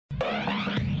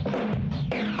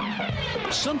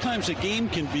sometimes a game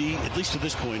can be, at least to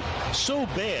this point, so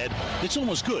bad it's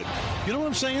almost good. You know what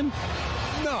I'm saying?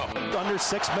 No. Under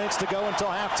 6 minutes to go until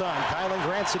halftime. Kylan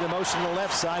Granson in motion to the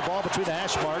left side. Ball between the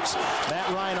hash marks. Matt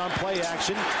Ryan on play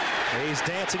action. He's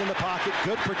dancing in the pocket.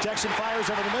 Good protection. Fires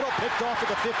over the middle. Picked off at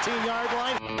the 15-yard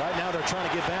line. Right now they're trying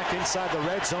to get back inside the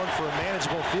red zone for a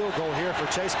manageable field goal here for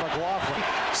Chase McLaughlin.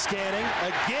 Scanning.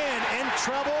 Again in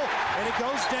trouble. And it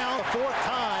goes down the 4th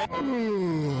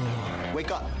time. Wake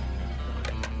up.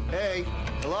 Hey.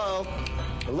 Hello.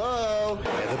 Hello.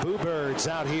 And the Boo Birds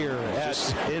out here at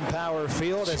Empower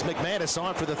Field as McManus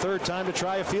on for the 3rd time to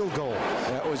try a field goal.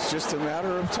 That was just a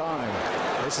matter of time.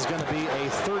 This is going to be a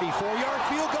 34-yard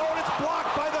field goal, and it's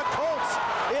blocked by the Colts.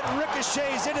 It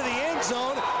ricochets into the end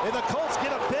zone, and the Colts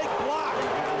get a big block.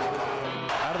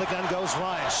 Out of the gun goes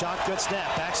Ryan. Shotgun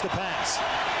snap. Backs the pass.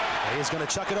 He's going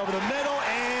to chuck it over the middle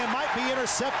and might be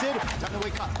intercepted. Time to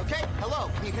wake up. Okay,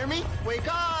 hello. Can you hear me? Wake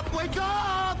up! Wake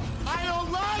up! I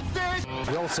don't like this!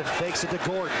 Wilson fakes it to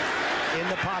Gordon. In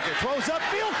the pocket. Throws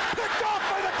upfield. Picked off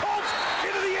by the Colts.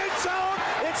 Into the end zone.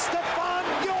 It's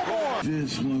Stephon Gilmore.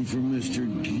 This one for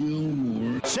Mr.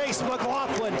 Gilmore. Chase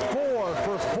McLaughlin 4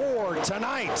 for 4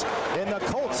 tonight. And the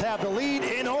Colts have the lead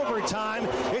in overtime.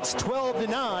 It's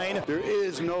 12-9. There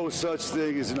is no such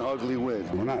thing as an ugly win.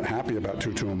 We're not happy about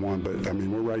 2-2-1, but I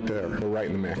mean, we're right there. We're right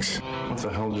in the mix. What the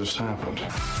hell just happened?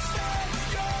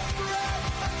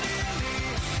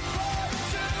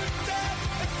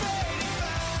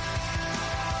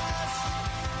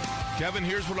 Kevin,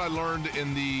 here's what I learned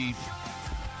in the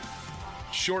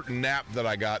short nap that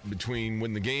I got between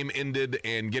when the game ended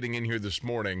and getting in here this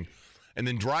morning, and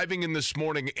then driving in this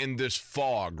morning in this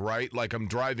fog, right? Like I'm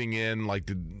driving in, like,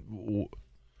 did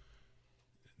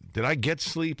I get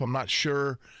sleep? I'm not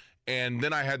sure. And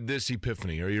then I had this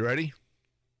epiphany. Are you ready?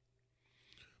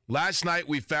 Last night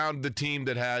we found the team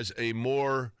that has a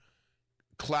more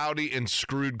cloudy and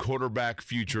screwed quarterback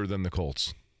future than the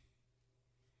Colts.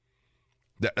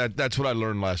 That's what I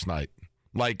learned last night.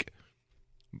 Like,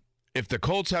 if the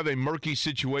Colts have a murky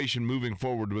situation moving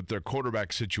forward with their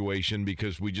quarterback situation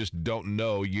because we just don't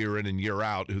know year in and year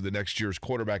out who the next year's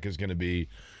quarterback is going to be,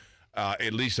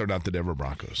 at least they're not the Denver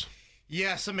Broncos.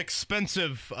 Yeah, some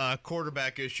expensive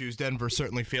quarterback issues. Denver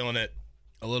certainly feeling it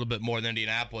a little bit more than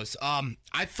Indianapolis.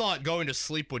 I thought going to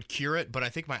sleep would cure it, but I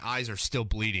think my eyes are still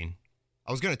bleeding.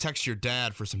 I was going to text your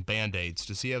dad for some Band-Aids.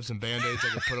 Does he have some Band-Aids I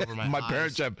can put over my eyes? My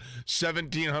parents have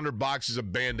 1,700 boxes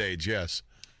of Band-Aids, yes.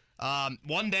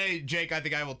 One day, Jake, I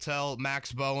think I will tell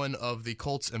Max Bowen of the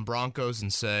Colts and Broncos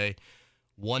and say,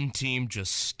 one team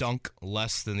just stunk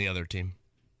less than the other team.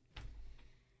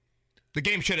 The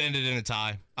game should have ended in a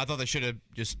tie. I thought they should have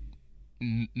just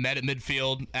met at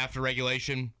midfield after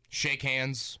regulation, shake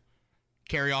hands,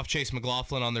 carry off Chase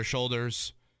McLaughlin on their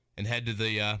shoulders, and head to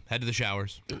the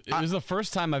showers. It was the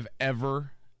first time I've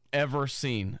ever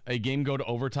seen a game go to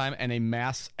overtime and a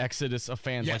mass exodus of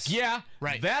fans. Yes. Like, yeah,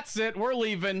 right. That's it. We're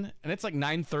leaving. And it's like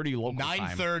 9:30 local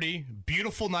time. 9:30,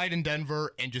 beautiful night in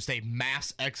Denver, and just a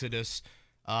mass exodus.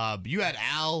 You had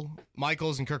Al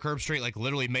Michaels and Kirk Herbstreit like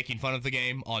literally making fun of the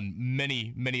game on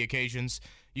many, many occasions.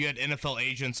 You had NFL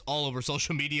agents all over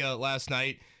social media last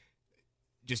night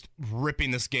just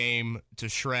ripping this game to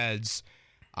shreds.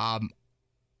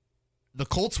 The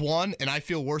Colts won, and I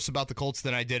feel worse about the Colts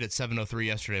than I did at 7:03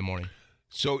 yesterday morning.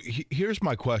 So here's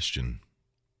my question.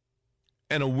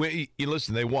 And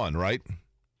listen, they won, right?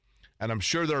 And I'm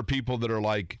sure there are people that are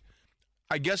like,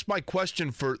 I guess my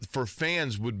question for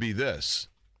fans would be this.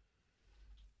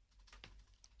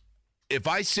 If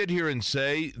I sit here and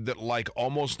say that like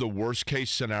almost the worst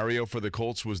case scenario for the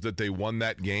Colts was that they won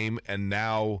that game and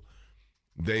now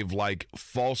they've like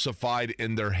falsified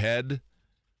in their head,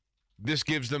 this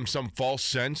gives them some false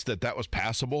sense that was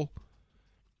passable.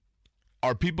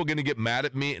 Are people going to get mad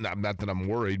at me? And not that I'm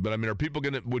worried, but I mean,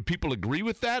 would people agree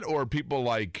with that? Or are people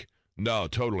like, no,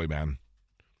 totally, man.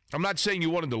 I'm not saying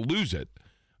you wanted to lose it,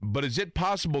 but is it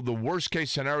possible the worst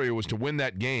case scenario was to win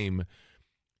that game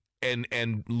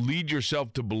and lead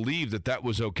yourself to believe that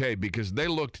was okay? Because they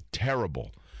looked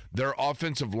terrible. Their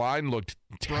offensive line looked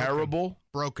terrible.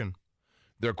 Broken.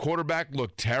 Their quarterback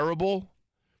looked terrible.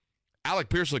 Alec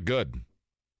Pierce looked good.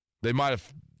 They might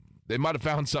have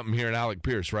found something here in Alec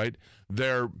Pierce, right?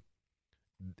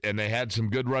 And they had some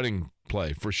good running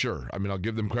play for sure. I mean, I'll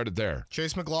give them credit there.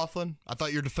 Chase McLaughlin, I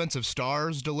thought your defensive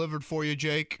stars delivered for you,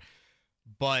 Jake.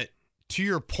 But to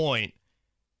your point,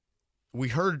 we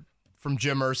heard from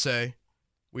Jim Irsay,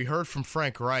 we heard from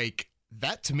Frank Reich.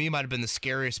 That to me might have been the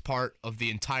scariest part of the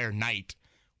entire night,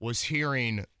 was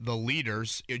hearing the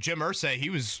leaders. Jim Irsay,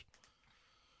 he's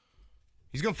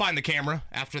going to find the camera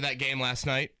after that game last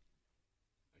night.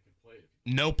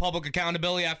 no public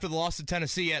accountability after the loss to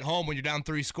Tennessee at home when you're down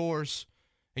 3 scores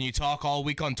and you talk all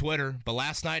week on Twitter. But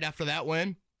last night after that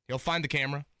win, he'll find the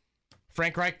camera.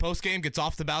 Frank Reich postgame gets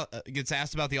asked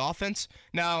about the offense.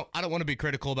 Now, I don't want to be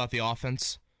critical about the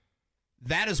offense.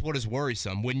 That is what is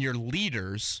worrisome when your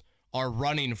leaders are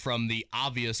running from the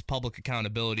obvious public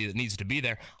accountability that needs to be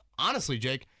there. Honestly,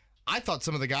 Jake, I thought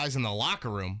some of the guys in the locker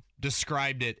room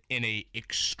described it in a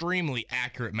extremely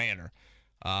accurate manner.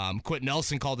 Quentin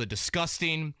Nelson called it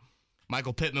disgusting.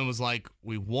 Michael Pittman was like,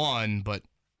 we won, but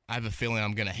I have a feeling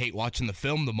I'm going to hate watching the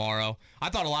film tomorrow. I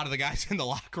thought a lot of the guys in the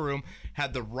locker room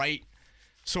had the right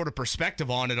sort of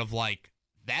perspective on it of like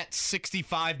that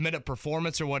 65-minute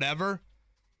performance or whatever.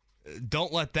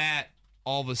 Don't let that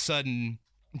all of a sudden,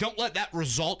 don't let that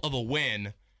result of a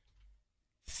win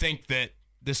think that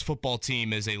this football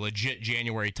team is a legit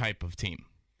January type of team.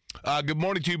 Good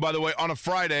morning to you, by the way, on a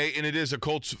Friday, and it is a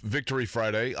Colts victory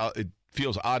Friday. It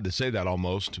feels odd to say that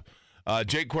almost.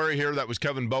 Jake Query here. That was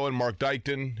Kevin Bowen, Mark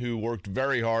Dykton, who worked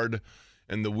very hard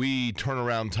in the wee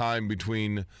turnaround time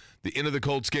between the end of the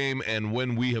Colts game and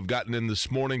when we have gotten in this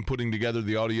morning, putting together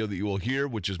the audio that you will hear,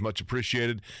 which is much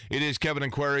appreciated. It is Kevin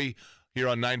and Query here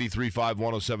on 93.5,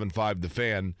 107.5 The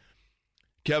Fan.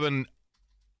 Kevin,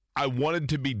 I wanted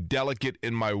to be delicate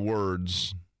in my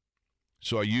words,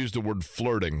 so I used the word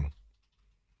flirting,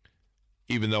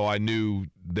 even though I knew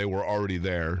they were already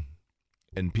there.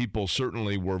 And people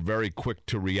certainly were very quick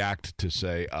to react to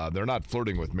say, they're not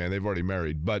flirting with me, they've already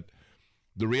married. But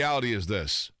the reality is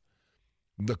this.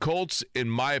 The Colts, in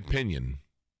my opinion,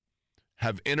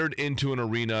 have entered into an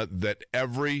arena that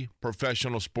every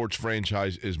professional sports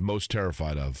franchise is most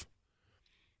terrified of.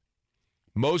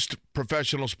 Most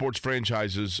professional sports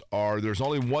franchises there's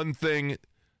only one thing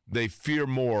they fear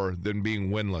more than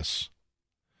being winless.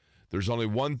 There's only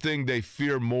one thing they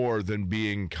fear more than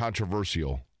being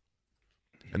controversial.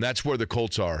 And that's where the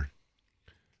Colts are.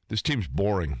 This team's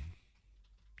boring.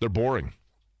 They're boring.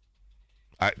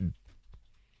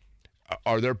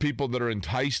 Are there people that are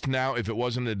enticed now, if it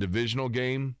wasn't a divisional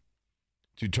game,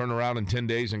 to turn around in 10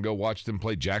 days and go watch them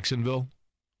play Jacksonville?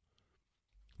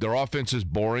 Their offense is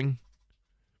boring.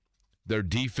 Their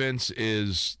defense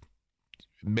is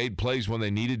made plays when they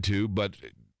needed to, but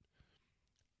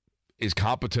is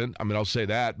competent. I mean, I'll say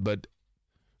that, but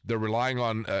they're relying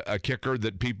on a kicker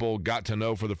that people got to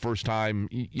know for the first time,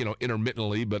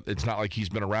 intermittently, but it's not like he's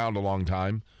been around a long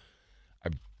time.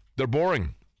 They're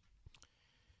boring.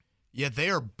 Yeah, they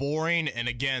are boring, and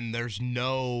again, there's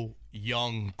no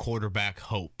young quarterback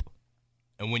hope.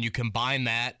 And when you combine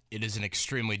that, it is an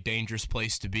extremely dangerous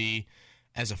place to be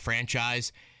as a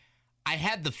franchise. I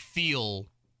had the feel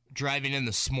driving in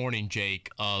this morning, Jake,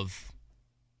 of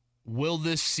will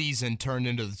this season turn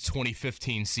into the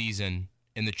 2015 season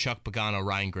in the Chuck Pagano,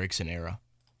 Ryan Grigson era?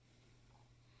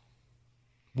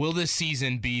 Will this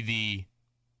season be the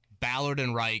Ballard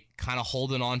and Wright kind of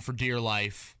holding on for dear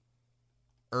life?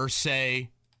 Irsay,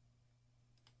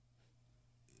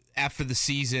 after the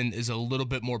season, is a little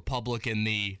bit more public in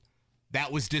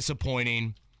that was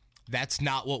disappointing. That's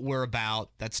not what we're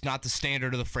about. That's not the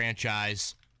standard of the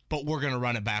franchise, but we're going to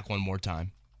run it back one more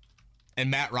time.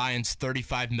 And Matt Ryan's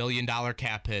 $35 million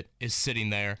cap hit is sitting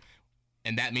there,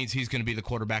 and that means he's going to be the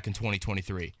quarterback in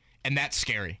 2023. And that's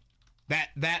scary.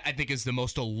 That I think is the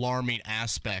most alarming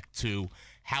aspect to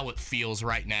how it feels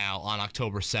right now on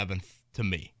October 7th to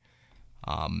me.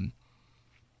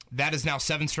 That is now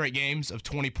 7 straight games of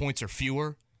 20 points or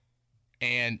fewer.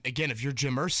 And again, if you're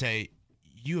Jim Irsay,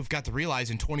 you have got to realize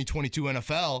in 2022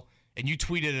 NFL, and you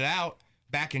tweeted it out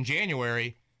back in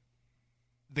January,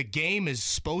 the game is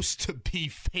supposed to be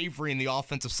favoring the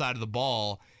offensive side of the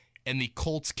ball, and the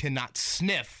Colts cannot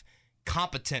sniff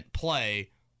competent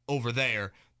play over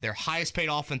there. Their highest paid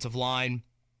offensive line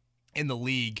in the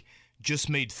league just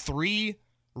made 3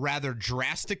 rather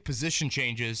drastic position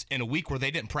changes in a week where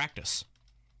they didn't practice.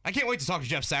 I can't wait to talk to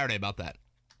Jeff Saturday about that.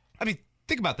 I mean,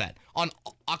 think about that. On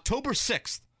October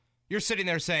 6th, you're sitting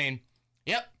there saying,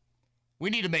 yep, we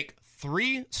need to make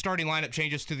 3 starting lineup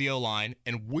changes to the O-line,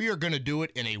 and we are going to do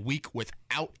it in a week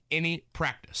without any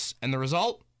practice. And the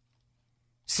result?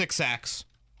 6 sacks,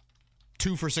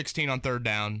 2 for 16 on third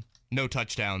down, no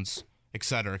touchdowns, et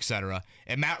cetera, et cetera.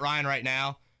 And Matt Ryan right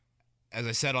now, as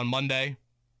I said on Monday,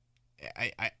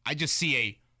 I just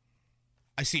see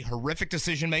horrific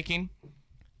decision making.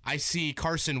 I see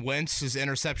Carson Wentz's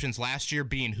interceptions last year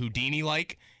being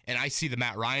Houdini-like, and I see the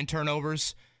Matt Ryan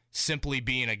turnovers simply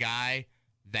being a guy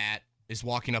that is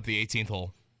walking up the 18th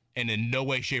hole. And in no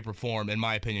way, shape, or form, in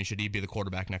my opinion, should he be the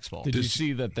quarterback next fall. Did you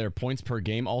see that their points per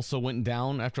game also went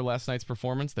down after last night's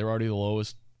performance? They were already the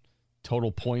lowest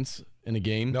total points in a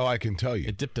game. No, I can tell you.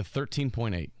 It dipped to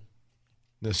 13.8.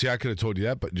 Now, see, I could have told you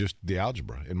that, but just the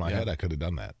algebra. In my head, I could have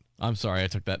done that. I'm sorry, I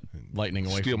took that lightning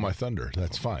away. Steal my thunder.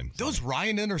 That's fine. Those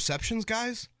Ryan interceptions,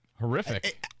 guys?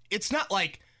 Horrific. It's not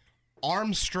like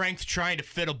arm strength trying to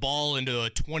fit a ball into a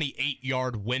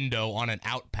 28-yard window on an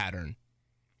out pattern.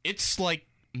 It's like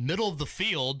middle of the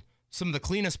field, some of the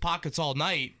cleanest pockets all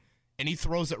night, and he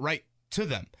throws it right to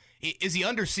them. Is he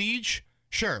under siege?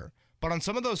 Sure. But on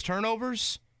some of those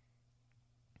turnovers,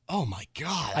 oh my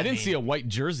God. I didn't see a white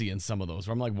jersey in some of those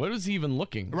where I'm like, what is he even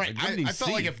looking? Right. Like, I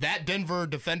felt like if that Denver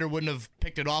defender wouldn't have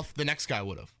picked it off, the next guy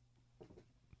would have.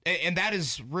 And that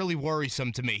is really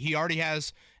worrisome to me. He already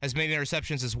has as many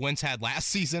interceptions as Wentz had last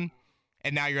season,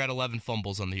 and now you're at 11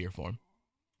 fumbles on the year for him.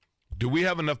 Do we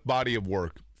have enough body of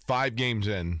work, 5 games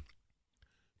in,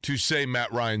 to say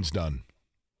Matt Ryan's done?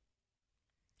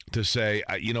 To say,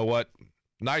 you know what?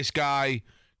 Nice guy,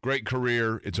 great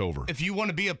career, it's over. If you want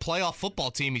to be a playoff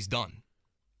football team, he's done.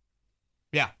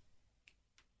 Yeah.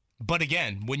 But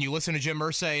again, when you listen to Jim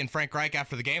Irsay and Frank Reich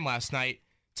after the game last night,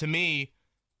 to me,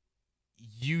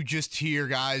 you just hear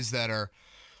guys that are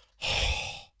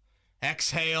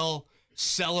exhale,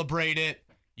 celebrate it.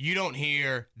 You don't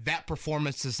hear that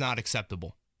performance is not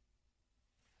acceptable.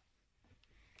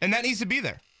 And that needs to be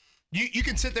there. You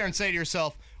can sit there and say to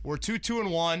yourself, we're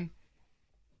 2-2-1.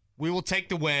 We will take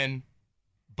the win,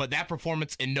 but that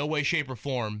performance in no way, shape, or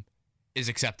form is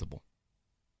acceptable.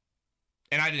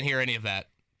 And I didn't hear any of that,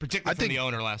 particularly from the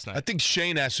owner last night. I think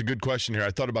Shane asked a good question here.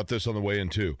 I thought about this on the way in,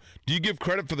 too. Do you give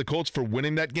credit for the Colts for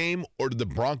winning that game, or did the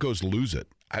Broncos lose it?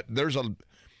 There was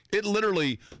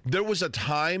a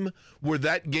time where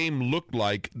that game looked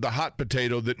like the hot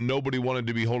potato that nobody wanted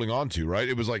to be holding on to, right?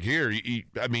 It was like, here,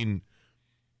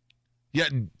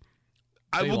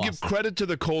 I will give credit to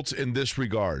the Colts in this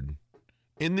regard.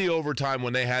 In the overtime,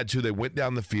 when they had to, they went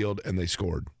down the field and they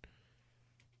scored.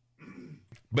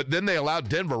 But then they allowed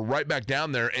Denver right back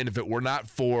down there, and if it were not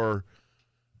for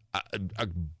a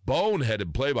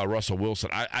boneheaded play by Russell Wilson,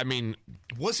 I mean...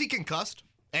 Was he concussed?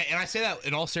 And I say that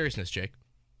in all seriousness, Jake.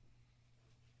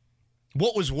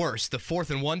 What was worse, the 4th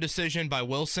and 1 decision by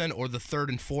Wilson or the 3rd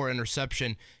and 4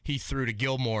 interception he threw to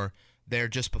Gilmore there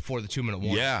just before the 2-minute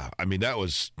warning? Yeah, I mean, that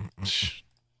was...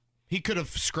 He could have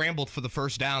scrambled for the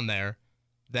first down there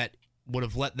that would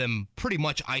have let them pretty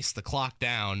much ice the clock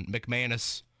down.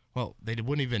 McManus, well, they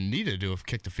wouldn't even need to have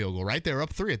kicked a field goal, right? They were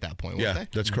up 3 at that point, weren't they?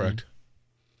 That's correct.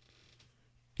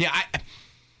 Yeah,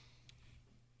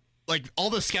 like all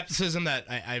the skepticism that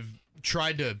I've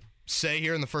tried to say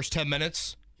here in the first 10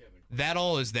 minutes, that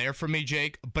all is there for me,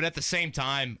 Jake. But at the same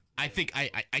time, I think I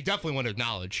definitely want to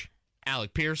acknowledge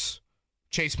Alec Pierce,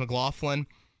 Chase McLaughlin,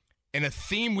 and a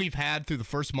theme we've had through the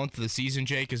first month of the season,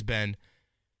 Jake, has been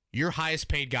your highest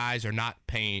paid guys are not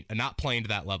playing to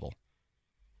that level.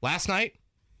 Last night,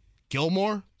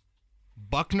 Gilmore,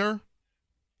 Buckner,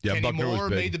 Kenny Buckner Moore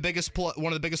was made one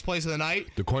of the biggest plays of the night.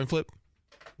 The coin flip?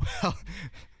 Well,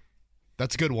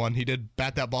 that's a good one. He did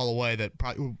bat that ball away. That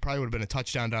probably would have been a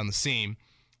touchdown down the seam.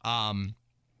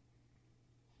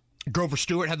 Grover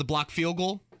Stewart had the blocked field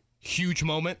goal. Huge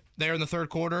moment there in the third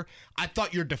quarter. I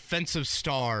thought your defensive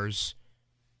stars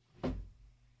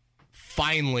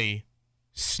finally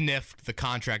sniffed the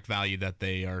contract value that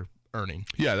they are earning.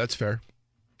 Yeah, that's fair.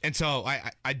 And so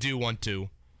I do want to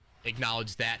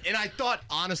acknowledge that. And I thought,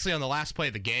 honestly, on the last play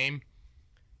of the game,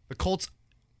 the Colts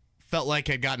felt like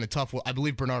had gotten a tough... I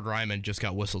believe Bernard Ryman just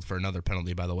got whistled for another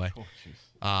penalty, by the way.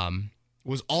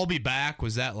 Was I'll be back?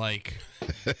 Was that like...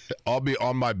 I'll be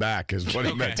on my back is what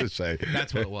he meant to say.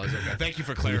 That's what it was. Okay. Thank you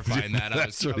for clarifying that. I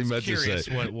was curious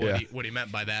what he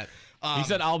meant by that. He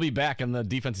said, I'll be back, and the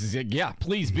defense is like, yeah,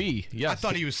 please be. Yes. I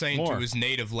thought he was saying to his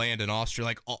native land in Austria,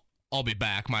 like, I'll be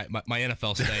back. My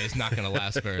NFL stay is not going to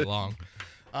last very long.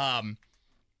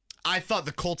 I thought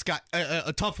the Colts got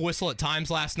a tough whistle at times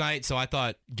last night, so I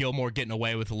thought Gilmore getting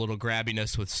away with a little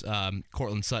grabbiness with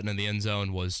Cortland Sutton in the end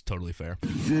zone was totally fair.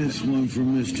 This one for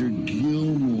Mr.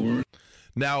 Gilmore.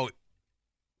 Now,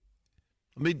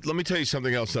 let me tell you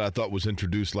something else that I thought was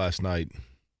introduced last night.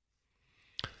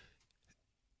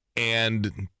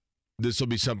 And this will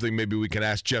be something maybe we can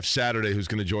ask Jeff Saturday, who's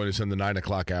going to join us in the 9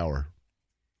 o'clock hour.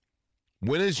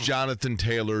 When is Jonathan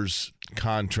Taylor's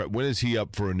contract? When is he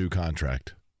up for a new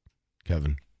contract,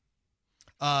 Kevin?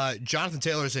 Jonathan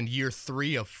Taylor's in year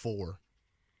 3 of 4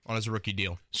 on his rookie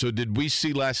deal. So did we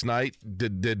see last night,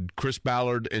 did Chris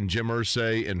Ballard and Jim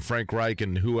Irsay and Frank Reich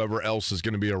and whoever else is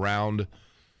going to be around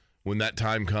when that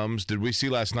time comes, did we see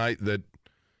last night that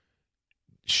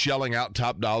shelling out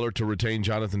top dollar to retain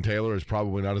Jonathan Taylor is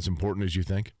probably not as important as you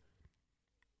think?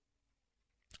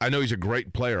 I know he's a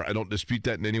great player. I don't dispute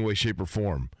that in any way, shape, or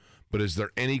form. but is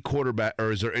there any quarterback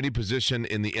or is there any position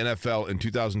in the NFL in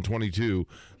 2022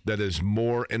 that is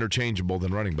more interchangeable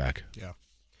than running back? Yeah.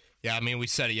 Yeah, I mean, we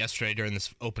said it yesterday during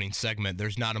this opening segment.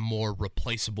 There's not a more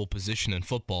replaceable position in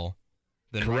football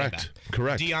than running back.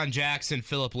 Correct. Deion Jackson,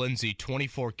 Phillip Lindsay,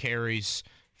 24 carries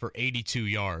for 82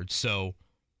 yards. So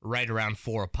right around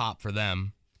 4 a pop for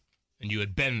them. And you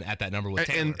had been at that number with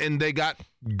Taylor. And they got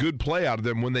good play out of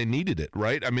them when they needed it,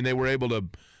 right? I mean, they were able to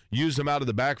use them out of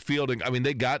the backfield. And I mean,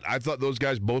 I thought those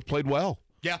guys both played well.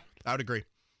 Yeah, I would agree.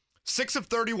 6 of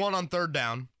 31 on third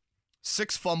down,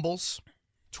 6 fumbles,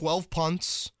 12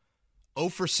 punts, 0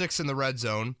 for 6 in the red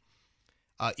zone.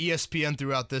 ESPN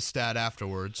threw out this stat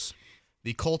afterwards.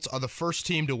 The Colts are the first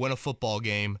team to win a football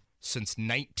game since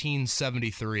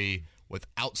 1973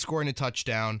 without scoring a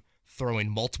touchdown, throwing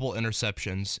multiple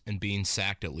interceptions, and being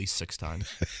sacked at least 6 times.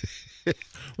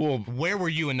 Well, where were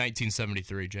you in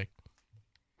 1973, Jake?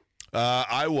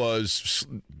 I was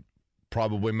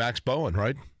probably Max Bowen,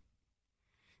 right?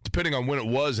 Depending on when it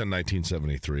was in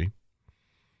 1973.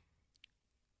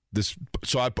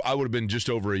 I would have been just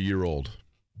over a year old.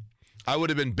 I would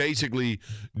have been basically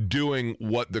doing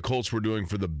what the Colts were doing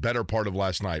for the better part of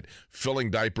last night, filling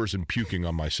diapers and puking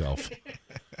on myself.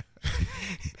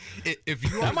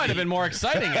 That might have been more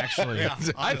exciting, actually. Yeah,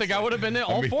 I think I would have been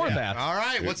all for that. All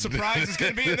right, what surprise is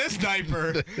going to be in this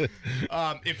diaper?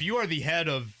 If you are the head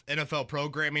of NFL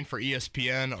programming for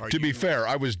ESPN, to be fair,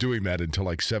 I was doing that until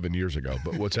like 7 years ago.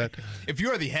 But what's that? If you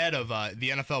are the head of the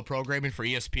NFL programming for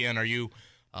ESPN, are you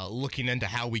looking into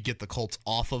how we get the Colts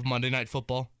off of Monday Night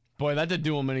Football? Boy, that did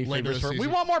do him any favors. We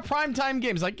want more primetime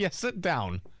games. Like, yeah, sit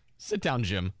down. Sit down,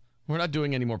 Jim. We're not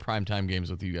doing any more primetime games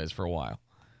with you guys for a while.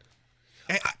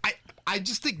 I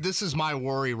just think this is my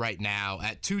worry right now.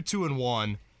 At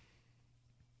 2-2-1,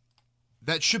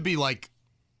 that should be like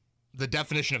the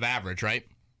definition of average, right?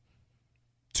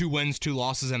 2 wins, 2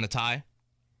 losses, and a tie.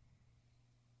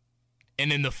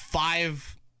 And in the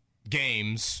 5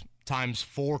 games times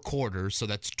 4 quarters, so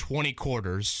that's 20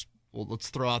 quarters. Well, let's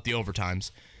throw out the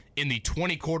overtimes. In the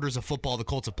 20 quarters of football the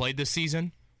Colts have played this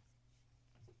season,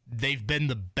 they've been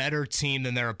the better team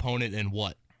than their opponent in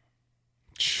what?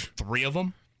 3 of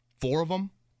them? 4 of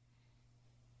them?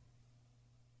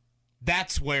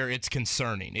 That's where it's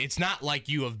concerning. It's not like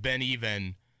you have been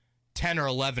even 10 or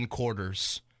 11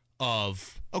 quarters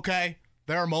of, okay,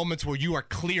 there are moments where you are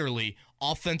clearly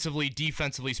offensively,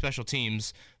 defensively, special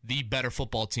teams, the better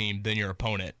football team than your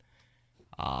opponent.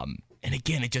 And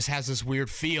again, it just has this weird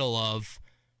feel of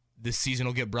this season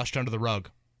will get brushed under the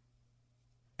rug.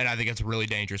 And I think it's really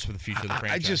dangerous for the future of the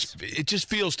franchise. It just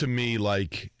feels to me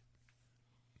like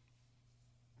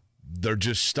they're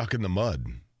just stuck in the mud.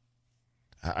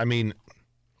 I mean,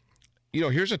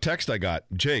 here's a text I got.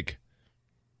 Jake,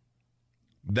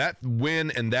 that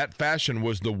win in that fashion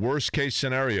was the worst case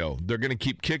scenario. They're going to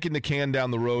keep kicking the can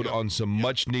down the road on some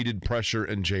much needed pressure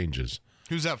and changes.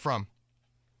 Who's that from?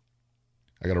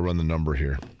 I got to run the number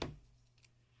here.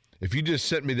 If you just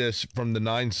sent me this from the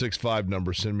 965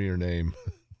 number, send me your name.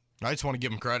 I just want to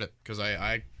give him credit because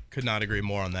I could not agree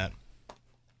more on that.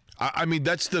 I mean,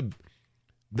 that's the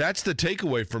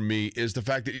takeaway from me is the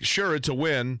fact that, sure, it's a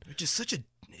win. Which is such a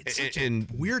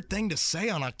weird thing to say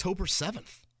on October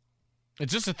 7th.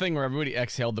 It's just a thing where everybody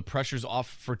exhaled. The pressure's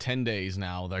off for 10 days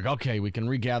now. They're like, okay, we can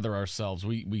regather ourselves.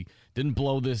 We didn't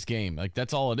blow this game. Like,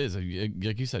 that's all it is.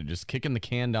 Like you said, just kicking the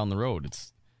can down the road.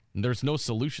 There's no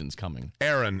solutions coming.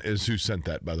 Aaron is who sent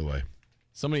that, by the way.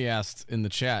 Somebody asked in the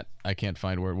chat, I can't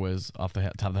find where it was off the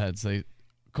top of the head, say,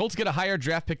 Colts get a higher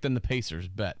draft pick than the Pacers,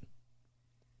 bet.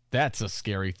 That's a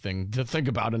scary thing to think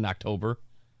about in October.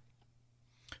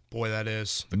 Boy, that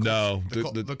is.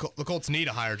 The Colts need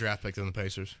a higher draft pick than the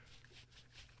Pacers.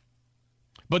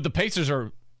 But the Pacers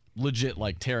are legit,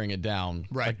 like, tearing it down.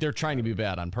 Right. Like, they're trying to be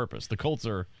bad on purpose. The Colts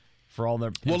are, for all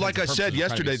their... Well, like I said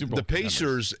yesterday, the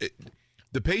Pacers...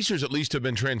 The Pacers at least have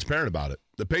been transparent about it.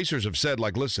 The Pacers have said,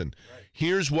 like, listen,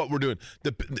 here's what we're doing.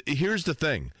 Here's the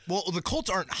thing. Well, the Colts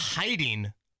aren't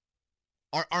trying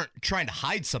to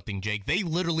hide something, Jake. They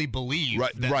literally believe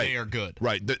that they are good.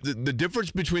 Right. The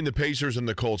difference between the Pacers and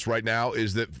the Colts right now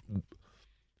is that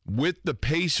with the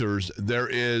Pacers,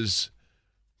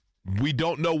 we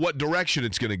don't know what direction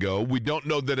it's going to go. We don't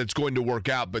know that it's going to work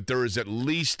out, but there is at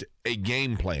least a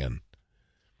game plan.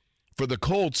 For the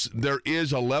Colts, there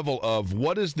is a level of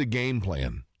what is the game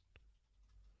plan?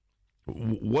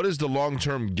 What is the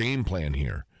long-term game plan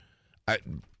here?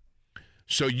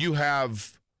 So you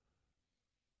have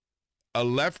a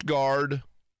left guard,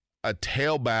 a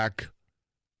tailback,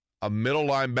 a middle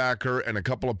linebacker, and a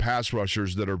couple of pass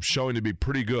rushers that are showing to be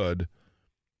pretty good.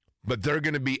 But they're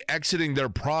going to be exiting their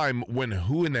prime when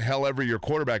who in the hell ever your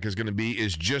quarterback is going to be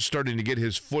is just starting to get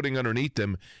his footing underneath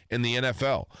them in the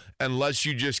NFL. Unless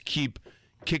you just keep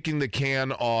kicking the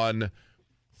can on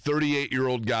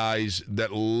 38-year-old guys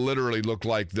that literally look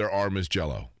like their arm is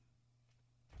Jell-O.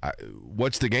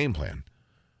 What's the game plan?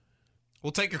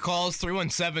 We'll take your calls,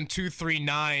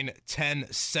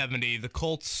 317-239-1070. The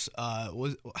Colts I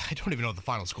don't even know what the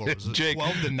final score was. Jake,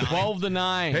 12-9.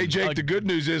 12-9. Hey, Jake, the good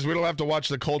news is we don't have to watch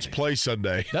the Colts play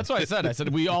Sunday. That's what I said. I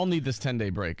said we all need this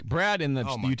 10-day break. Brad in the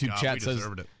YouTube chat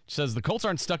says the Colts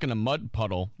aren't stuck in a mud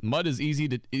puddle. Mud is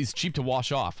cheap to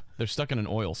wash off. They're stuck in an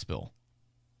oil spill.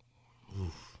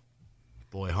 Oof.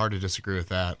 Boy, hard to disagree with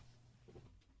that.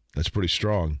 That's pretty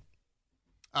strong.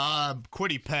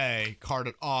 Kwity Paye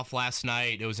carted off last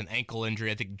night. It was an ankle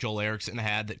injury I think Joel Erickson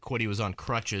had that Kwity was on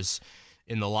crutches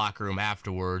in the locker room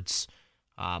afterwards.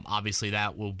 Obviously,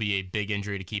 that will be a big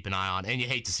injury to keep an eye on, and you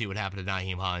hate to see what happened to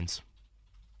Nyheim Hines.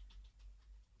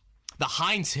 The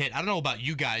Hines hit, I don't know about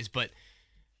you guys, but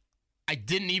I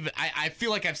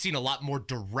feel like I've seen a lot more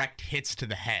direct hits to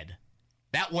the head.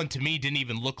 That one, to me, didn't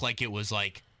even look like it was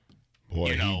like,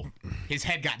 boy, his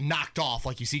head got knocked off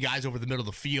like you see guys over the middle of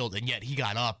the field, and yet he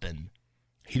got up and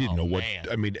he didn't know what. Man.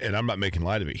 I mean, and I'm not making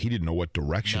light of it. He didn't know what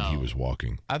direction he was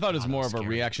walking. I thought it was more of a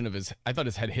reaction of I thought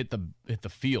his head hit the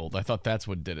field. I thought that's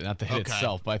what did it, not the hit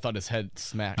itself. But I thought his head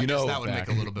smacked. I guess that would make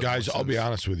a little bit guys, more sense. I'll be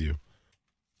honest with you.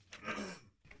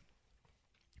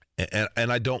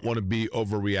 And I don't want to be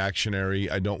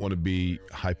overreactionary. I don't want to be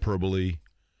hyperbole.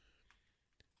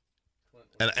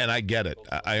 And I get it.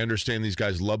 I understand these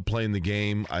guys love playing the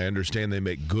game. I understand they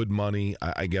make good money.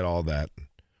 I get all that.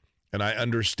 And I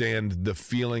understand the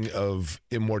feeling of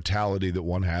immortality that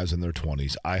one has in their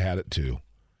 20s. I had it too.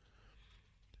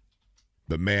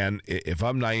 But, man, if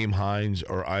I'm Nyheim Hines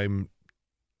or I'm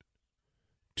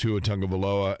Tua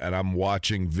Tagovailoa and I'm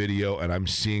watching video and I'm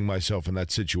seeing myself in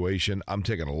that situation, I'm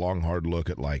taking a long, hard look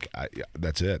at,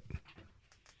 that's it.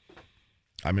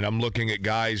 I mean, I'm looking at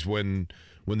guys when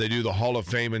they do the Hall of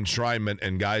Fame enshrinement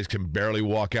and guys can barely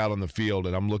walk out on the field,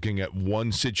 and I'm looking at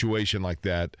one situation like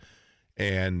that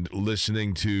and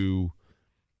listening to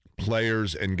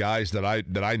players and guys that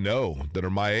I know that are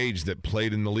my age that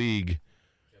played in the league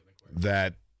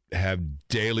that have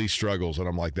daily struggles, and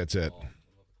I'm like, that's it.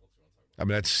 I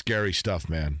mean, that's scary stuff,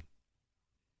 man.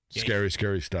 Scary,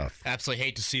 scary stuff. Absolutely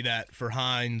hate to see that for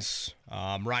Hines.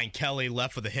 Ryan Kelly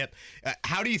left with a hip.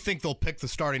 How do you think they'll pick the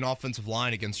starting offensive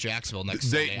line against Jacksonville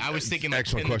next Sunday? I was thinking like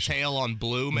pin the tail on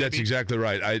blue, maybe. That's exactly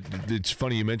right. It's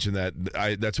funny you mentioned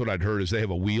that. That's what I'd heard is they have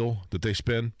a wheel that they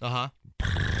spin. Uh-huh.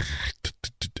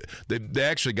 They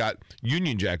actually got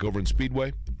Union Jack over in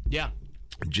Speedway. Yeah.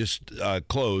 Just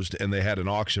closed, and they had an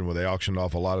auction where they auctioned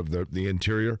off a lot of the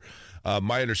interior.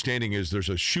 My understanding is there's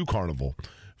a shoe carnival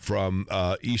from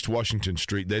East Washington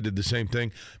Street. They did the same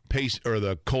thing.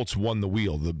 The Colts won the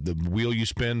wheel, the wheel you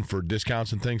spin for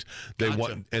discounts and things. They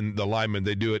won, and the linemen,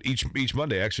 they do it each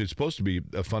Monday. Actually, it's supposed to be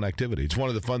a fun activity. It's one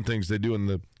of the fun things they do in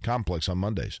the complex on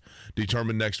Mondays.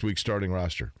 Determine next week's starting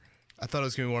roster. I thought it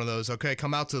was going to be one of those, okay,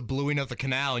 come out to the bluing of the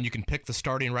canal and you can pick the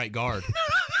starting right guard.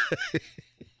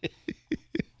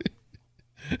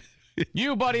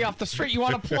 You, buddy, off the street, you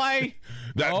want to play?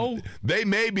 No. They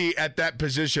may be at that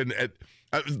position at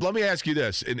let me ask you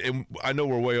this, and I know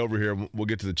we're way over here. We'll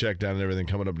get to the check down and everything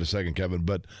coming up in a second, Kevin.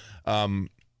 But God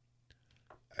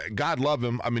love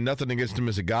him. I mean, nothing against him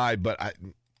as a guy, but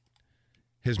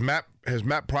has Matt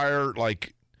Pryor,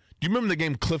 like, do you remember the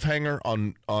game Cliffhanger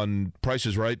on Price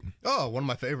is Right? Oh, one of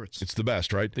my favorites. It's the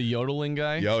best, right? The yodeling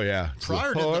guy? Oh, yeah.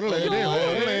 Prior to the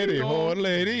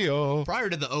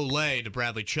Olay to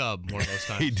Bradley Chubb one of those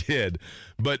times. He did.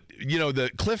 But,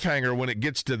 the cliffhanger, when it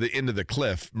gets to the end of the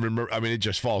cliff, remember, I mean, it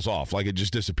just falls off. Like, it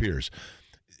just disappears.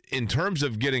 In terms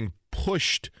of getting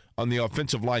pushed on the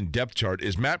offensive line depth chart,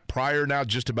 is Matt Pryor now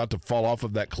just about to fall off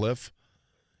of that cliff?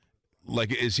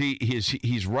 Like,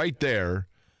 he's right there.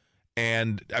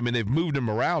 And, I mean, they've moved him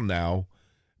around now.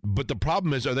 But the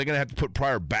problem is, are they going to have to put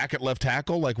Pryor back at left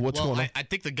tackle? Like, what's going on? I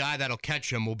think the guy that'll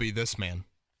catch him will be this man.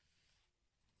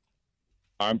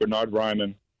 I'm Bernard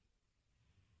Ryman,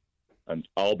 and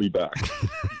I'll be back.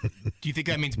 Do you think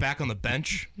that means back on the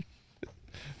bench?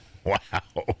 Wow.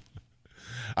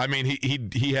 I mean,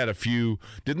 he had a few.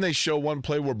 Didn't they show one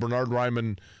play where Bernard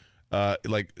Ryman,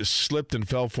 slipped and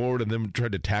fell forward and then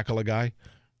tried to tackle a guy?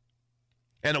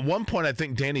 And at one point, I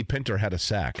think Danny Pinter had a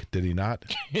sack. Did he not?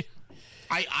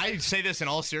 I say this in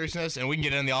all seriousness, and we can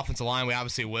get in the offensive line. We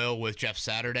obviously will with Jeff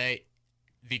Saturday.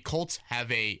 The Colts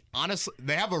have a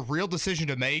real decision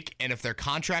to make, and if their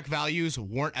contract values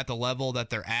weren't at the level that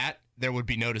they're at, there would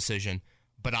be no decision.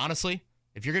 But honestly,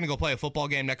 If you're going to go play a football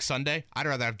game next Sunday, I'd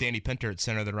rather have Danny Pinter at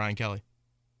center than Ryan Kelly.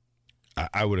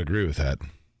 I would agree with that.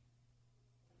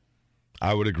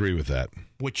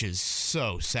 Which is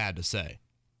so sad to say,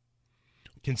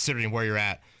 considering where you're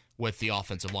at with the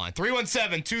offensive line.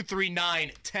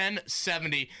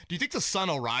 317-239-1070. Do you think the sun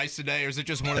will rise today, or is it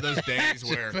just one of those days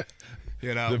where,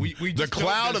 we the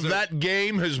cloud of that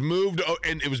game has moved,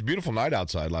 and it was a beautiful night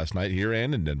outside last night here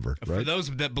and in Denver. Right? For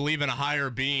those that believe in a higher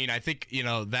being, I think,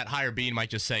 that higher being might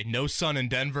just say, no sun in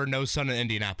Denver, no sun in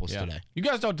Indianapolis today. You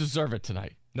guys don't deserve it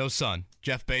tonight. No sun.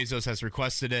 Jeff Bezos has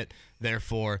requested it.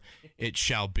 Therefore, it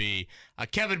shall be.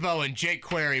 Kevin Bowen, Jake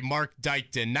Query, Mark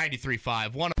Dykton,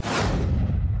 93.5.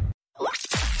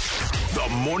 The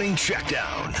Morning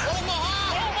Checkdown. Omaha!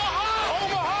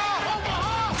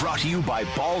 Brought to you by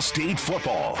Ball State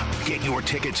Football. Get your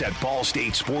tickets at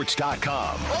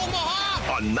ballstatesports.com.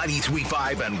 Omaha! On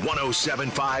 93.5 and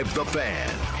 107.5 The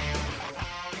Fan.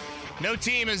 No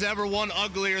team has ever won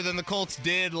uglier than the Colts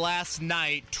did last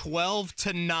night,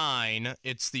 12-9.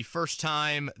 It's the first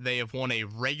time they have won a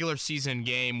regular season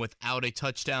game without a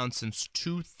touchdown since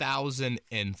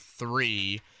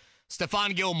 2003.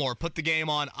 Stephon Gilmore put the game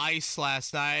on ice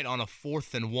last night on a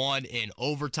 4th and 1 in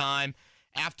overtime.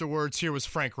 Afterwards, here was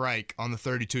Frank Reich on the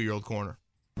 32-year-old corner.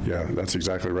 Yeah, that's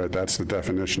exactly right. That's the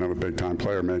definition of a big-time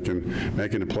player, making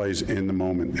the plays in the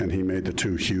moment, and he made the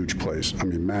 2 huge plays. I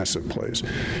mean, massive plays.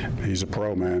 He's a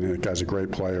pro, man. The guy's a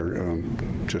great player.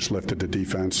 Just lifted the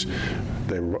defense.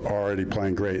 They were already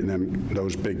playing great, and then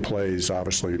those big plays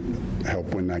obviously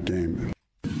helped win that game.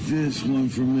 This one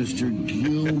from Mr.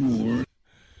 Gilmore.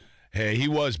 Hey, he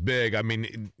was big. I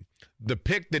mean, the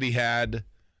pick that he had,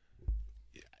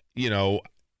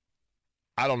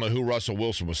 I don't know who Russell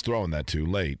Wilson was throwing that to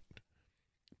late.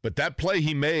 But that play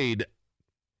he made,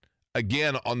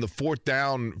 again, on the 4th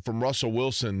down from Russell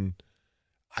Wilson,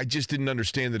 I just didn't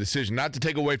understand the decision. Not to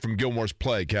take away from Gilmore's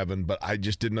play, Kevin, but I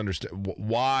just didn't understand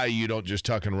why you don't just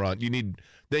tuck and run.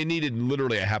 They needed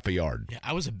literally a half a yard. Yeah,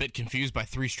 I was a bit confused by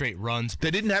 3 straight runs.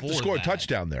 They didn't have to score a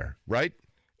touchdown there, right?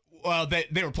 Well,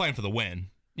 they were playing for the win.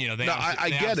 I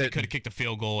get it. Could have kicked a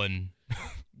field goal, and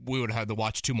we would have had to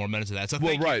watch 2 more minutes of that. So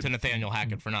thank you to Nathaniel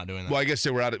Hackett for not doing that. Well, I guess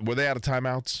were they out of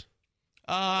timeouts?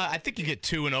 I think you get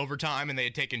 2 in overtime, and they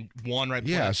had taken 1 right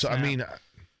before. Yeah, so snap. I mean,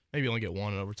 maybe only get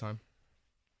 1 in overtime.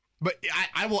 But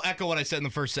I will echo what I said in the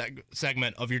first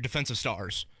segment of your defensive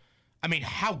stars. I mean,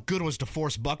 how good was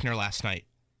DeForest Buckner last night?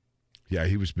 Yeah,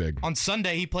 he was big. On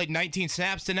Sunday, he played 19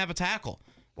 snaps, didn't have a tackle.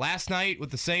 Last night,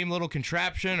 with the same little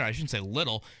contraption, or I shouldn't say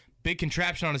little, big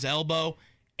contraption on his elbow,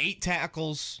 8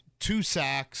 tackles, 2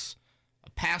 sacks, a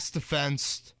pass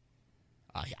defensed.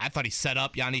 I thought he set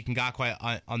up Yannick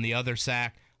Ngakoue on the other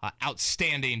sack.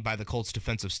 Outstanding by the Colts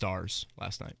defensive stars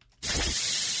last night.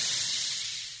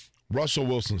 Russell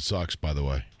Wilson sucks, by the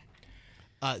way.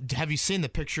 Have you seen the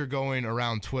picture going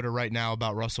around Twitter right now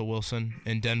about Russell Wilson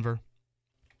in Denver?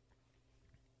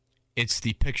 It's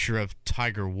the picture of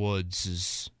Tiger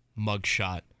Woods'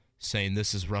 mugshot saying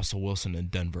this is Russell Wilson in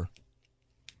Denver.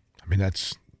 I mean,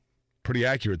 that's pretty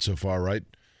accurate so far, right?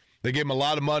 They gave him a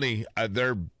lot of money.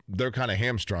 They're kind of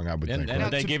hamstrung, I would think. And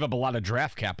right? they gave up a lot of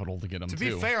draft capital to get him, To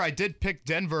be fair, I did pick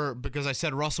Denver because I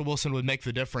said Russell Wilson would make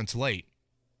the difference late.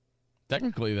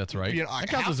 Technically, that's right. That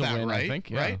counts as a win, right? I think.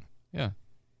 Yeah. Right? Yeah.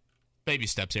 Baby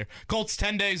steps here. Colts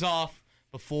 10 days off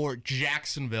before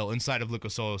Jacksonville inside of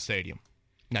Lucas Oil Stadium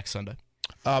next Sunday.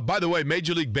 By the way,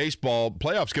 Major League Baseball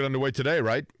playoffs get underway today,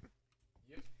 right?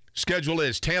 Yep. Schedule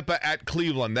is Tampa at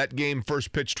Cleveland. That game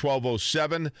first pitch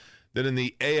 12:07. Then in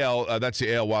the AL, that's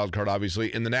the AL wild card,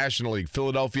 obviously. In the National League,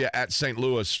 Philadelphia at St.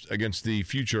 Louis against the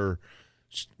future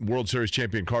World Series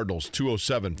champion Cardinals.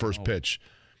 2:07 first pitch.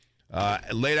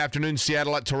 Late afternoon,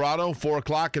 Seattle at Toronto, 4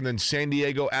 o'clock, and then San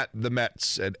Diego at the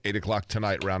Mets at 8 o'clock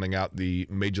tonight, rounding out the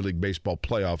Major League Baseball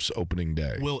playoffs opening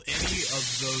day. Will any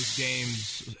of those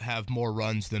games have more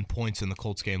runs than points in the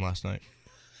Colts game last night?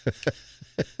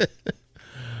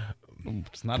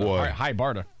 It's not a high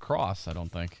bar to cross, I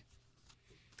don't think.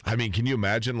 I mean, can you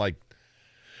imagine, like,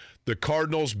 the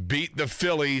Cardinals beat the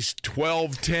Phillies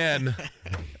 12-10.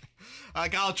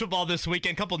 College football this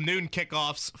weekend. A couple noon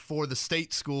kickoffs for the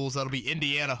state schools. That'll be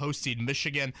Indiana hosting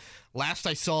Michigan. Last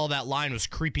I saw, that line was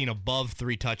creeping above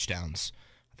 3 touchdowns.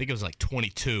 I think it was like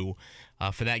 22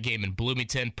 for that game in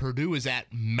Bloomington. Purdue is at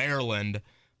Maryland.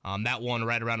 That one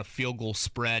right around a field goal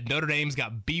spread. Notre Dame's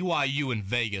got BYU in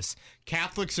Vegas.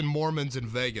 Catholics and Mormons in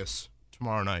Vegas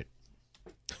tomorrow night.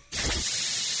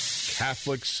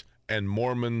 Catholics and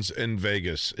Mormons in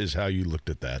Vegas is how you looked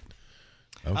at that.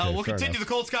 Okay, we'll continue enough. the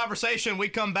Colts conversation. We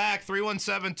come back,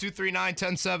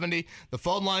 317-239-1070. The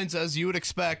phone lines, as you would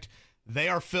expect, They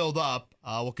are filled up.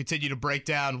 We'll continue to break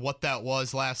down what that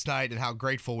was last night and how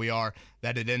grateful we are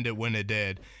that it ended when it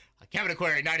did. Kevin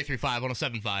Aquari,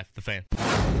 93.5, 107.5, The Fan.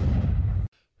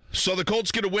 So the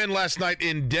Colts get a win last night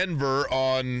in Denver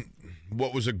on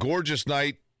what was a gorgeous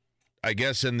night, I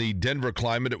guess, in the Denver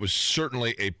climate. It was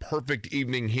certainly a perfect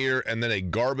evening here, and then a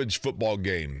garbage football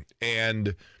game.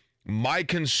 And my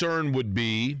concern would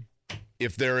be,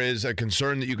 if there is a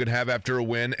concern that you could have after a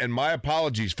win, and my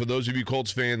apologies for those of you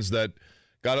Colts fans that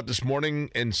got up this morning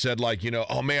and said, like, you know,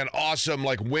 oh, man, awesome,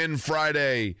 like, win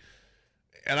Friday.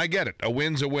 And I get it. A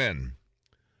win's a win.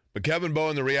 But, Kevin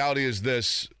Bowen, the reality is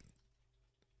this.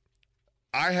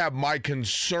 I have my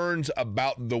concerns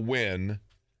about the win,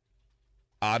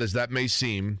 odd as that may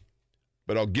seem,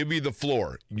 but I'll give you the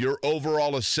floor. Your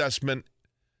overall assessment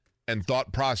and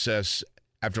thought process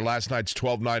after last night's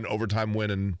 12-9 overtime win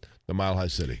in the Mile High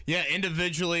City. Yeah,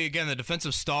 individually, again, the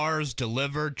defensive stars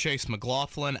delivered. Chase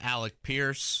McLaughlin, Alec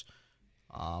Pierce,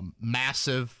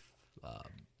 massive.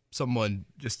 Someone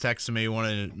just texted me,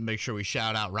 wanted to make sure we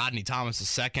shout out Rodney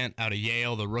Thomas II out of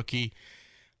Yale, the rookie.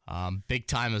 Big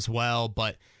time as well.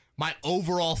 But my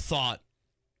overall thought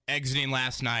exiting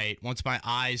last night, once my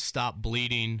eyes stopped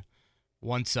bleeding,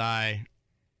 once I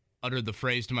uttered the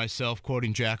phrase to myself,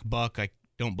 quoting Jack Buck, I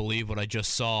don't believe what I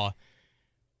just saw,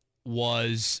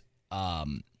 was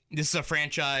this is a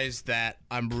franchise that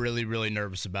I'm really, really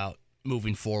nervous about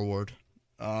moving forward.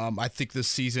 I think this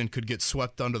season could get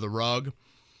swept under the rug,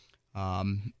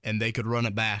 and they could run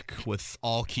it back with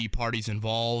all key parties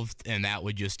involved, and that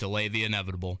would just delay the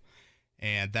inevitable.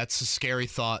 And that's a scary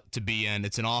thought to be in.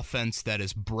 It's an offense that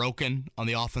is broken on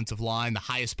the offensive line, the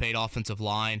highest paid offensive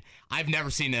line. I've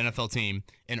never seen an NFL team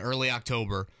in early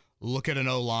October look at an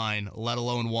O-line, let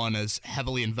alone one as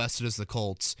heavily invested as the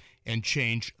Colts, and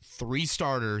change 3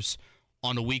 starters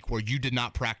on a week where you did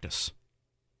not practice.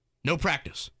 No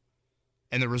practice.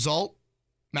 And the result,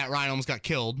 Matt Ryan almost got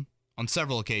killed on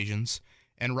several occasions,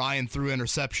 and Ryan threw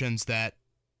interceptions that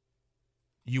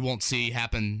you won't see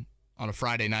happen on a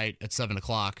Friday night at 7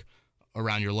 o'clock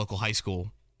around your local high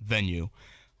school venue.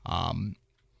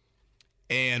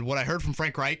 And what I heard from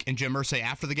Frank Reich and Jim Irsay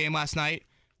after the game last night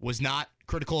was not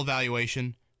critical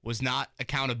evaluation, was not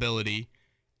accountability,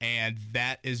 and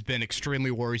that has been extremely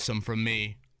worrisome from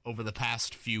me over the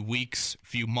past few weeks,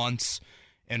 few months,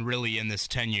 and really in this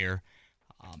tenure.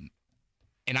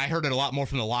 And I heard it a lot more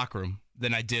from the locker room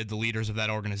than I did the leaders of that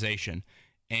organization.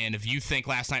 And if you think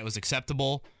last night was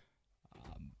acceptable,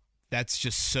 that's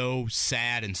just so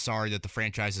sad and sorry that the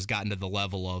franchise has gotten to the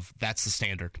level of that's the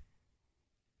standard.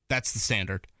 That's the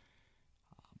standard.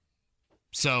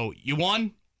 So you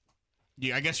won.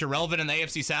 I guess you're relevant in the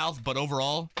AFC South, but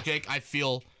overall, Jake, I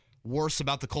feel worse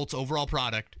about the Colts' overall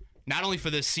product, not only for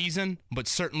this season, but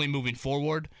certainly moving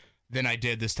forward, than I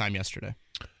did this time yesterday.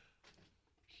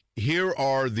 Here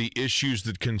are the issues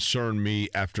that concern me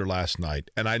after last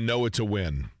night, and I know it's a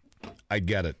win. I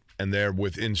get it. And they're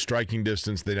within striking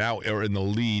distance. They now are in the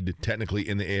lead, technically,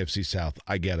 in the AFC South.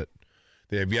 I get it.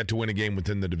 They have yet to win a game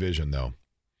within the division, though.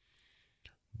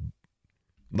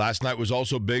 Last night was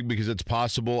also big because it's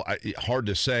possible, hard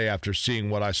to say after seeing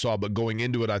what I saw, but going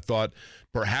into it, I thought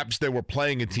perhaps they were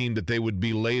playing a team that they would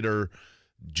be later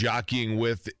jockeying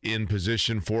with in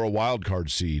position for a wild card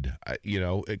seed.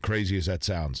 Crazy as that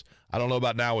sounds. I don't know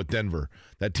about now with Denver.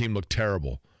 That team looked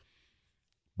terrible.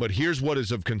 But here's what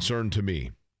is of concern to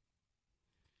me.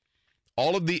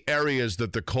 All of the areas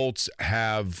that the Colts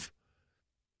have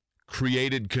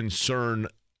created concern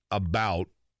about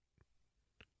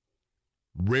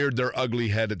reared their ugly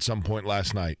head at some point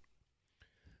last night.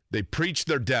 They preached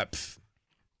their depth.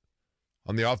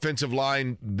 On the offensive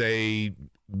line, they,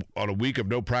 on a week of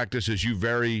no practice, as you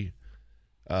very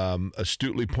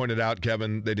astutely pointed out,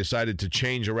 Kevin, they decided to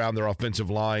change around their offensive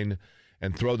line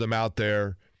and throw them out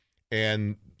there,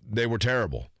 and they were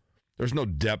terrible. There's no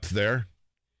depth there.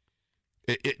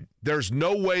 There's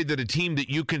no way that a team that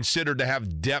you consider to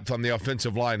have depth on the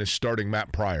offensive line is starting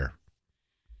Matt Pryor.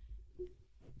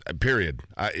 Period.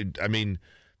 I mean,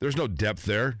 there's no depth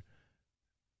there.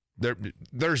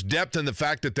 There's depth in the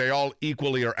fact that they all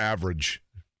equally are average.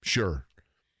 Sure.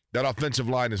 That offensive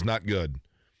line is not good.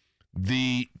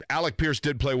 The Alec Pierce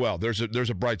did play well. There's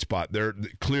a bright spot.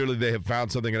 Clearly they have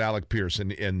found something in Alec Pierce,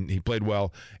 and he played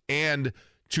well. And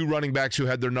 2 running backs who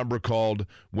had their number called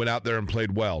went out there and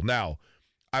played well. Now,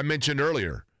 I mentioned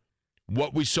earlier,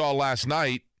 what we saw last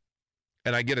night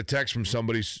and I get a text from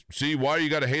somebody, see, why you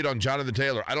got to hate on Jonathan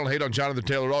Taylor? I don't hate on Jonathan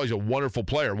Taylor at all. He's a wonderful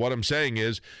player. What I'm saying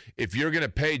is, if you're going to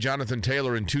pay Jonathan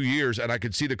Taylor in 2 years, and I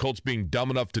could see the Colts being dumb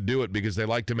enough to do it because they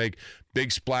like to make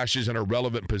big splashes in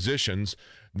irrelevant positions,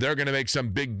 they're going to make some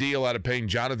big deal out of paying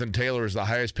Jonathan Taylor as the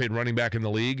highest paid running back in the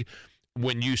league,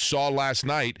 when you saw last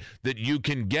night that you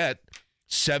can get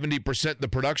 70% the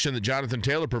production that Jonathan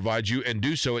Taylor provides you and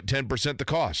do so at 10% the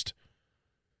cost.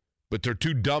 But they're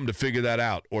too dumb to figure that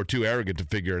out, or too arrogant to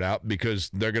figure it out, because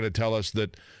they're going to tell us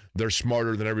that they're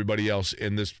smarter than everybody else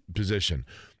in this position.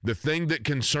 The thing that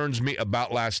concerns me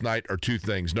about last night are two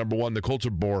things. Number one, the Colts are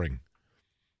boring.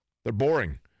 They're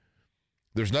boring.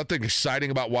 There's nothing exciting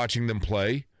about watching them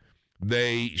play.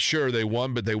 They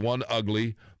won, but they won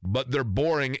ugly. But they're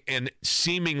boring, and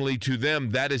seemingly to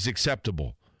them, that is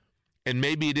acceptable. And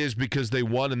maybe it is because they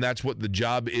won, and that's what the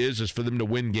job is for them to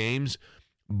win games.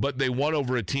 But they won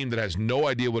over a team that has no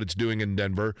idea what it's doing in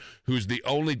Denver, who's the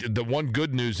one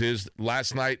good news is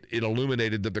last night it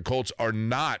illuminated that the Colts are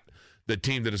not the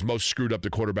team that has most screwed up the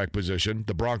quarterback position.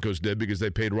 The Broncos did, because they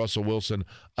paid Russell Wilson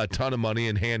a ton of money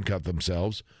and handcuffed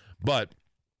themselves.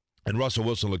 And Russell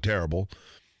Wilson looked terrible.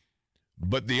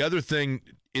 But the other thing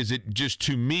is, it just,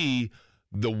 to me,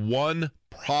 the one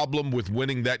problem with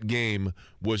winning that game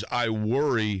was I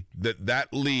worry that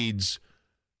leads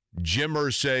Jim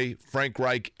Irsay, Frank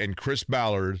Reich, and Chris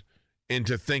Ballard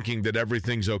into thinking that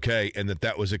everything's okay and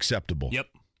that was acceptable. Yep.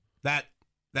 That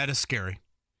is scary.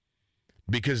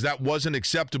 Because that wasn't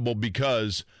acceptable,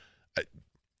 because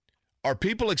are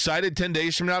people excited 10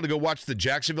 days from now to go watch the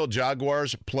Jacksonville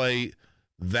Jaguars play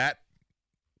that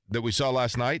we saw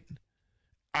last night?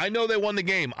 I know they won the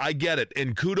game. I get it.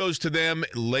 And kudos to them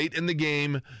late in the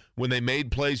game when they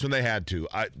made plays when they had to.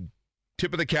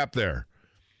 Tip of the cap there.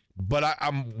 But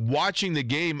I'm watching the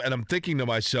game and I'm thinking to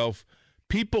myself,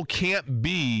 people can't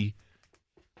be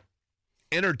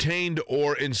entertained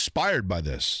or inspired by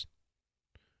this.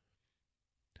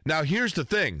 Now, here's the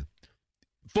thing.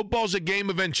 Football's a game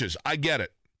of inches. I get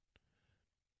it.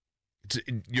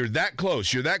 You're that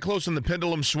close. You're that close on the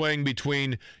pendulum swing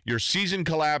between your season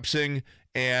collapsing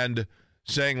and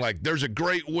saying, like, there's a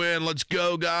great win, let's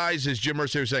go, guys, as Jim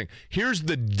Irsay was saying. Here's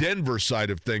the Denver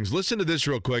side of things. Listen to this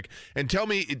real quick and tell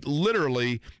me,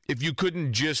 literally, if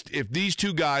these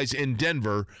two guys in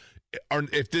Denver,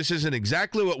 if this isn't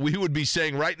exactly what we would be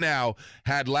saying right now,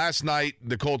 had last night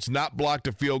the Colts not blocked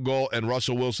a field goal and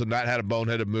Russell Wilson not had a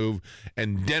boneheaded move,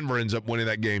 and Denver ends up winning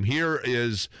that game. Here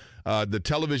is the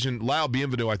television. Lyle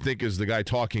Bienvenu, I think, is the guy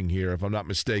talking here, if I'm not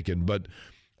mistaken. But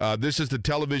this is the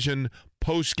television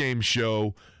post-game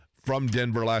show from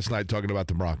Denver last night talking about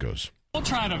the Broncos. We'll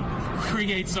try to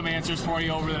create some answers for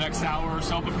you over the next hour or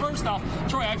so. But first off,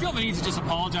 Troy, I feel the need to just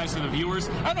apologize to the viewers.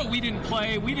 I know we didn't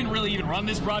play. We didn't really even run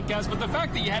this broadcast. But the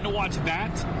fact that you had to watch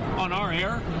that on our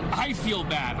air, I feel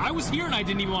bad. I was here and I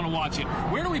didn't even want to watch it.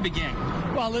 Where do we begin?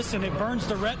 Well, listen, it burns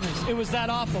the retinas. It was that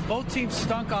awful. Both teams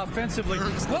stunk offensively.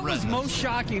 What was most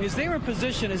shocking is they were in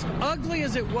position, as ugly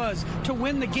as it was, to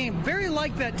win the game. Very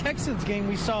like that Texans game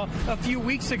we saw a few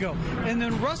weeks ago. And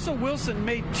then Russell Wilson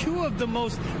made two of the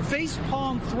most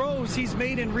face-palm throws he's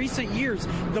made in recent years.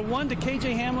 The one to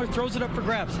KJ Hamler, throws it up for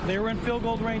grabs. They were in field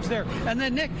goal range there. And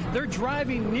then, Nick, they're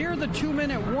driving near the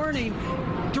 2-minute warning.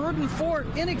 3rd and 4,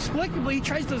 inexplicably, he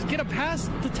tries to get a pass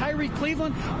to Tyree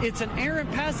Cleveland. It's an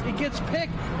errant pass. It gets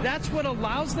picked. That's what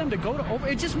allows them to go to over.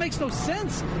 It just makes no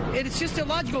sense. It's just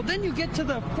illogical. Then you get to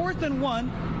the 4th and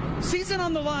 1, season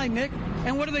on the line, Nick,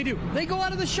 and what do? They go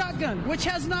out of the shotgun, which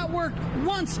has not worked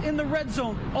once in the red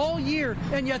zone all year,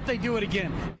 and yet they do it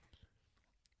again.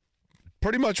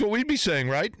 Pretty much what we'd be saying,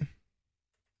 right?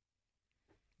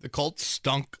 The Colts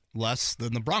stunk less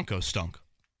than the Broncos stunk.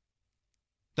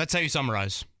 That's how you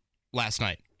summarize last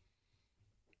night.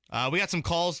 We got some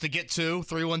calls to get to,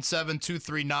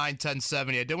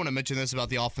 317-239-1070. I did want to mention this about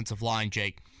the offensive line,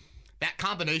 Jake. That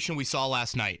combination we saw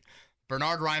last night,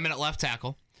 Bernard Ryman at left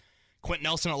tackle, Quentin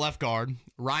Nelson at left guard,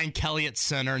 Ryan Kelly at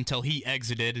center until he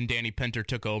exited and Danny Pinter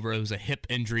took over. It was a hip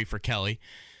injury for Kelly.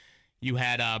 You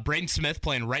had Braden Smith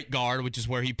playing right guard, which is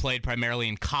where he played primarily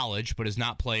in college, but has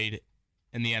not played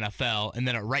in the NFL. And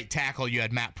then at right tackle, you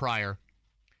had Matt Pryor.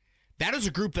 That is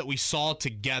a group that we saw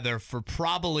together for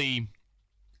probably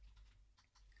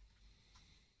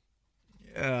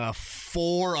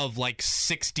 4 of like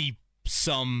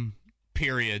 60-some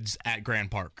periods at Grand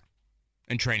Park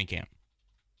in training camp.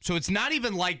 So it's not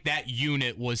even like that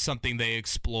unit was something they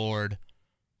explored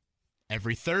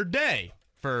every third day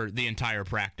for the entire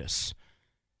practice.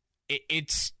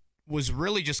 It was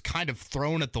really just kind of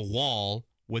thrown at the wall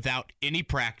without any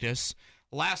practice.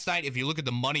 Last night, if you look at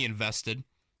the money invested,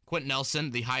 Quentin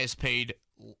Nelson, the highest paid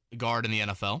guard in the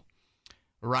NFL.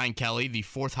 Ryan Kelly, the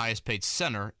fourth highest paid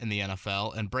center in the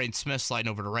NFL, and Braden Smith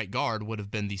sliding over to right guard would have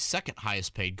been the second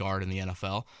highest paid guard in the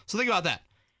NFL. So think about that.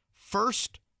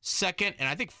 First, second, and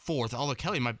I think fourth, although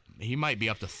Kelly might be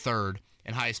up to third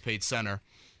in highest paid center.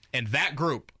 And that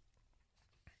group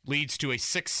leads to a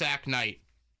 6-sack night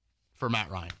for Matt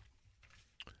Ryan.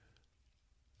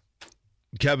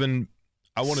 Kevin,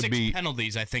 I want to 6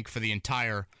 penalties, I think, for the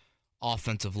entire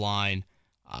offensive line.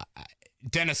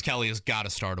 Dennis Kelly has got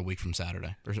to start a week from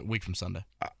Saturday or a week from Sunday.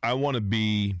 I want to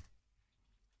be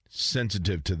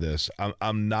sensitive to this.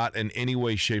 I'm not in any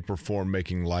way, shape, or form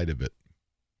making light of it.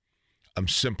 I'm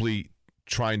simply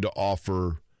trying to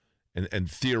offer and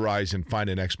theorize and find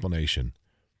an explanation.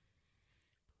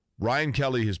 Ryan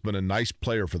Kelly has been a nice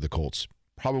player for the Colts.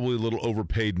 Probably a little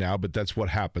overpaid now, but that's what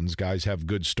happens. Guys have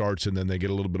good starts and then they get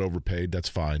a little bit overpaid. That's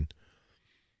fine.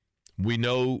 We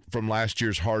know from last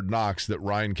year's Hard Knocks that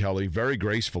Ryan Kelly, very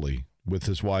gracefully with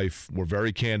his wife, were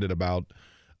very candid about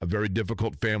a very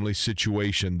difficult family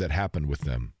situation that happened with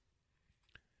them.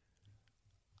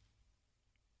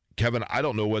 Kevin, I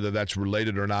don't know whether that's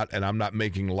related or not, and I'm not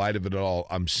making light of it at all.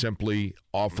 I'm simply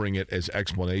offering it as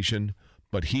explanation,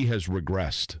 but he has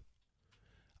regressed.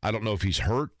 I don't know if he's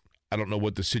hurt. I don't know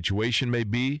what the situation may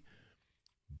be.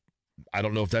 I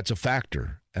don't know if that's a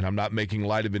factor, and I'm not making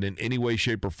light of it in any way,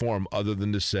 shape, or form other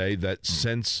than to say that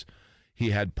since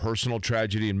he had personal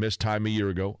tragedy and missed time a year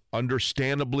ago,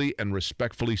 understandably and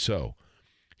respectfully so,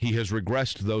 he has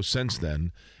regressed, though, since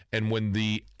then, and when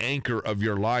the anchor of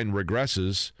your line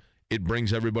regresses, it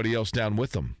brings everybody else down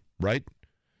with them, right?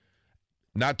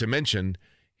 Not to mention,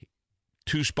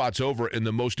 2 spots over in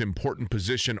the most important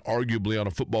position arguably on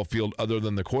a football field other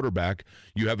than the quarterback,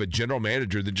 you have a general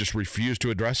manager that just refused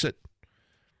to address it.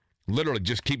 Literally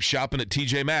just keep shopping at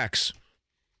TJ Maxx.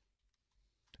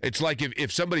 It's like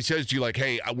if somebody says to you, like,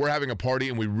 hey, we're having a party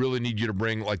and we really need you to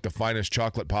bring, like, the finest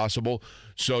chocolate possible.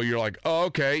 So you're like, oh,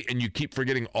 okay. And you keep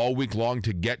forgetting all week long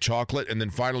to get chocolate. And then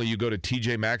finally you go to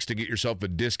TJ Maxx to get yourself a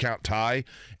discount tie.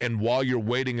 And while you're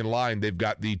waiting in line, they've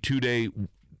got the 2-day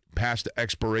past the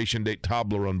expiration date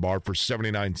Toblerone bar for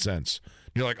 79 cents.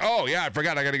 You're like, oh, yeah, I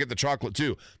forgot I got to get the chocolate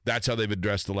too. That's how they've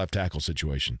addressed the left tackle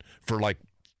situation for like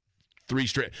 3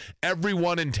 straight.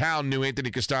 Everyone in town knew Anthony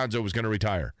Costanzo was going to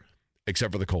retire,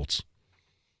 except for the Colts.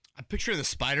 I picture the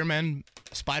Spider-Man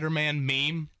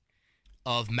meme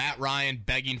of Matt Ryan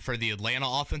begging for the Atlanta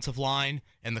offensive line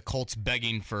and the Colts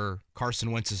begging for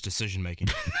Carson Wentz's decision-making.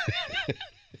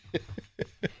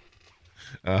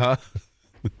 Uh-huh.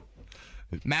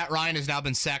 Matt Ryan has now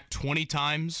been sacked 20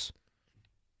 times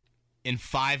in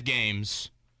 5 games.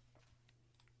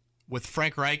 With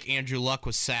Frank Reich, Andrew Luck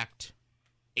was sacked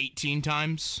 18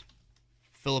 times.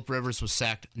 Phillip Rivers was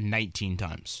sacked 19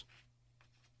 times.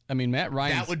 I mean, Matt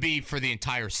Ryan. That would be for the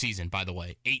entire season, by the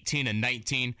way. 18 and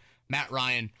 19. Matt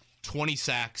Ryan, 20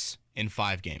 sacks in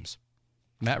 5 games.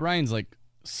 Matt Ryan's like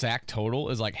sack total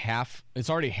is like half. It's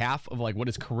already half of like what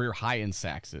his career high in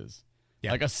sacks is.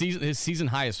 Yeah. Like his season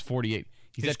high is 48.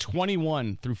 He's at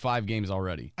 21 through 5 games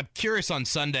already. I'm curious on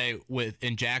Sunday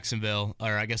in Jacksonville,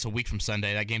 or I guess a week from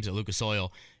Sunday, that game's at Lucas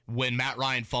Oil, when Matt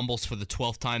Ryan fumbles for the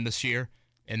 12th time this year,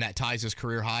 and that ties his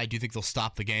career high, do you think they'll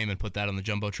stop the game and put that on the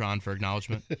Jumbotron for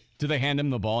acknowledgement? Do they hand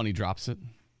him the ball and he drops it?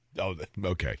 Oh,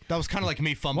 okay. That was kind of like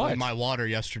me fumbling my water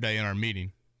yesterday in our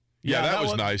meeting. Yeah, that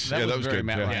was nice. That was very good.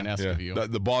 Matt Ryan-esque of you.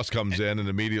 The boss comes in and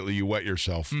immediately you wet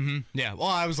yourself. Mm-hmm. Yeah. Well,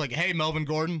 I was like, hey, Melvin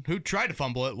Gordon, who tried to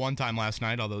fumble it one time last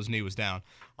night, although his knee was down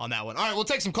on that one. All right, we'll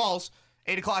take some calls.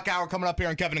 8 o'clock hour coming up here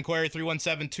on Kevin and Query,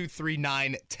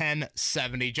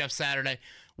 317-239-1070. Jeff Saturday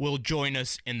will join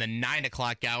us in the 9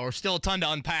 o'clock hour. Still a ton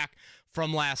to unpack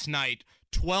from last night.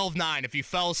 12-9. If you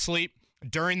fell asleep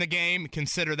during the game,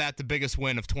 consider that the biggest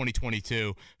win of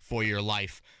 2022 for your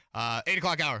life. 8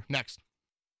 o'clock hour, next.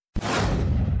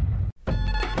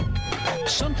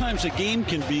 Sometimes a game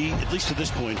can be, at least to this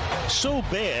point, so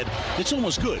bad it's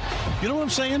almost good. You know what I'm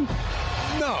saying?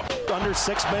 No. Under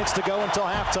 6 minutes to go until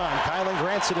halftime. Kylan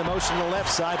Granson in motion to the left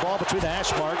side. Ball between the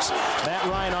hash marks. Matt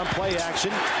Ryan on play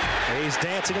action. He's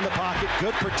dancing in the pocket.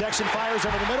 Good protection. Fires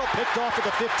over the middle. Picked off at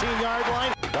the 15-yard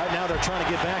line. Right now they're trying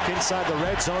to get back inside the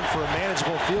red zone for a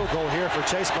manageable field goal here for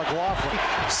Chase McLaughlin.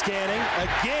 Scanning.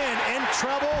 Again in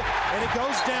trouble. And it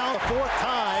goes down a 4th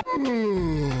time.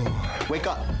 Wake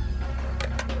up.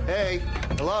 Hey.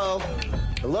 Hello.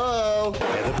 Hello.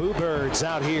 And the Boo Birds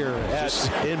out here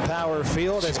at Empower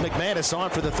Field as McManus on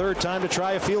for the 3rd time to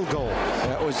try a field goal.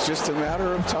 That was just a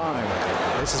matter of time.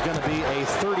 This is going to be a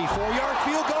 34-yard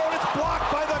field goal, and it's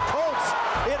blocked by the Colts.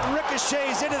 It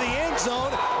ricochets into the end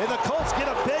zone, and the Colts get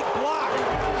a big block.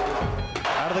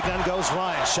 Out of the gun goes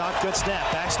Ryan. Shotgun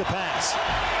snap. Backs to pass.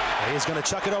 He's going to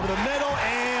chuck it over the middle,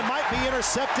 and Mike be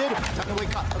intercepted. Time to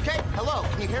wake up, okay? Hello,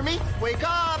 can you hear me? Wake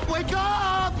up! Wake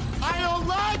up! I don't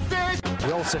like this!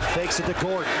 Wilson fakes it to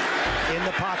Gordon. In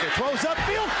the pocket. Throws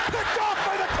upfield. Picked off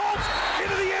by the Colts.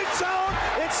 Into the end zone.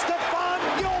 It's Stephon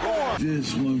Gilmore.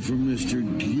 This one from Mr.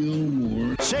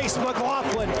 Gilmore. Chase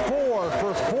McLaughlin 4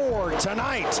 for 4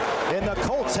 tonight. And the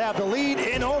Colts have the lead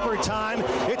in overtime.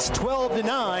 It's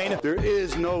 12-9. There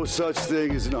is no such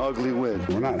thing as an ugly win.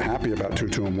 We're not happy about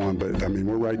 2-2-1, but I mean,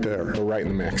 we're right there. We're right in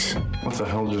the mix. What the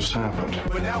hell just happened?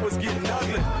 But that was getting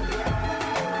ugly.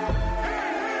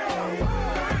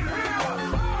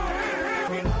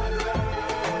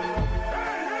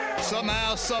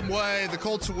 Somehow, some way, the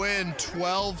Colts win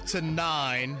 12-9.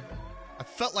 I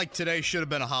felt like today should have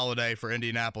been a holiday for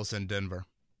Indianapolis and Denver.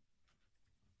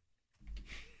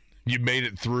 You made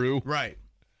it through? Right.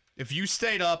 If you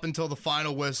stayed up until the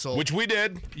final whistle, which we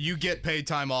did, you get paid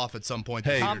time off at some point.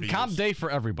 Hey, comp day for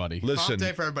everybody. Listen. Comp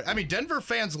day for everybody. I mean, Denver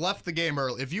fans left the game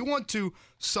early. If you want to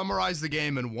summarize the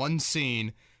game in one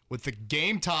scene, with the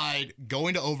game tied,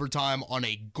 going to overtime on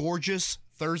a gorgeous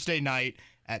Thursday night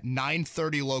at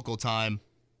 9:30 local time,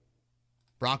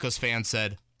 Broncos fans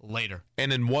said, later.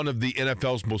 And in one of the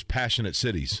NFL's most passionate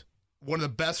cities. One of the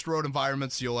best road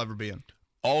environments you'll ever be in.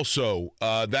 Also,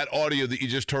 that audio that you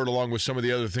just heard, along with some of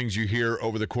the other things you hear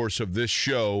over the course of this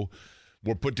show,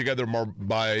 were put together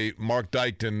by Mark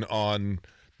Dykton on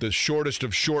the shortest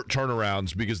of short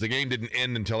turnarounds, because the game didn't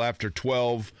end until after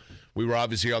 12. We were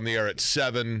obviously on the air at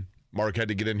 7. Mark had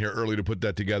to get in here early to put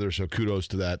that together, so kudos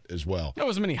to that as well. There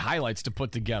wasn't many highlights to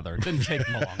put together. It didn't take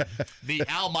long. The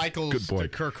Al Michaels to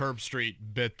Kirk Herbstreit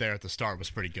bit there at the start was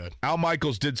pretty good. Al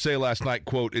Michaels did say last night,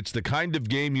 quote, "It's the kind of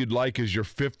game you'd like as your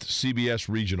 5th CBS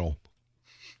regional."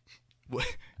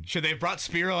 Should they have brought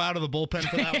Spiro out of the bullpen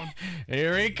for that one?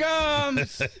 Here he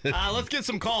comes. Let's get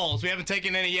some calls. We haven't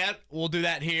taken any yet. We'll do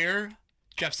that here.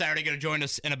 Jeff Saturday going to join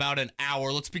us in about an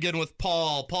hour. Let's begin with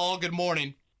Paul. Paul, good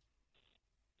morning.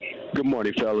 Good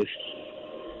morning, fellas.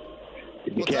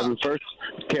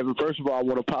 Kevin, first of all, I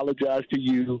want to apologize to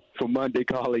you for Monday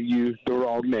calling you the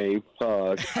wrong name.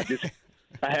 I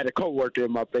had a coworker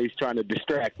in my face trying to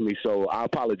distract me, so I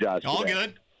apologize. All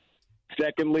good.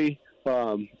 Secondly,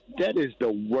 that is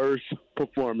the worst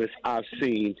performance I've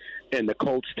seen in the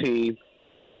Colts team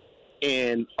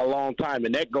in a long time,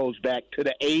 and that goes back to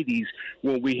the 80s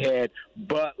when we had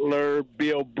Butler,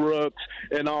 Bill Brooks,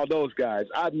 and all those guys.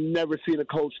 I've never seen a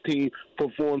Colts team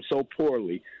perform so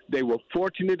poorly. They were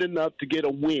fortunate enough to get a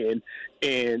win,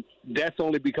 and that's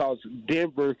only because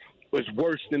Denver was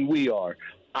worse than we are.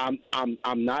 I'm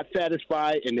not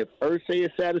satisfied, and if Irsay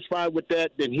is satisfied with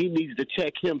that, then he needs to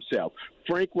check himself.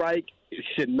 Frank Reich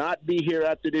should not be here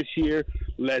after this year.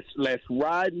 Let's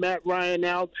ride Matt Ryan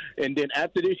out, and then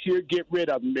after this year, get rid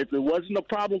of him. If it wasn't a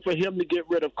problem for him to get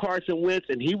rid of Carson Wentz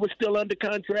and he was still under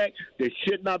contract, there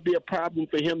should not be a problem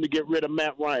for him to get rid of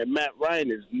Matt Ryan. Matt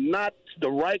Ryan is not the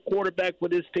right quarterback for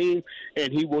this team,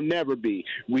 and he will never be.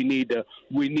 We need to,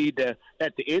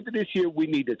 at the end of this year, we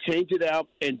need to change it out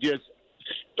and just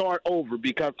start over,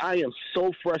 because I am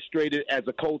so frustrated as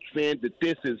a Colts fan that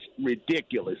this is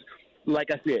ridiculous.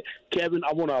 Like I said, Kevin,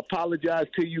 I want to apologize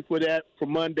to you for that for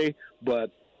Monday,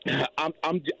 but I'm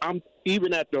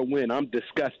even after a win, I'm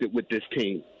disgusted with this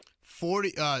team.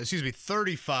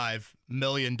 $35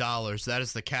 million. That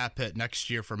is the cap hit next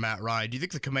year for Matt Ryan. Do you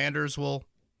think the Commanders will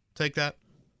take that,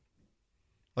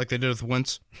 like they did with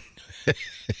Wentz?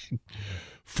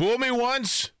 Fool me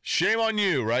once, shame on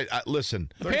you, right?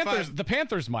 Listen. The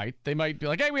Panthers might. They might be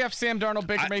like, hey, we have Sam Darnold,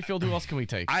 Baker Mayfield. Who else can we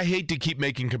take? I hate to keep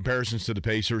making comparisons to the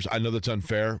Pacers. I know that's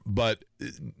unfair, but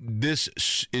this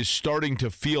is starting to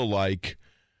feel like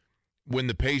when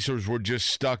the Pacers were just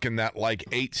stuck in that like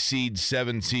 8-seed,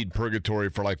 7-seed purgatory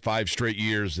for like 5 straight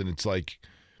years, and it's like,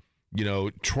 you know,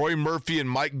 Troy Murphy and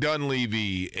Mike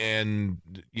Dunleavy, and,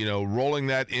 you know, rolling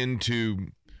that into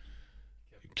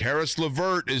Karis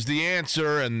LeVert is the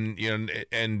answer, and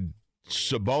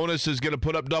Sabonis is going to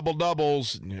put up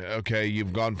double-doubles. Okay,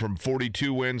 you've gone from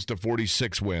 42 wins to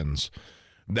 46 wins.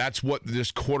 That's what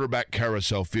this quarterback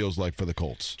carousel feels like for the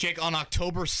Colts. Jake, on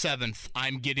October 7th,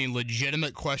 I'm getting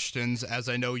legitimate questions, as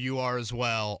I know you are as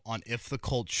well, on if the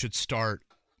Colts should start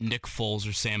Nick Foles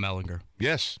or Sam Ehlinger.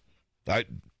 Yes.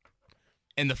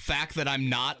 And the fact that I'm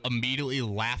not immediately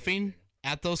laughing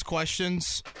at those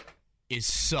questions is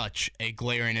such a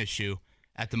glaring issue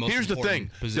at the most Here's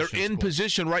important the thing. They're in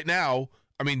position right now.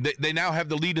 I mean, they now have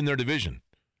the lead in their division.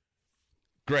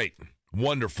 Great.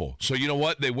 Wonderful. So you know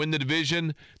what? They win the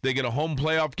division, they get a home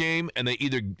playoff game, and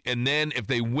then if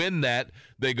they win that,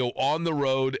 they go on the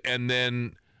road and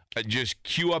then just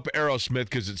cue up Aerosmith,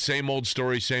 because it's same old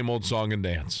story, same old song and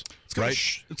dance.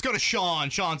 Let's go to Sean.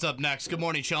 Sean's up next. Good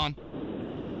morning, Sean.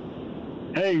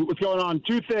 Hey, what's going on?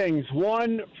 Two things.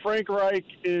 One, Frank Reich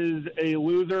is a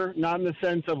loser, not in the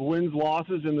sense of wins,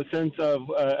 losses, in the sense of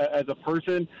as a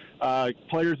person.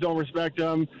 Players don't respect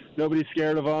him. Nobody's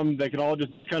scared of him. They can all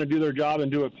just kind of do their job and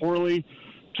do it poorly.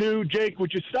 Two, Jake,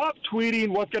 would you stop tweeting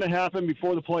what's going to happen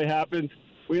before the play happens?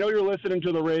 We know you're listening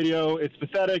to the radio. It's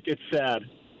pathetic. It's sad.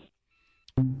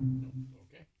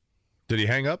 Did he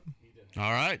hang up?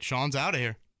 All right, Sean's out of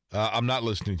here. I'm not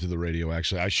listening to the radio,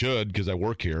 actually. I should because I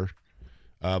work here.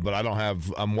 But I don't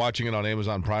have – I'm watching it on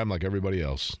Amazon Prime like everybody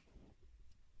else.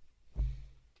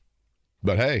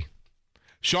 But, hey,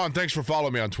 Sean, thanks for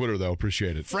following me on Twitter, though.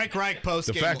 Appreciate it. Frank Reich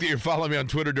post-game. The fact that you're following me on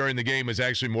Twitter during the game is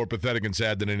actually more pathetic and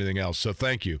sad than anything else. So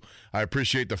thank you. I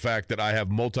appreciate the fact that I have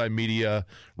multimedia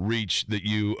reach that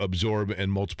you absorb in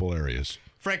multiple areas.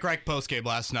 Frank Reich post-game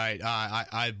last night.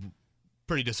 I'm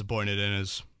pretty disappointed in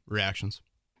his reactions.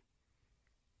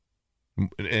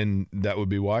 And that would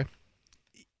be why?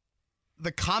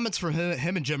 The comments from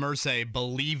him and Jim Irsay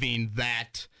believing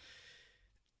that,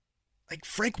 like,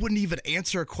 Frank wouldn't even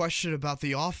answer a question about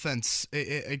the offense,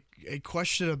 a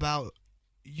question about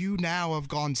you now have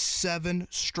gone 7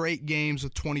 straight games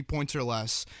with 20 points or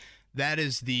less. That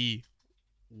is the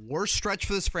worst stretch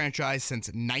for this franchise since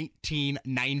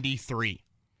 1993.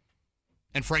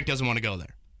 And Frank doesn't want to go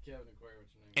there.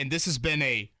 And this has been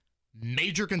a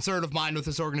major concern of mine with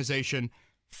this organization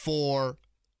for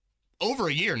over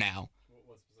a year now.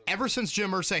 Ever since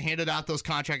Jim Irsay handed out those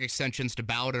contract extensions to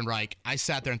Ballard and Reich, I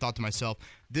sat there and thought to myself,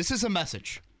 this is a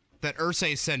message that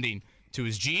Irsay is sending to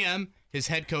his GM, his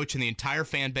head coach, and the entire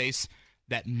fan base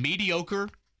that mediocre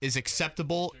is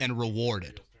acceptable and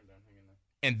rewarded.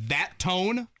 And that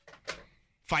tone,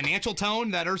 financial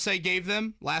tone that Irsay gave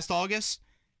them last August,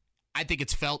 I think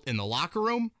it's felt in the locker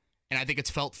room, and I think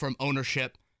it's felt from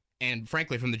ownership and,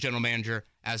 frankly, from the general manager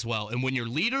as well. And when your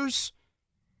leaders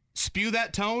spew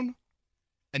that tone,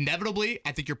 inevitably,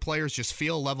 I think your players just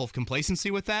feel a level of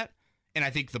complacency with that, and I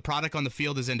think the product on the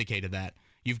field has indicated that.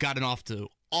 You've gotten off to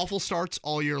awful starts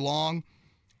all year long,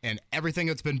 and everything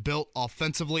that's been built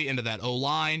offensively into that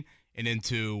O-line and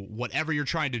into whatever you're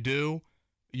trying to do,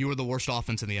 you are the worst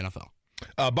offense in the NFL.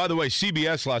 By the way,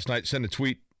 CBS last night sent a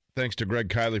tweet, thanks to Greg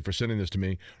Kiley for sending this to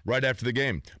me, right after the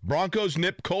game. Broncos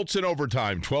nip Colts in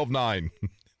overtime, 12-9.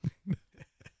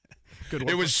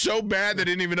 It was so bad they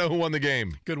didn't even know who won the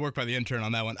game. Good work by the intern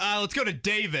on that one. Let's go to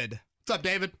David. What's up,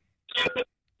 David?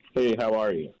 Hey, how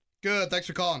are you? Good. Thanks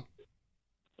for calling.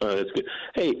 That's good.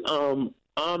 Hey, I'm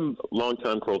a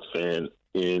longtime Colts fan.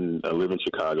 I live in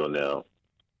Chicago now,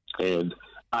 and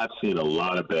I've seen a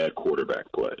lot of bad quarterback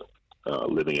play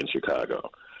living in Chicago.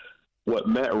 What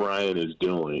Matt Ryan is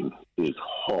doing is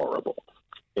horrible,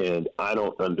 and I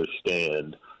don't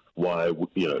understand why.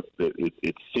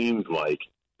 It seems like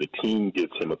the team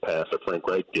gives him a pass, or Frank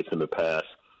Reich gives him a pass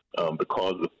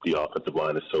because the offensive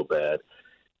line is so bad.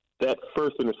 That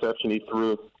first interception he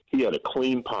threw, he had a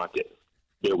clean pocket.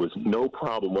 There was no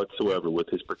problem whatsoever with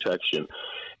his protection,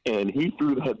 and he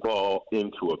threw that ball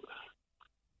into a.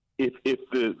 If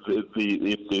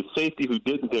the safety who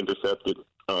didn't intercept it,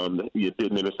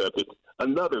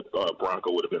 another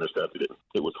Bronco would have intercepted it.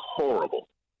 It was horrible.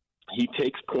 He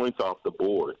takes points off the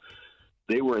board.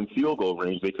 They were in field goal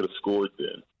range. They could have scored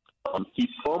then. He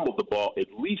fumbled the ball at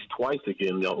least twice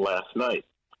again last night.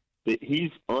 He's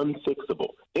unfixable.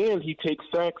 And he takes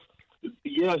sacks.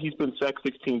 Yeah, he's been sacked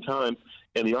 16 times,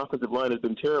 and the offensive line has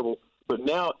been terrible. But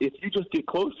now, if you just get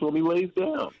close to him, he lays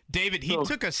down. David, he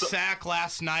took a sack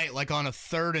last night, like on a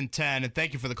 3rd and 10. And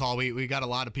thank you for the call. We got a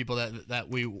lot of people that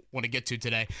we want to get to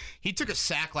today. He took a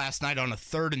sack last night on a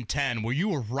 3rd and 10 where you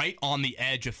were right on the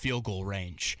edge of field goal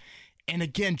range. And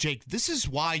again, Jake, this is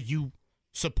why you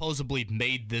supposedly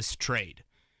made this trade,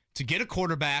 to get a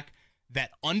quarterback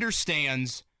that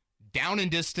understands down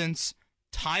and distance,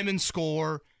 time and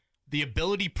score, the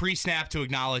ability pre-snap to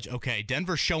acknowledge, okay,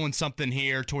 Denver's showing something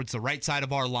here towards the right side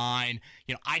of our line.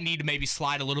 I need to maybe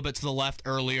slide a little bit to the left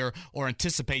earlier or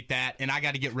anticipate that, and I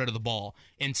got to get rid of the ball.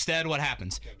 Instead, what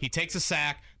happens? He takes a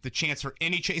sack. The chance for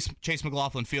any Chase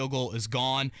McLaughlin field goal is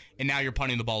gone, and now you're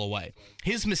punting the ball away.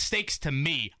 His mistakes, to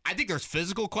me, I think there's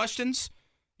physical questions.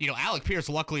 Alec Pierce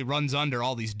luckily runs under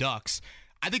all these ducks.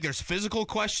 I think there's physical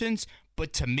questions,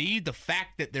 but to me, the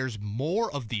fact that there's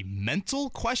more of the mental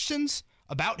questions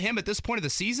about him at this point of the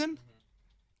season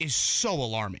is so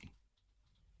alarming.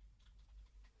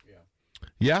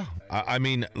 Yeah. I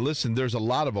mean, listen, there's a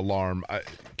lot of alarm,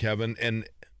 Kevin, and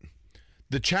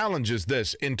the challenge is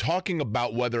this. In talking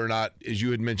about whether or not, as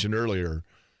you had mentioned earlier,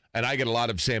 and I get a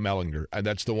lot of Sam Ehlinger, and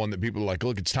that's the one that people are like,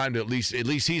 look, it's time to at least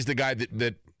he's the guy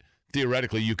that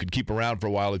theoretically you could keep around for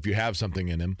a while if you have something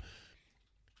in him.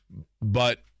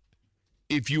 But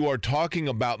if you are talking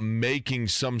about making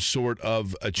some sort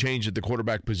of a change at the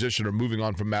quarterback position or moving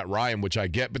on from Matt Ryan, which I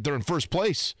get, but they're in first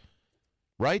place,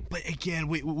 right? But again,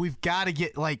 we've got to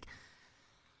get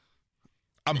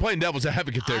I'm playing devil's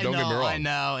advocate there. Don't get me wrong. I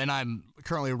know, and I'm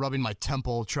currently rubbing my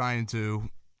temple trying to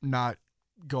not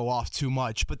go off too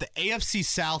much. But the AFC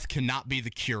South cannot be the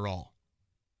cure-all.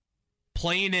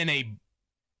 Playing in a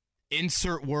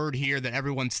insert word here that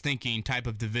everyone's thinking type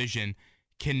of division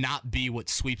cannot be what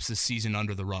sweeps the season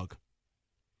under the rug.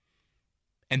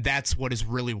 And that's what is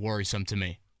really worrisome to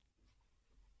me.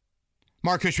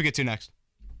 Mark, who should we get to next?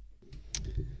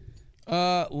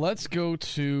 Let's go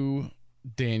to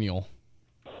Daniel.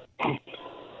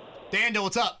 Daniel,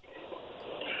 what's up?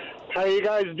 How you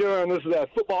guys doing? This is that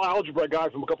football algebra guy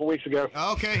from a couple weeks ago.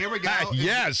 Okay, here we go.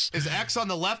 Yes. Is X on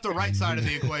the left or right side of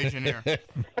the equation here?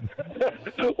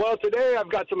 Well, today I've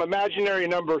got some imaginary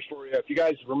numbers for you. If you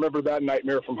guys remember that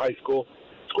nightmare from high school,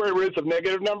 square roots of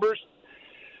negative numbers.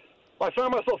 I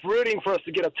found myself rooting for us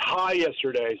to get a tie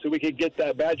yesterday so we could get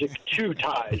that magic 2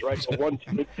 ties, right? So 1,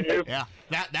 2, 2. Yeah,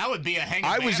 that would be a hang.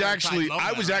 I was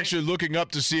actually looking up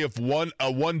to see if a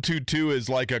 122 is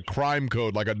like a crime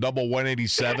code, like a double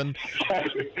 187.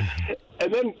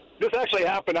 And then this actually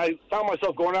happened. I found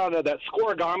myself going out into that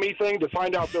scoregami thing to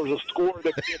find out there was a score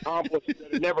that could be accomplished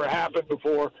that had never happened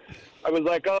before. I was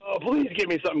like, oh, please give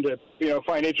me something to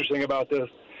find interesting about this.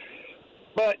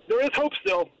 But there is hope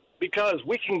still, because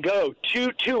we can go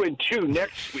 2-2-2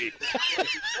 next week.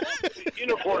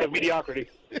 Unicorn of mediocrity.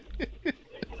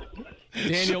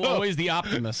 Daniel, always the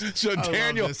optimist. So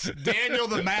Daniel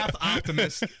the math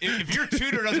optimist. If your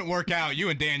tutor doesn't work out, you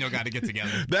and Daniel got to get together.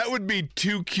 That would be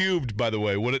 2 cubed, by the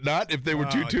way, would it not? If they were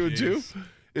 2-2-2,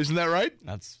 isn't that right?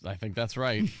 I think that's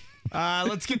right.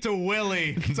 Let's get to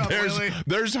Willie. What's up, Willie?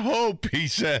 There's hope, he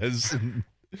says.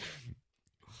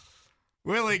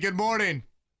 Willie, good morning.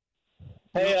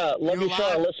 Hey, love your show.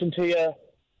 I listen to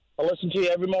you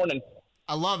every morning.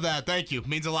 I love that. Thank you.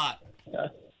 Means a lot.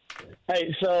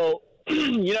 Hey, so,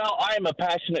 I am a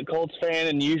passionate Colts fan,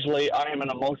 and usually I am an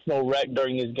emotional wreck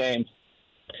during these games.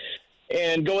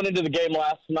 And going into the game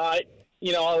last night,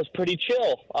 I was pretty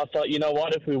chill. I thought, you know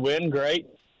what, if we win, great.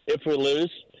 If we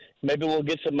lose, maybe we'll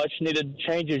get some much-needed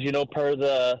changes, per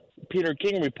the Peter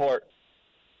King report.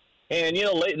 And,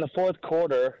 late in the fourth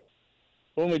quarter,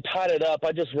 when we tied it up,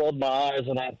 I just rolled my eyes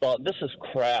and I thought, this is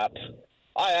crap.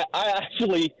 I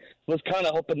actually was kind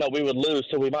of hoping that we would lose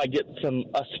so we might get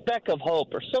a speck of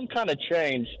hope or some kind of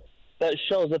change that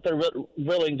shows that they're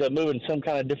willing to move in some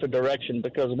kind of different direction,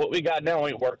 because what we got now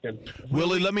ain't working.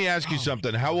 Willie, let me ask you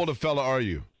something. How old a fella are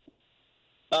you?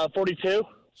 42.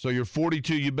 So you're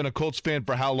 42. You've been a Colts fan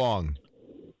for how long?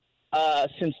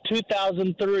 Since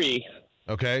 2003.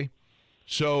 Okay.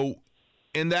 So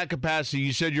in that capacity,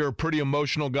 you said you're a pretty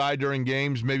emotional guy during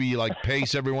games. Maybe you like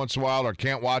pace every once in a while or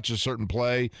can't watch a certain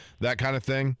play, that kind of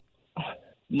thing?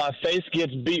 My face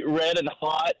gets beat red and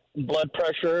hot, blood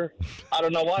pressure. I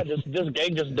don't know why. This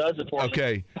game just does it for me.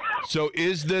 Okay. So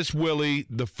is this, Willie,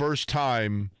 the first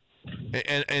time,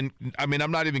 and I mean,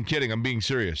 I'm not even kidding, I'm being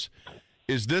serious.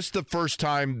 Is this the first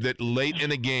time that late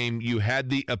in a game you had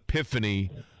the epiphany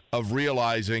of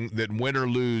realizing that win or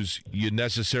lose, you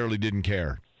necessarily didn't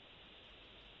care?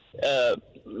 The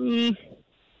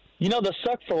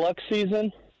suck for luck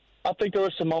season, I think there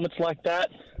were some moments like that,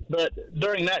 but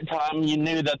during that time you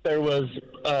knew that there was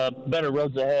better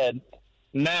roads ahead.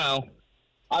 Now,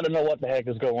 I don't know what the heck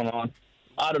is going on.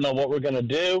 I don't know what we're going to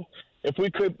do. If we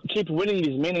could keep winning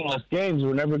these meaningless games,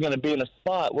 we're never going to be in a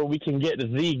spot where we can get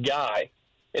the guy.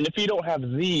 And if you don't have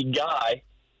the guy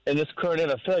in this current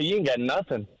NFL, you ain't got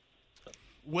nothing.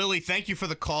 Willie, thank you for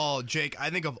the call. Jake, I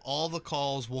think of all the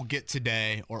calls we'll get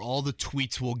today or all the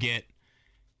tweets we'll get,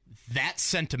 that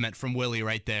sentiment from Willie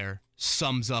right there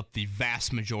sums up the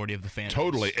vast majority of the fans.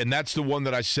 Totally, and that's the one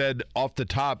that I said off the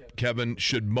top, Kevin,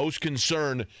 should most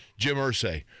concern Jim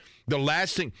Irsay. The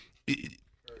last thing,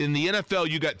 in the NFL,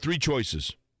 you got 3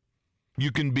 choices.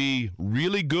 You can be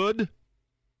really good,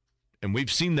 and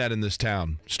we've seen that in this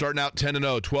town. Starting out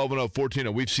 10-0, 12-0,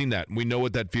 14-0, we've seen that, and we know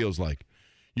what that feels like.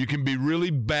 You can be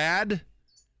really bad.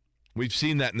 We've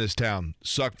seen that in this town.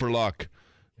 Suck for luck.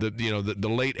 The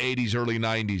late 80s, early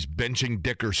 90s, benching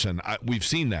Dickerson. We've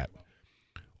seen that.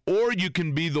 Or you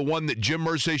can be the one that Jim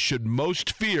Irsay should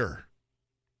most fear,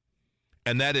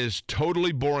 and that is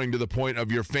totally boring to the point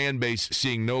of your fan base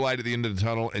seeing no light at the end of the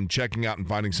tunnel and checking out and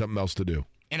finding something else to do.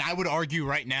 And I would argue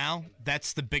right now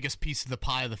that's the biggest piece of the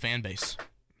pie of the fan base.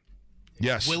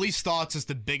 Yes. Willie's thoughts is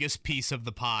the biggest piece of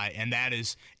the pie, and that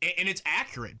is, and it's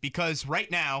accurate, because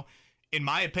right now in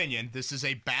my opinion, this is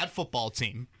a bad football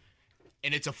team,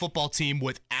 and it's a football team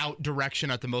without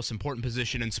direction at the most important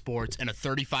position in sports and a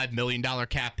 $35 million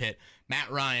cap hit. Matt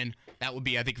Ryan, that would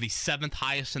be, I think, the 7th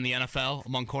highest in the NFL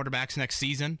among quarterbacks next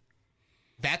season.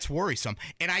 That's worrisome.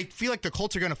 And I feel like the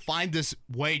Colts are going to find this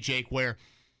way, Jake, where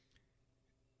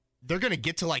they're going to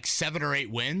get to like 7 or 8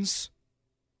 wins,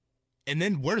 and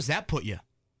then where does that put you?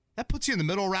 That puts you in the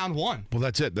middle of round 1. Well,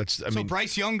 that's it. So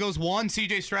Bryce Young goes 1,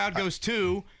 C.J. Stroud goes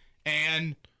 2,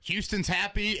 and Houston's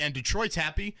happy and Detroit's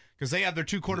happy because they have their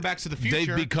 2 quarterbacks of the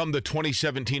future. They've become the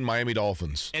 2017 Miami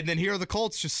Dolphins. And then here are the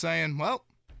Colts just saying, well,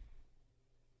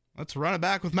 let's run it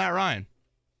back with Matt Ryan.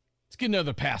 Let's get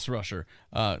another pass rusher.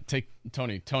 Take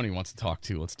Tony. Tony wants to talk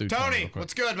too. Let's do Tony real quick.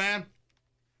 What's good, man?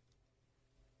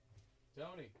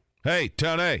 Tony. Hey,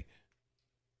 Tony.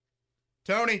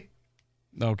 Tony.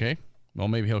 Okay. Well,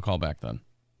 maybe he'll call back then.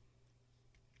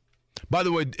 By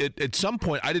the way, at some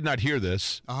point, I did not hear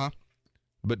this. Uh-huh.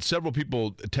 But several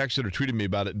people texted or tweeted me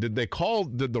about it. Did the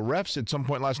refs at some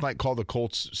point last night call the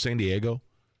Colts San Diego?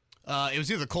 It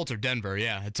was either Colts or Denver,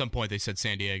 yeah. At some point they said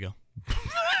San Diego.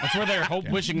 That's where they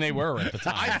were wishing they were at the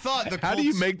time. I thought the Colts, how do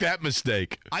you make that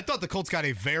mistake? I thought the Colts got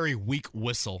a very weak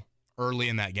whistle early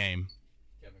in that game.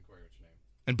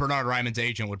 And Bernard Ryman's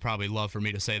agent would probably love for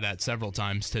me to say that several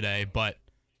times today, but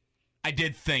I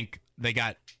did think they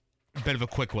got a bit of a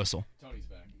quick whistle. Tony's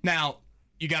back. Now,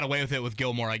 you got away with it with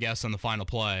Gilmore, I guess, on the final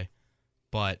play.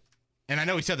 But, and I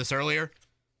know we said this earlier,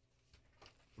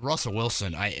 Russell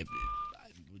Wilson,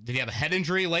 did he have a head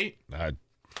injury late?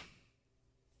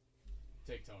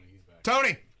 Take Tony, he's back.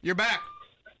 Tony, you're back.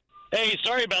 Hey,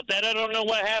 sorry about that. I don't know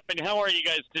what happened. How are you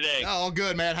guys today? Oh, all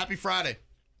good, man. Happy Friday.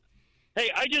 Hey,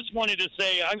 I just wanted to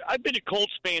say I've been a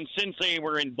Colts fan since they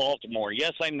were in Baltimore.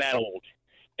 Yes, I'm that old.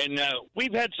 And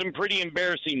we've had some pretty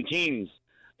embarrassing teams.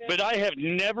 But I have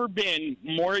never been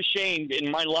more ashamed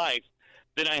in my life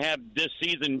than I have this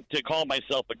season to call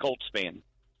myself a Colts fan.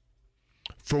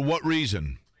 For what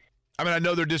reason? I mean, I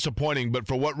know they're disappointing, but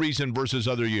for what reason versus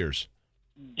other years?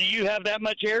 Do you have that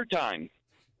much airtime?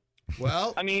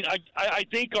 Well, I mean, I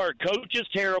think our coach is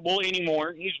terrible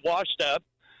anymore. He's washed up.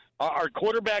 Our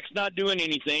quarterback's not doing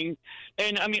anything.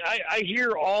 And, I mean, I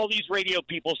hear all these radio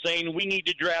people saying we need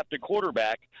to draft a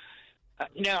quarterback.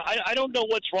 Now, I don't know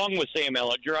what's wrong with Sam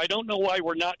Ehlinger. I don't know why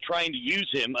we're not trying to use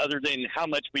him other than how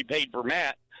much we paid for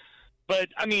Matt. But,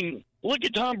 I mean, look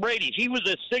at Tom Brady. He was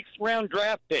a 6th-round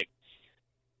draft pick.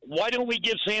 Why don't we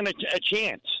give Sam a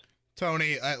chance?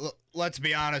 Tony, let's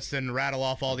be honest and rattle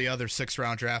off all the other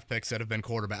 6th-round draft picks that have been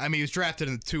quarterback. I mean, he was drafted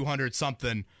in the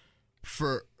 200-something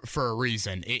for a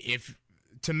reason. If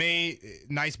to me,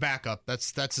 nice backup.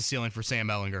 That's the ceiling for Sam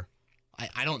Ehlinger.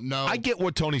 I don't know. I get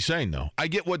what Tony's saying, though. I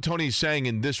get what Tony's saying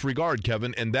in this regard,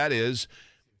 Kevin, and that is,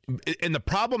 and the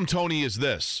problem, Tony, is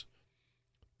this.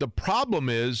 The problem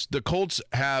is the Colts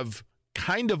have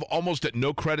kind of almost at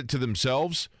no credit to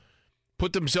themselves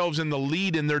put themselves in the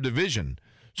lead in their division.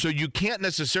 So you can't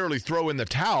necessarily throw in the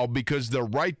towel because they're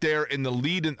right there in the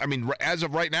lead. I mean, as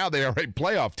of right now, they are a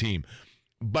playoff team.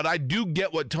 But I do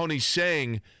get what Tony's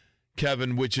saying,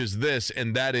 Kevin, which is this,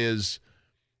 and that is,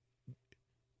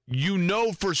 you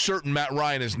know for certain Matt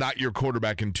Ryan is not your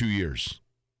quarterback in 2 years.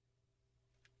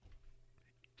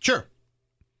 Sure.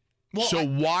 Well, so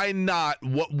why not?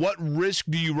 What risk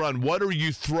do you run? What are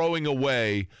you throwing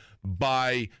away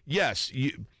by, yes,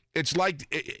 it's like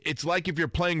if you're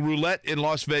playing roulette in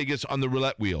Las Vegas on the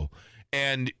roulette wheel.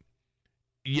 And,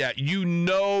 yeah, you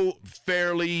know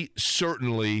fairly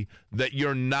certainly that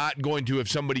you're not going to, if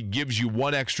somebody gives you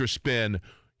one extra spin,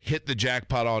 hit the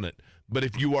jackpot on it. But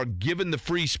if you are given the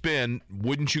free spin,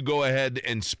 wouldn't you go ahead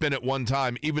and spin it one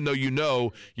time, even though you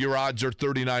know your odds are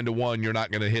 39-1, you're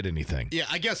not going to hit anything? Yeah,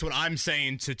 I guess what I'm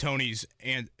saying to Tony's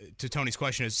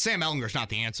question is Sam Ehlinger's not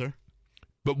the answer.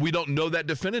 But we don't know that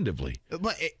definitively.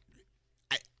 But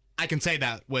I can say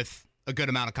that with a good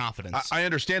amount of confidence. I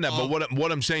understand that, but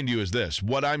what I'm saying to you is this.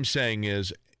 What I'm saying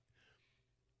is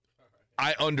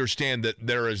I understand that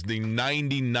there is the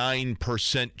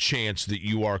 99% chance that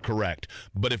you are correct.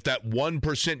 But if that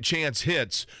 1% chance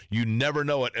hits, you never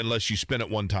know it unless you spin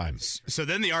it one time. So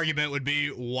then the argument would be,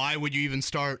 why would you even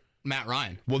start Matt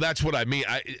Ryan? Well, that's what I mean.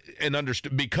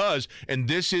 Because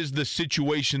this is the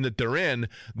situation that they're in,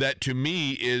 that to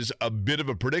me is a bit of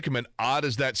a predicament, odd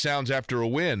as that sounds after a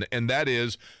win, and that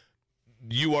is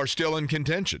you are still in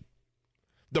contention.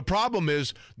 The problem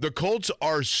is the Colts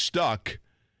are stuck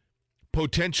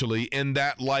potentially in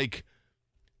that, like,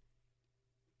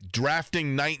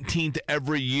 drafting 19th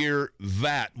every year,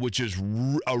 which is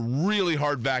a really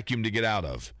hard vacuum to get out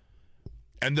of.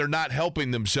 And they're not helping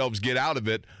themselves get out of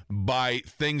it by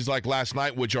things like last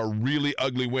night, which are really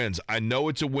ugly wins. I know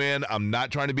it's a win. I'm not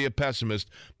trying to be a pessimist,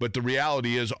 but the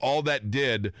reality is all that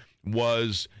did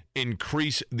was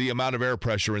increase the amount of air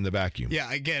pressure in the vacuum.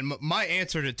 Yeah, again, my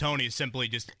answer to Tony is simply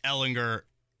just Ellinger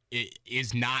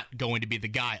is not going to be the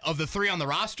guy. Of the three on the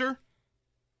roster,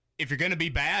 if you're going to be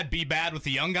bad with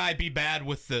the young guy, be bad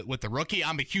with the rookie.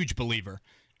 I'm a huge believer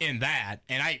in that.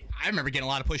 And I remember getting a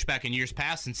lot of pushback in years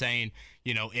past and saying,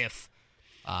 if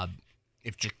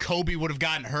Jacoby would have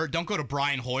gotten hurt, don't go to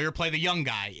Brian Hoyer, play the young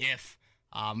guy. If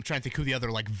I'm trying to think who the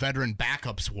other veteran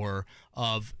backups were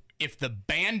of if the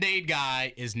Band-Aid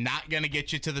guy is not going to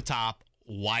get you to the top,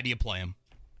 why do you play him?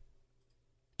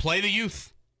 Play the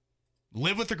youth.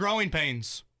 Live with the growing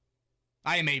pains.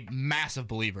 I am a massive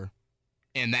believer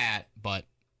in that, but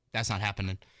that's not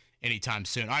happening anytime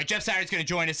soon. All right, Jeff Saturday's going to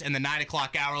join us in the 9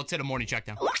 o'clock hour. Let's hit a morning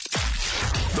checkdown.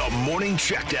 The Morning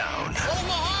Checkdown.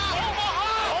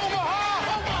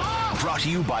 Brought to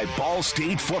you by Ball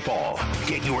State Football.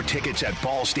 Get your tickets at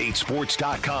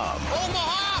ballstatesports.com.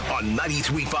 On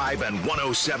 93.5 and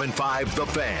 107.5 The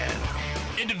Fan.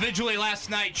 Individually last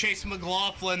night, Chase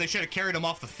McLaughlin, they should have carried him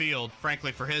off the field,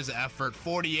 frankly, for his effort.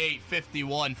 48,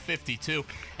 51, 52.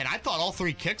 And I thought all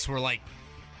three kicks were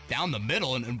down the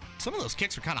middle, and some of those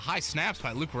kicks were kind of high snaps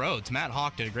by Luke Rhodes. Matt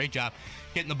Hawk did a great job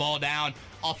getting the ball down.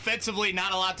 Offensively,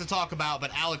 not a lot to talk about,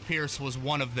 but Alec Pierce was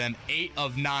one of them. 8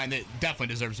 of 9. That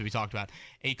definitely deserves to be talked about.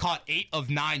 He caught 8 of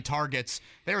 9 targets.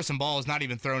 There were some balls not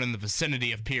even thrown in the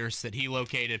vicinity of Pierce that he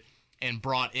located and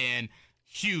brought in.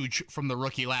 Huge from the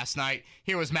rookie last night.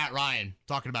 Here was Matt Ryan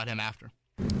talking about him after.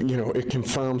 It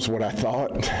confirms what I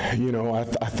thought. I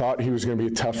thought he was going to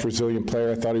be a tough, resilient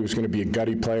player. I thought he was going to be a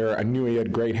gutty player. I knew he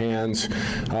had great hands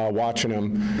watching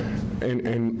him.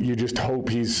 And you just hope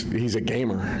he's a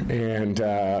gamer. And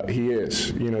he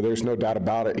is. There's no doubt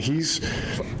about it. He's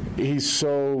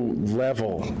so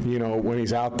level, when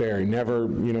he's out there. He never,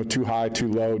 too high, too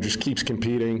low, just keeps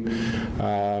competing.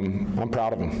 I'm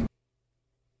proud of him.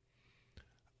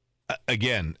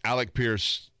 Again, Alec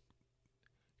Pierce,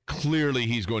 clearly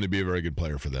he's going to be a very good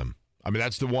player for them. I mean,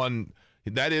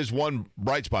 that is one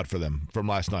bright spot for them from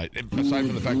last night, aside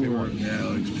from the fact they weren't.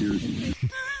 Alex Pierce.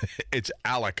 It's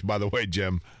Alec, by the way,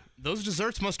 Jim. Those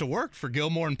desserts must have worked for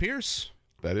Gilmore and Pierce.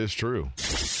 That is true.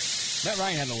 Matt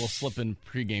Ryan had a little slip in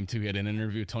pregame, too. He had an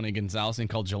interview with Tony Gonzalez and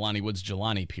called Jelani Woods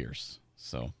Jelani Pierce.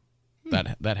 So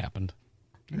that happened.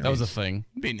 That was a thing.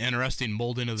 Be an interesting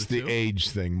molding of it's the two. The age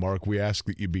thing, Mark. We ask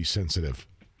that you be sensitive,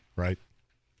 right?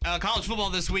 College football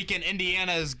this weekend.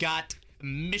 Indiana's got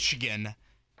Michigan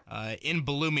in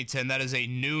Bloomington. That is a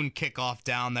noon kickoff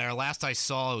down there. Last I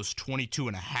saw, it was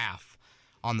 22.5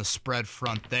 on the spread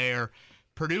front there.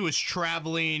 Purdue is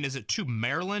traveling, is it to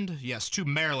Maryland? Yes, to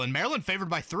Maryland. Maryland favored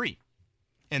by 3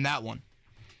 in that one.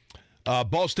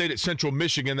 Ball State at Central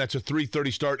Michigan, that's a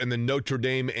 3:30 start, and then Notre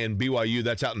Dame and BYU,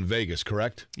 that's out in Vegas,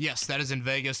 correct? Yes, that is in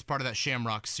Vegas, part of that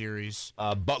Shamrock series.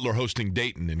 Butler hosting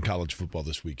Dayton in college football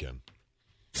this weekend.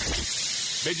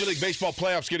 Major League Baseball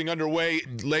playoffs getting underway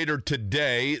later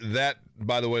today. That,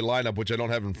 by the way, lineup, which I don't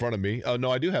have in front of me. Oh,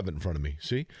 no, I do have it in front of me.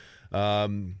 See?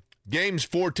 Games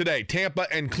for today. Tampa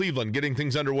and Cleveland getting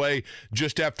things underway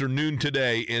just after noon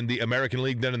today in the American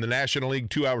League. Then in the National League,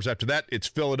 2 hours after that, it's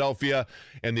Philadelphia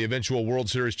and the eventual World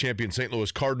Series champion St.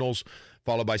 Louis Cardinals,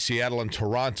 followed by Seattle and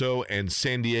Toronto and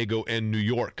San Diego and New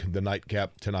York, the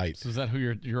nightcap tonight. So is that who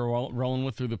you're rolling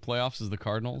with through the playoffs, is the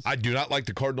Cardinals? I do not like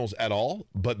the Cardinals at all,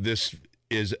 but this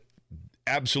is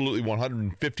absolutely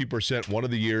 150% one of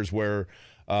the years where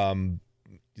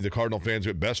the Cardinal fans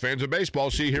are best fans of baseball.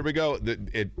 See, here we go.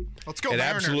 Let's go, It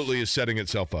Mariners. absolutely is setting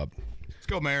itself up. Let's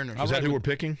go, Mariners. Is that who we're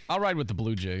picking? I'll ride with the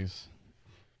Blue Jays.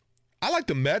 I like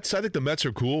the Mets. I think the Mets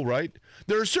are cool, right?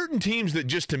 There are certain teams that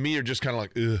just, to me, are just kind of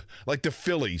like, ugh. Like the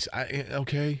Phillies.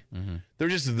 Okay? Mm-hmm. They're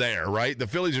just there, right? The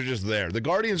Phillies are just there. The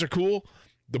Guardians are cool.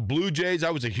 The Blue Jays,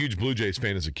 I was a huge Blue Jays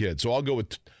fan as a kid, so I'll go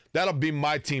with that'll be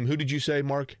my team. Who did you say,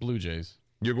 Mark? Blue Jays.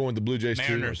 You're going with the Blue Jays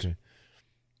Mariners. too? Okay.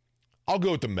 I'll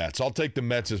go with the Mets. I'll take the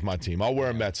Mets as my team. I'll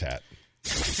wear a Mets hat.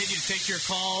 Continue to take your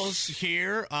calls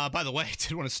here. By the way, I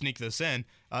did want to sneak this in.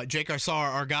 Jake, I saw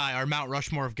our guy, our Mount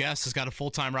Rushmore of guests, has got a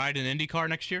full-time ride in IndyCar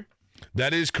next year.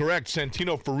 That is correct.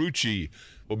 Santino Ferrucci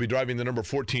will be driving the number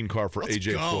 14 car for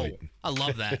AJ Foyt. I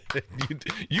love that.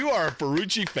 You are a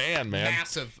Ferrucci fan, man.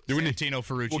 Massive Santino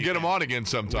Ferrucci. We'll get him on again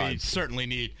sometime. We certainly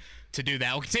need to do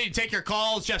that. We'll continue to take your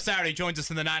calls. Jeff Saturday joins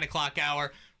us in the 9 o'clock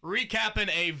hour, recapping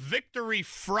a Victory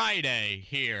Friday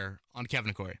here on Kevin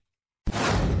and Corey.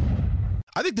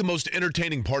 I think the most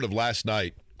entertaining part of last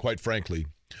night, quite frankly,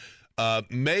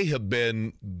 may have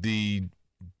been the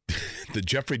the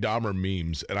Jeffrey Dahmer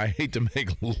memes, and I hate to make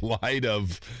light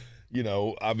of,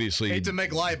 obviously. Hate to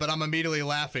make light, but I'm immediately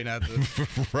laughing at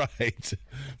this. Right.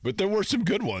 But there were some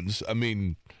good ones. I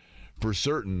mean, for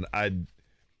certain,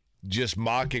 just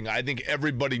mocking. I think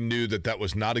everybody knew that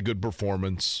was not a good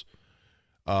performance.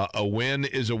 A win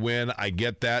is a win. I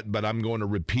get that, but I'm going to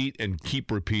repeat and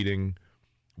keep repeating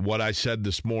what I said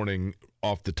this morning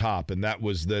off the top, and that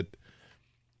was that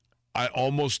I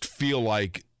almost feel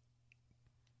like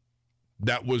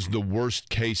that was the worst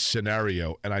case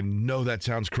scenario. And I know that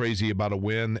sounds crazy about a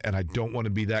win, and I don't want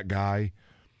to be that guy.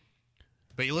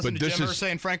 But you listen to Jim Irsay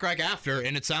and Frank Reich after,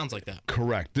 and it sounds like that.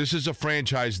 Correct. This is a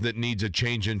franchise that needs a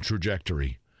change in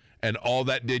trajectory. And all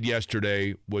that did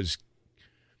yesterday was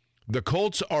the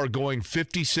Colts are going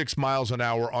 56 miles an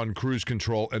hour on cruise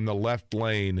control in the left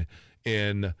lane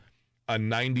in a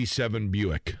 97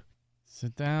 Buick.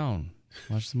 Sit down.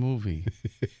 Watch the movie.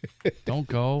 Don't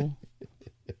go.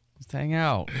 Just hang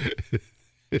out.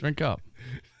 Drink up.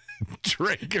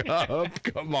 Drink up.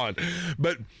 Come on.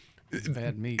 But it's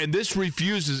bad meat. And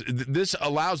this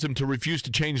allows them to refuse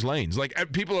to change lanes. Like,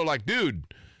 people are like, dude,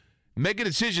 make a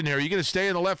decision here. Are you going to stay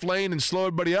in the left lane and slow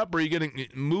everybody up, or are you going to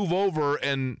move over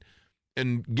and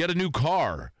get a new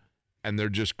car? And they're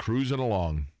just cruising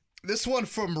along. This one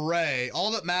from Ray.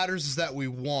 All that matters is that we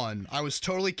won. I was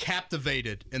totally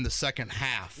captivated in the second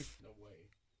half. No way.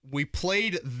 We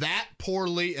played that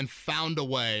poorly and found a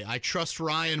way. I trust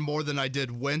Ryan more than I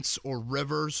did Wentz or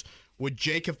Rivers. Would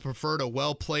Jake have preferred a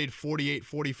well-played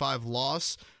 48-45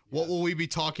 loss? What will we be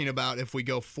talking about if we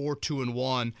go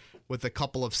 4-2-1 with a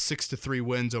couple of 6-3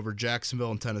 wins over Jacksonville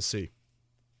and Tennessee?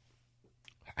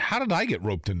 How did I get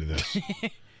roped into this?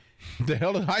 The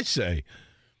hell did I say?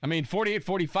 I mean,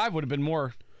 48-45 would have been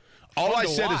more. All I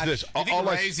said is this. I think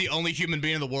Ray's the only human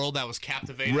being in the world that was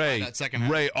captivated by that second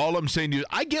half. Ray, all I'm saying to you,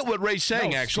 I get what Ray's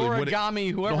saying. Actually,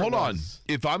 Origami, whoever. Hold on.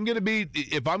 If I'm going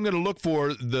to look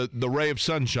for the ray of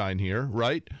sunshine here,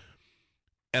 right?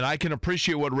 And I can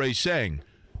appreciate what Ray's saying.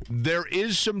 There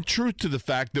is some truth to the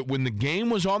fact that when the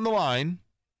game was on the line,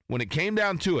 when it came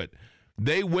down to it,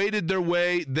 they waded their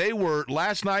way. They were,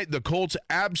 last night, the Colts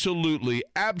absolutely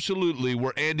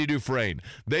were Andy Dufresne.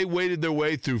 They waded their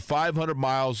way through 500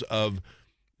 miles of,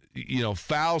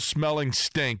 foul-smelling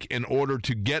stink in order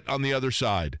to get on the other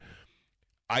side.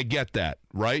 I get that,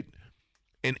 right?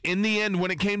 And in the end,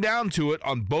 when it came down to it,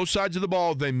 on both sides of the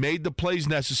ball, they made the plays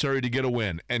necessary to get a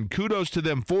win. And kudos to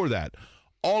them for that.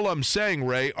 All I'm saying,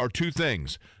 Ray, are two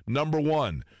things. Number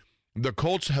one, the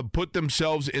Colts have put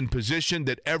themselves in position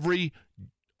that every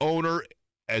owner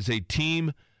as a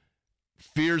team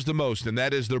fears the most, and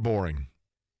that is they're boring.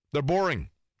 They're boring.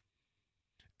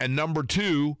 And number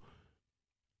two,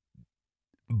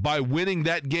 by winning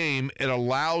that game, it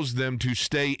allows them to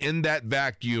stay in that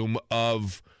vacuum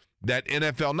of that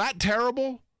NFL. Not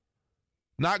terrible,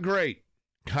 not great,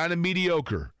 kind of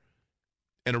mediocre,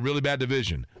 and a really bad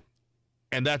division.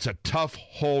 And that's a tough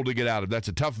hole to get out of. That's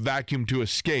a tough vacuum to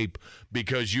escape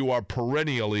because you are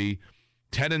perennially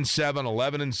 10-7,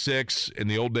 11-6. In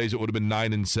the old days, it would have been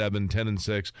 9-7,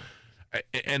 10-6.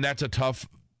 And that's a tough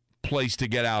place to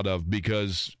get out of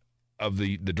because of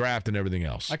the draft and everything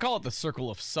else. I call it the circle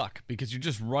of suck because you're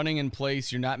just running in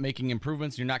place. You're not making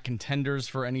improvements. You're not contenders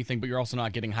for anything, but you're also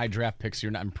not getting high draft picks.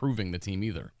 You're not improving the team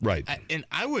either. Right. And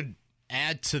I would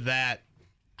add to that,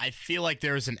 I feel like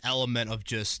there is an element of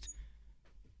just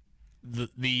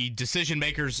the decision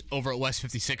makers over at West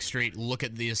 56th Street look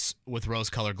at this with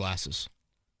rose-colored glasses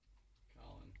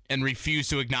and refuse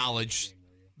to acknowledge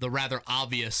the rather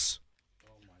obvious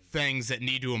things that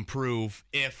need to improve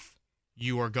if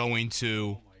you are going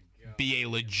to be a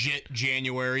legit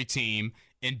January team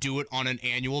and do it on an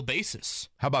annual basis.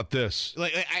 How about this?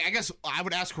 Like, I guess I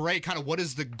would ask Ray kind of what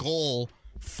is the goal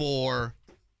for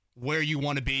where you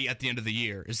want to be at the end of the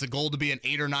year? Is the goal to be an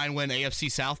 8 or 9 win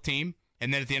AFC South team?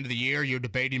 And then at the end of the year, you're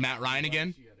debating Matt Ryan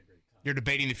again? You're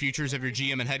debating the futures of your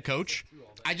GM and head coach?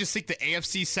 I just think the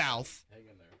AFC South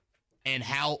and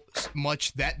how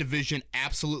much that division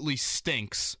absolutely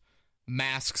stinks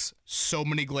masks so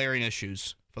many glaring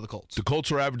issues for the Colts. The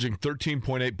Colts are averaging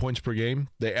 13.8 points per game.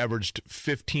 They averaged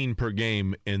 15 per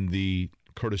game in the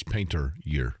Curtis Painter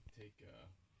year.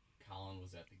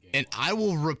 And I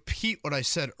will repeat what I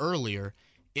said earlier.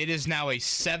 It is now a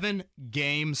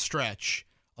 7-game stretch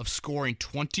of scoring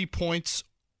 20 points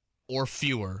or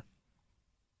fewer.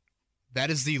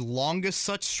 That is the longest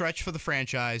such stretch for the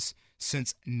franchise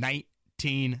since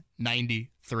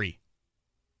 1993.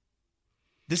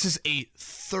 This is a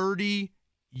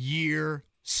 30-year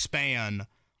span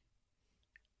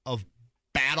of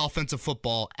bad offensive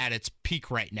football at its peak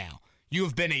right now. You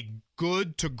have been a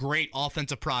good to great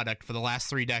offensive product for the last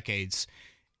 3 decades,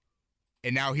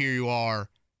 and now here you are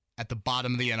at the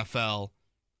bottom of the NFL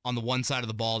on the one side of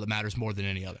the ball that matters more than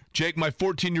any other. Jake, my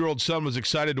 14-year-old son was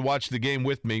excited to watch the game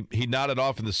with me. He nodded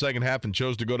off in the second half and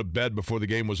chose to go to bed before the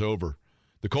game was over.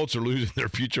 The Colts are losing their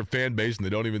future fan base, and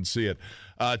they don't even see it.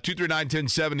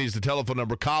 239-1070 is the telephone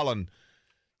number. Colin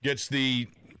gets the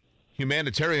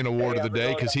humanitarian award of the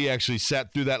day because he actually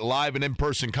sat through that live and in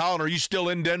person. Colin, are you still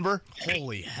in Denver?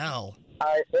 Holy hell.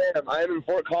 I am. I am in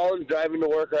Fort Collins driving to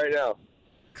work right now.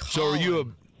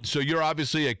 Colin. So you're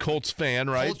obviously a Colts fan,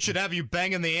 right? Colts should have you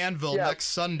banging the anvil next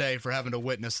Sunday for having to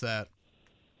witness that.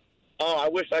 Oh, I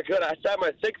wish I could. I had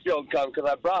my 6-year-old come because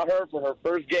I brought her for her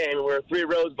first game. We were 3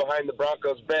 rows behind the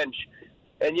Broncos bench.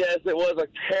 And, yes, it was a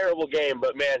terrible game,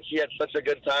 but, man, she had such a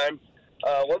good time.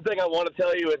 One thing I want to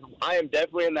tell you is I am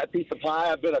definitely in that piece of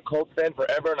pie. I've been a Colts fan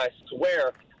forever, and I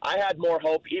swear I had more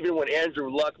hope even when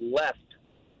Andrew Luck left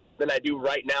than I do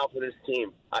right now for this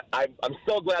team. I'm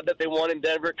so glad that they won in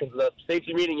Denver because the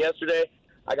safety meeting yesterday,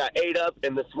 I got 8 up,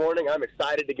 and this morning I'm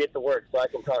excited to get to work so I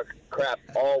can talk crap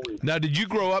all week. Now, did you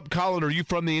grow up, Colin? Are you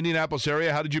from the Indianapolis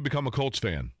area? How did you become a Colts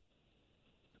fan?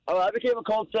 I became a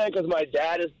Colts fan because my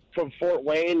dad is from Fort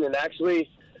Wayne, and actually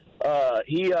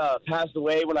he passed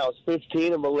away when I was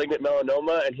 15 of malignant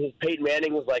melanoma, and Peyton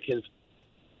Manning was like his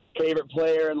favorite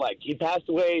player, and like he passed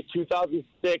away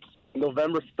 2006,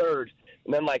 November 3rd.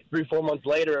 And then, 3-4 months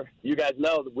later, you guys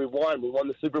know that we won. We won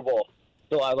the Super Bowl.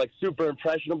 So I was, super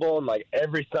impressionable. And,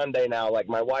 every Sunday now,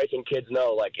 my wife and kids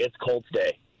know, it's Colts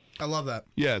Day. I love that.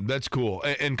 Yeah, that's cool.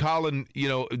 And Colin,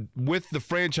 with the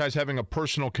franchise having a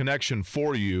personal connection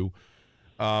for you,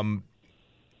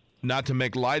 not to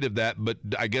make light of that, but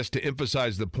I guess to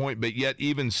emphasize the point, but yet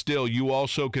even still, you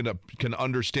also can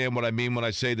understand what I mean when I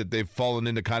say that they've fallen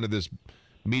into kind of this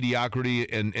mediocrity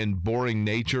and boring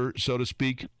nature, so to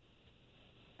speak.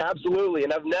 Absolutely,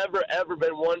 and I've never, ever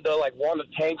been one to, want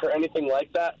to tank or anything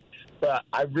like that, but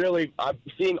I'm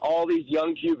seeing all these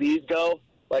young QBs go,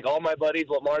 all my buddies,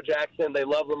 Lamar Jackson, they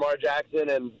love Lamar Jackson,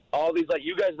 and all these,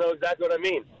 you guys know exactly what I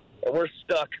mean, and we're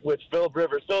stuck with Philip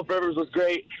Rivers. Philip Rivers was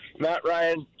great. Matt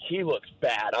Ryan, he looks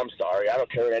bad. I'm sorry. I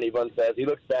don't care what anyone says. He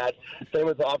looks bad. Same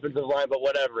with the offensive line, but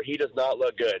whatever. He does not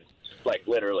look good,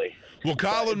 literally. Well,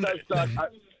 Colin...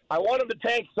 I want him to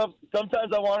tank.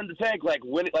 Sometimes I want him to tank. Like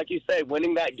you say,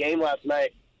 winning that game last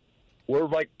night, we're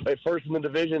first in the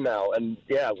division now. And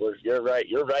yeah, you're right.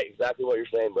 You're right. Exactly what you're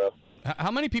saying, bro. How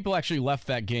many people actually left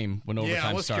that game when overtime started?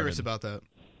 Yeah, I was curious about that.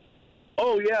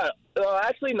 Oh yeah,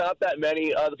 actually not that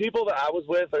many. The people that I was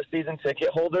with are season ticket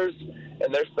holders,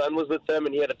 and their son was with them,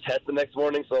 and he had a test the next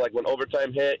morning. So when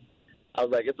overtime hit, I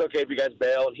was like, it's okay if you guys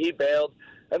bail, and he bailed.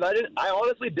 And I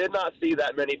honestly did not see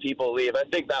that many people leave. I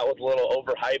think that was a little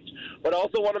overhyped. But I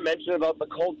also want to mention about the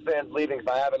Colts fans leaving, if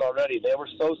I haven't already. They were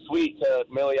so sweet to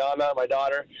Miliana, my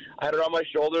daughter. I had her on my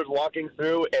shoulders walking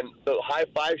through, and the high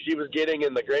five she was getting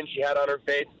and the grin she had on her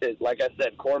face is, like I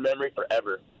said, core memory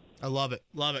forever. I love it.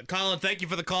 Love it. Colin, thank you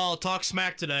for the call. Talk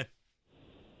smack today.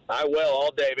 I will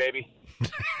all day, baby.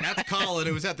 That's Colin,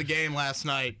 who was at the game last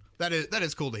night. That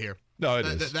is cool to hear. No, it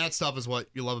is. That stuff is what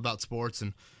you love about sports,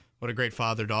 and what a great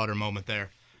father-daughter moment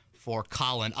there for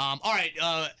Colin. All right,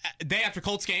 day after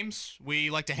Colts games,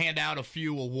 we like to hand out a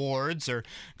few awards or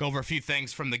go over a few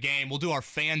things from the game. We'll do our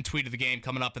fan tweet of the game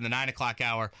coming up in the 9 o'clock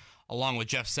hour along with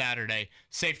Jeff Saturday.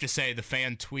 Safe to say the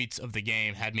fan tweets of the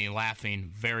game had me laughing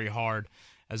very hard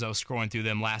as I was scrolling through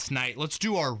them last night. Let's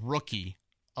do our rookie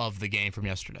of the game from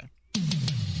yesterday.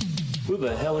 Who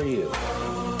the hell are you?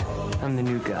 I'm the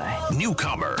new guy.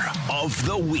 Newcomer of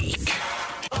the week.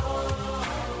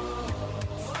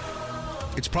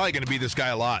 It's probably going to be this guy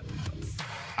a lot.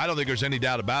 I don't think there's any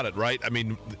doubt about it, right? I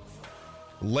mean,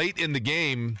 late in the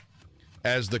game,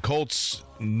 as the Colts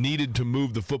needed to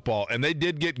move the football, and they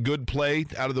did get good play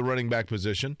out of the running back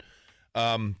position,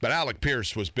 but Alec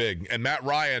Pierce was big. And Matt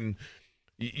Ryan,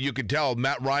 you could tell,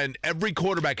 Matt Ryan, every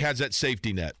quarterback has that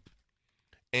safety net.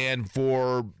 And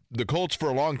for the Colts for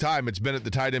a long time, it's been at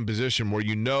the tight end position where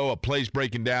a play's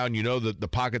breaking down, that the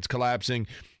pocket's collapsing.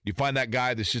 You find that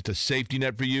guy that's just a safety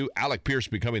net for you. Alec Pierce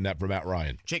becoming that for Matt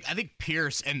Ryan. Jake, I think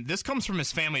Pierce, and this comes from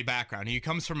his family background. He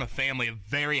comes from a family of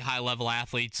very high-level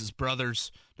athletes. His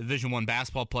brothers, Division I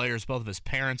basketball players. Both of his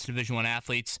parents, Division I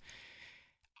athletes.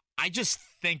 I just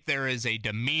think there is a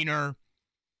demeanor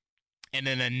and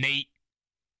an innate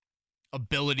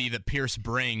ability that Pierce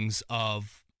brings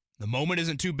of the moment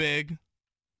isn't too big.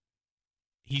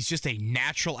 He's just a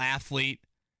natural athlete,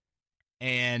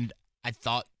 and I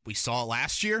thought we saw it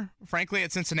last year, frankly,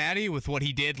 at Cincinnati with what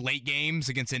he did late games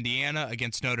against Indiana,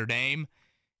 against Notre Dame.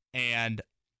 And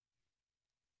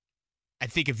I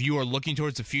think if you are looking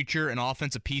towards the future and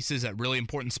offensive pieces at really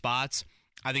important spots,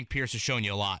 I think Pierce has shown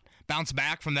you a lot. Bounce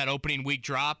back from that opening week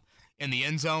drop in the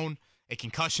end zone, a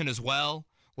concussion as well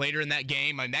later in that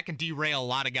game. I mean, that can derail a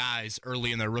lot of guys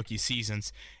early in their rookie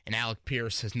seasons, and Alec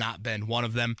Pierce has not been one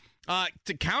of them.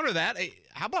 To counter that,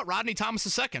 how about Rodney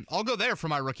Thomas II? I'll go there for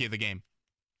my rookie of the game.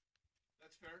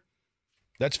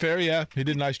 That's fair, yeah. He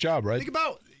did a nice job, right? Think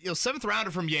about, seventh rounder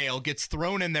from Yale gets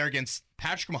thrown in there against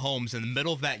Patrick Mahomes in the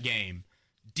middle of that game.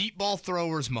 Deep ball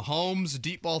throwers Mahomes,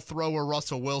 deep ball thrower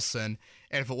Russell Wilson,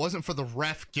 and if it wasn't for the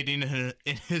ref getting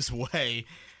in his way,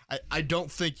 I don't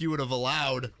think you would have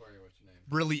allowed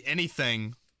really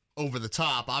anything over the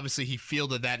top. Obviously, he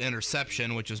fielded that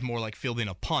interception, which is more like fielding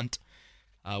a punt,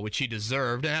 which he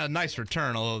deserved, and had a nice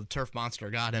return, although the turf monster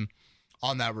got him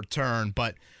on that return.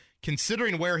 But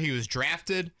considering where he was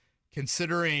drafted,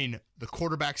 considering the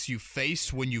quarterbacks you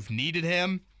faced when you've needed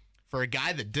him, for a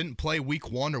guy that didn't play week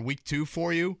 1 or week 2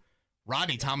 for you,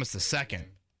 Rodney Thomas II,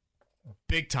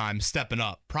 big time stepping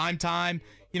up. Prime time,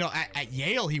 at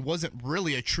Yale, he wasn't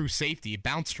really a true safety. He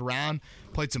bounced around,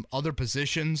 played some other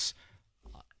positions,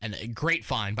 and a great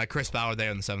find by Chris Bauer there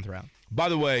in the 7th round. By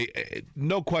the way,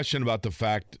 no question about the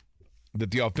fact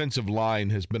that the offensive line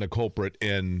has been a culprit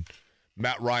in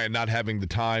Matt Ryan not having the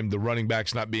time, the running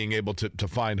backs not being able to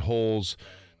find holes,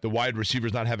 the wide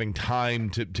receivers not having time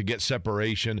to get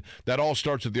separation. That all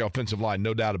starts with the offensive line,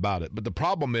 no doubt about it. But the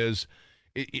problem is,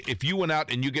 if you went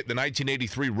out and you get the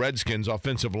 1983 Redskins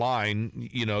offensive line,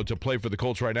 to play for the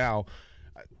Colts right now,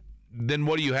 then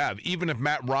what do you have? Even if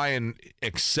Matt Ryan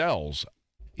excels,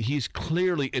 he's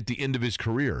clearly at the end of his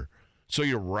career. So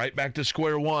you're right back to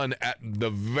square one at the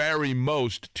very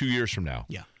most 2 years from now.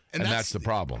 Yeah. And that's the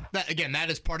problem. That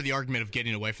is part of the argument of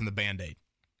getting away from the Band-Aid.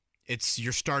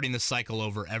 You're starting the cycle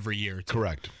over every year.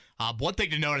 Correct. One thing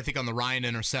to note, I think, on the Ryan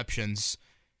interceptions,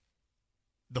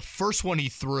 the first one he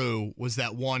threw was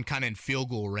that one kind of in field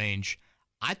goal range.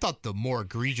 I thought the more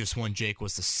egregious one, Jake,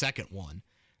 was the second one.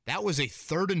 That was a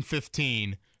 3rd and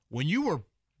 15 when you were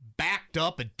backed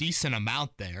up a decent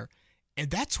amount there. And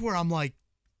that's where I'm like,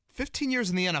 15 years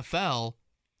in the NFL,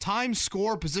 time,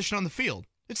 score, position on the field.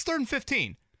 It's 3rd and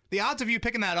 15. The odds of you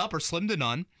picking that up are slim to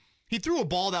none. He threw a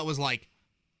ball that was like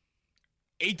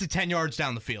 8 to 10 yards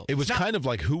down the field. It was kind of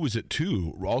like, who was it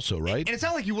to also, right? And it's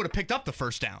not like you would have picked up the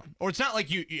first down. Or it's not like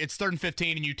it's 3rd and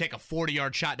 15 and you take a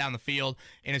 40-yard shot down the field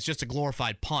and it's just a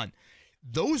glorified punt.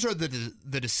 Those are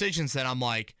the decisions that I'm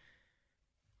like,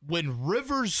 when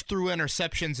Rivers threw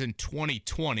interceptions in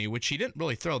 2020, which he didn't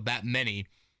really throw that many,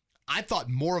 I thought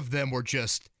more of them were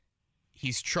just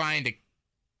he's trying to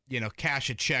cash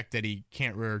a check that he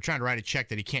can't, or trying to write a check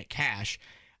that he can't cash.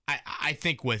 I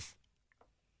think with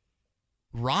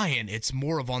Ryan, it's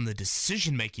more of on the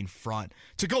decision-making front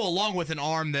to go along with an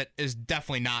arm that is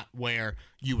definitely not where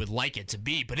you would like it to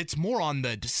be, but it's more on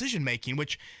the decision-making,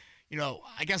 which,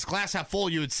 I guess glass half full,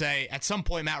 you would say at some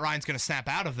point Matt Ryan's going to snap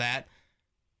out of that.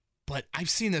 But I've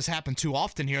seen this happen too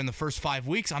often here in the first 5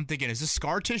 weeks. I'm thinking, is this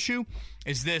scar tissue?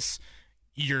 Is this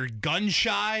you're gun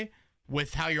shy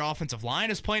with how your offensive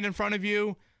line is playing in front of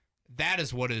you? That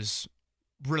is what is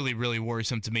really, really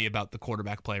worrisome to me about the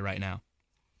quarterback play right now.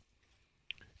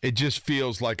 It just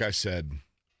feels like I said,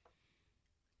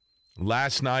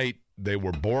 last night they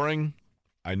were boring.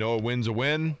 I know a win's a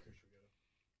win,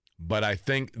 but I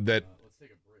think that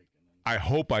I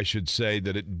hope I should say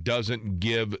that it doesn't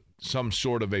give some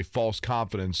sort of a false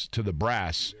confidence to the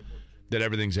brass that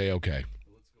everything's A-okay.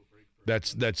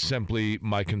 That's simply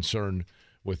my concern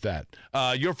with that.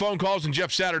 Your phone calls, and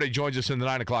Jeff Saturday joins us in the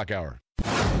 9 o'clock hour.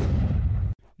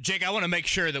 Jake, I want to make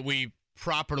sure that we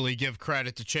properly give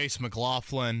credit to Chase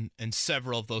McLaughlin and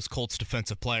several of those Colts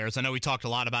defensive players. I know we talked a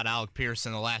lot about Alec Pierce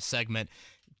in the last segment.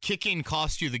 Kicking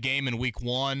cost you the game in week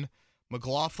 1.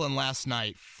 McLaughlin last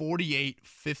night, 48,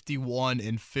 51,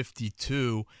 and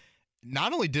 52.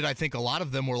 Not only did I think a lot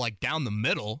of them were like down the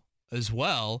middle as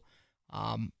well,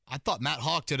 I thought Matt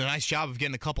Hawk did a nice job of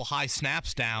getting a couple high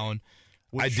snaps down.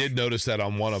 I did notice that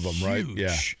on one of them, right?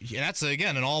 Yeah. That's,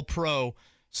 again, an all-pro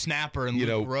snapper in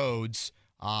Luke Rhodes.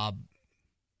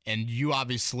 And you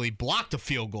obviously blocked a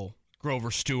field goal,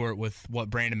 Grover Stewart, with what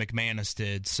Brandon McManus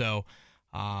did. So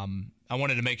I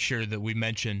wanted to make sure that we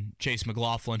mention Chase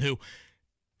McLaughlin, who,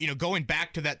 going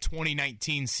back to that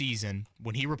 2019 season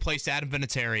when he replaced Adam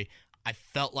Vinatieri, I'm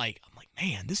like,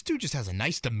 man, this dude just has a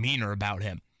nice demeanor about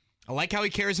him. I like how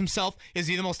he carries himself. Is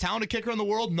he the most talented kicker in the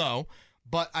world? No.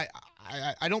 But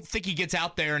I don't think he gets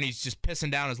out there and he's just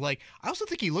pissing down his leg. I also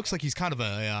think he looks like he's kind of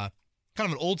an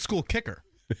old school kicker.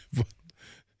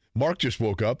 Mark just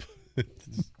woke up.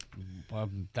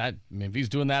 If he's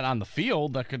doing that on the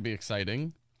field, that could be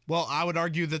exciting. Well, I would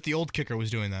argue that the old kicker was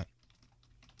doing that.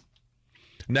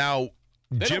 Now,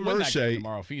 They Jim don't win that game Irsay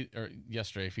tomorrow or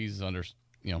yesterday if he's under,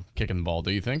 kicking the ball.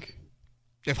 Do you think?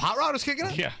 If Hot Rod is kicking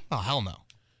it? Yeah. Oh, hell no.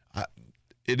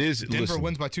 It is. Denver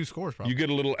wins by 2 scores, probably. You get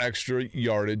a little extra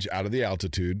yardage out of the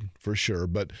altitude, for sure.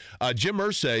 But Jim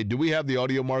Irsay, do we have the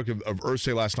audio mark of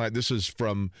Irsay last night? This is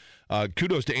from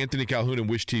kudos to Anthony Calhoun and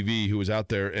Wish TV, who was out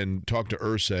there and talked to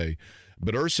Irsay.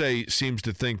 But Irsay seems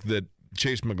to think that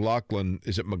Chase McLaughlin,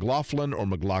 is it McLaughlin or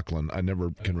McLaughlin? I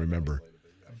never can remember.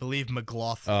 I believe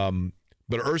McLaughlin.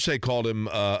 But Irsay called him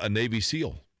a Navy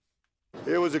SEAL.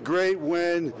 It was a great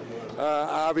win.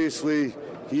 Obviously,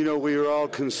 we were all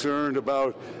concerned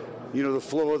about, the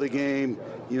flow of the game,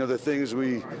 the things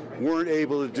we weren't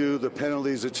able to do, the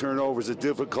penalties, the turnovers, the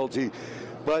difficulty.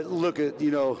 But look at,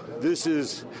 this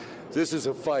is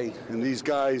a fight. And these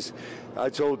guys, I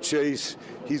told Chase,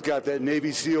 he's got that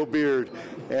Navy SEAL beard,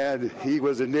 and he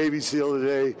was a Navy SEAL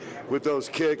today with those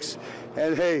kicks.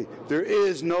 And, hey, there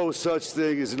is no such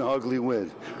thing as an ugly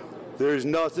win. There's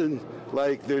no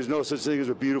such thing as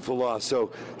a beautiful loss.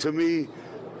 So, to me,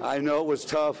 I know it was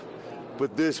tough,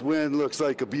 but this win looks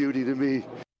like a beauty to me.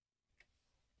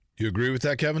 You agree with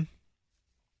that, Kevin?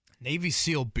 Navy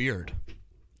SEAL beard.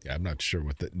 Yeah, I'm not sure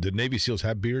what that. Did Navy SEALs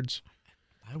have beards?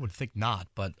 I would think not,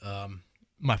 but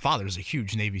my father's a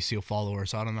huge Navy SEAL follower,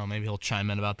 so I don't know. Maybe he'll chime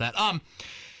in about that.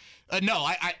 No,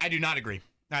 I do not agree.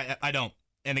 I don't.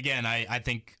 And again, I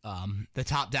think the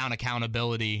top-down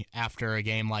accountability after a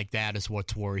game like that is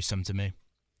what's worrisome to me.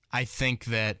 I think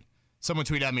that someone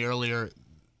tweeted at me earlier,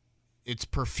 it's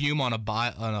perfume on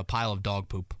a pile of dog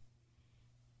poop.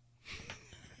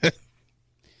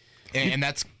 and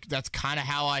that's kind of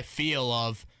how I feel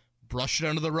of brush it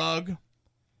under the rug.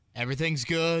 Everything's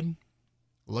good.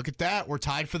 Look at that. We're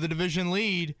tied for the division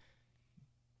lead.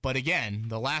 But again,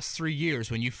 the last 3 years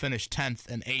when you finished 10th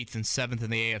and 8th and 7th in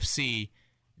the AFC,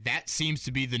 that seems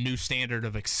to be the new standard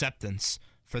of acceptance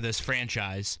for this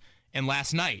franchise. And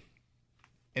last night,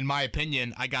 in my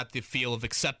opinion, I got the feel of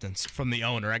acceptance from the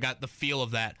owner. I got the feel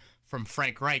of that from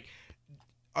Frank Reich.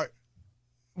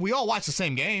 We all watched the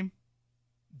same game.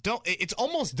 It's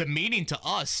almost demeaning to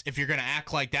us if you're going to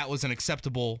act like that was an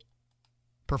acceptable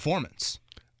performance.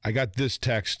 I got this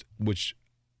text, which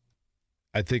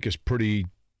I think is pretty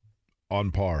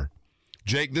on par.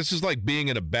 Jake, this is like being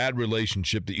in a bad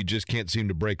relationship that you just can't seem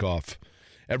to break off.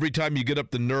 Every time you get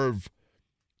up the nerve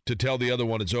to tell the other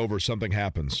one it's over, something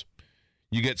happens.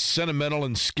 You get sentimental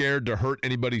and scared to hurt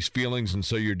anybody's feelings, and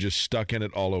so you're just stuck in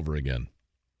it all over again.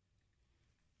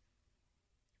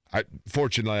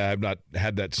 Fortunately, I have not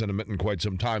had that sentiment in quite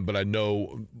some time, but I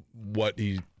know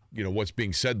what's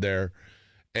being said there,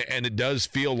 and it does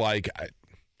feel like,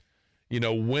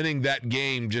 winning that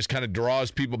game just kind of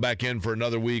draws people back in for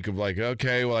another week of like,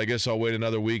 okay, well, I guess I'll wait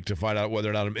another week to find out whether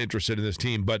or not I'm interested in this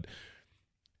team, but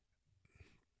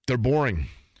they're boring.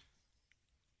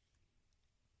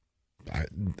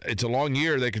 It's a long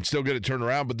year. They can still get it turned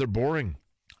around, but they're boring.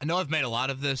 I know I've made a lot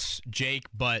of this, Jake,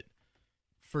 but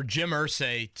for Jim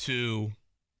Irsay to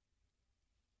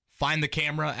find the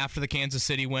camera after the Kansas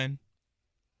City win,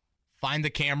 find the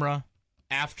camera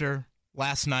after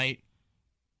last night,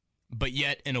 but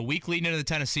yet in a week leading into the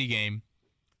Tennessee game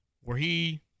where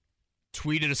he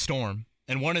tweeted a storm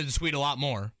and wanted to tweet a lot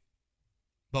more,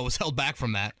 but was held back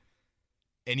from that,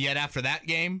 and yet after that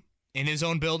game, in his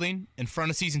own building, in front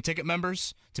of season ticket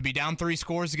members, to be down 3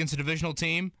 scores against a divisional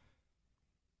team,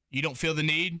 you don't feel the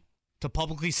need to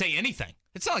publicly say anything.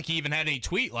 It's not like he even had any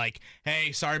tweet like,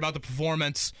 hey, sorry about the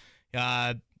performance.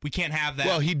 We can't have that.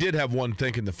 Well, he did have one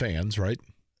thanking the fans, right?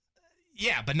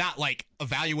 Yeah, but not like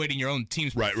evaluating your own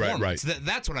team's performance. Right.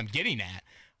 That's what I'm getting at.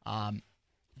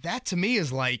 That to me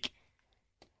is like,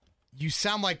 you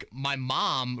sound like my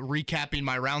mom recapping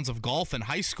my rounds of golf in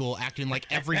high school, acting like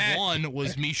every one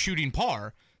was me shooting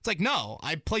par. It's like, no,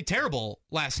 I played terrible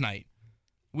last night.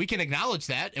 We can acknowledge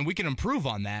that, and we can improve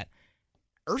on that.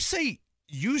 Irsay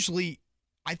usually,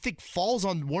 I think, falls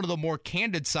on one of the more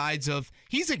candid sides of,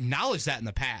 he's acknowledged that in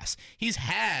the past. He's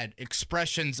had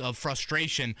expressions of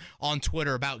frustration on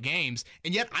Twitter about games,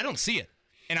 and yet I don't see it.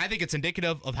 And I think it's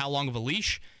indicative of how long of a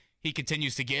leash he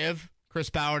continues to give Chris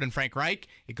Ballard and Frank Reich.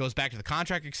 It goes back to the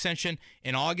contract extension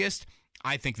in August.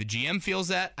 I think the GM feels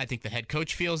that. I think the head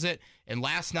coach feels it. And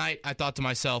last night, I thought to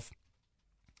myself,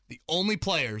 the only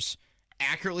players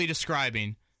accurately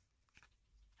describing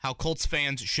how Colts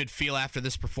fans should feel after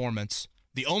this performance,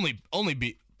 the only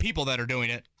people that are doing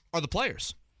it are the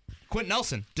players. Quentin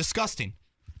Nelson, disgusting.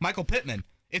 Michael Pittman,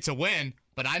 it's a win,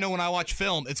 but I know when I watch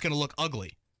film, it's going to look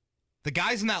ugly. The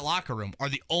guys in that locker room are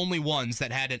the only ones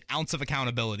that had an ounce of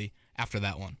accountability after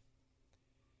that one.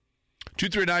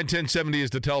 239-1070 is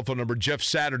the telephone number. Jeff,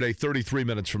 Saturday, 33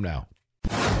 minutes from now.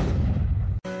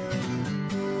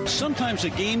 Sometimes a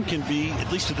game can be,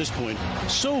 at least to this point,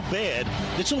 so bad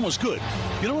it's almost good.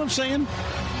 You know what I'm saying?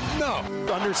 No.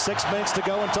 Under 6 minutes to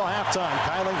go until halftime.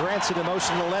 Kylan Granson in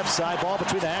motion to the left side. Ball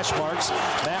between the hash marks.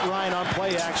 Matt Ryan on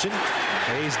play action.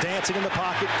 He's dancing in the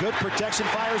pocket. Good protection.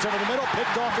 Fires over the middle.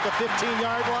 Picked off at the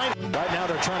 15-yard line. Right now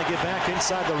they're trying to get back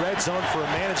inside the red zone for a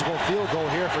manageable field goal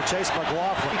here for Chase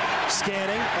McLaughlin.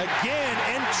 Scanning. Again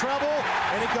in trouble.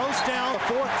 And it goes down the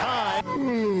fourth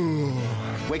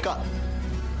time. Wake up.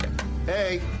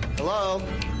 Hey. Hello.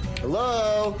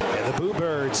 Hello. And the Boo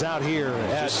Birds out here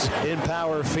at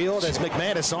Empower Field as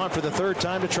McManus on for the third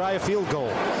time to try a field goal.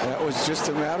 That was just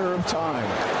a matter of time.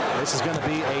 This is going to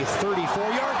be a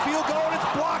 34-yard field goal, and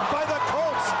it's blocked by the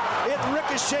Colts. It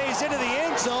ricochets into the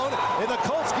end zone, and the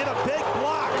Colts get a big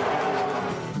block.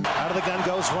 Out of the gun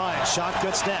goes Ryan.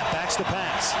 Shotgun snap. Backs the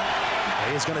pass.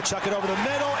 He's going to chuck it over the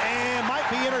middle and might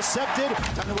be intercepted.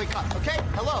 Time to wake up. Okay?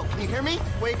 Hello. Can you hear me?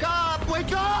 Wake up.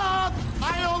 Wake up.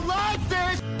 I don't like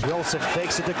this. Wilson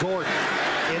fakes it to Gordon.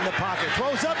 In the pocket.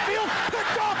 Throws upfield.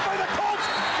 Picked off by the Colts.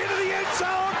 Into the end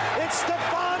zone. It's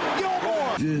Stephon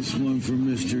Gilmore. This one for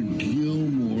Mr.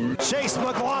 Gilmore. Chase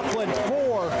McLaughlin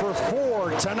 4 for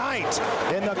 4 tonight.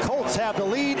 And the Colts have the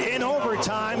lead in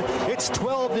overtime. It's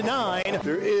 12-9.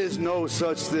 There is no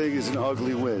such thing as an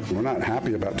ugly win. We're not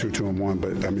happy about 2-2-1,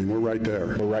 but, I mean, we're right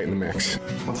there. We're right in the mix.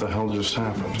 What the hell just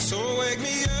happened? So wake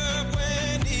me up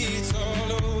when it's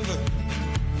all over.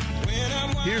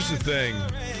 Here's the thing.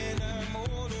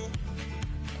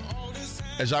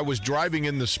 As I was driving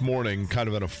in this morning, kind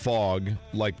of in a fog,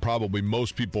 like probably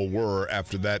most people were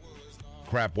after that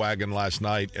crap wagon last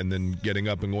night and then getting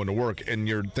up and going to work, and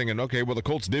you're thinking, okay, well, the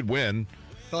Colts did win.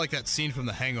 I felt like that scene from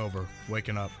The Hangover,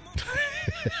 waking up.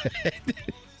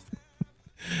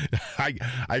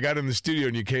 I got in the studio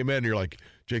and you came in and you're like,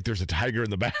 Jake, there's a tiger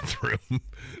in the bathroom.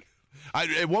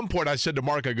 At one point I said to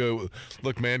Mark, I go,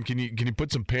 look, man, can you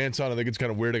put some pants on? I think it's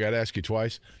kind of weird. I got to ask you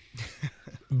twice.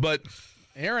 But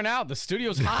airing out, the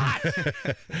studio's hot.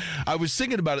 I was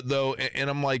thinking about it, though, and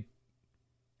I'm like,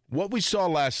 what we saw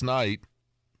last night,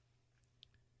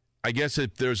 I guess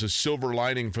if there's a silver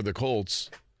lining for the Colts,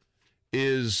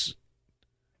 is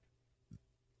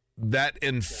that,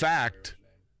 in fact,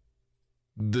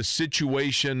 the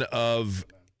situation of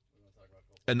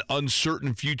an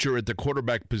uncertain future at the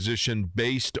quarterback position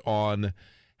based on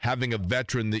having a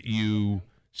veteran that you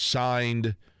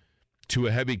signed to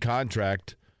a heavy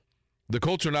contract, the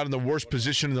Colts are not in the worst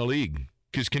position in the league.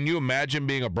 Because can you imagine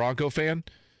being a Bronco fan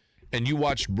and you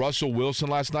watched Russell Wilson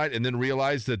last night and then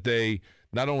realized that they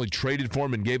not only traded for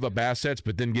him and gave up assets,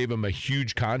 but then gave him a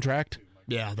huge contract?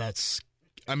 Yeah,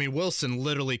 Wilson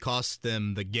literally cost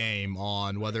them the game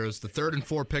on whether it was the 3rd and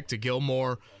 4 pick to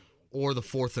Gilmore or the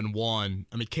 4th and 1.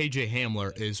 I mean, KJ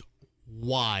Hamler is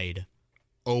wide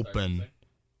open.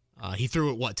 He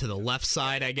threw it, to the left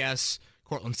side, I guess.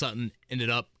 Cortland Sutton ended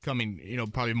up coming,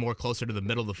 probably more closer to the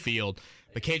middle of the field.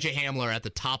 But KJ Hamler at the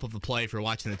top of the play, if you're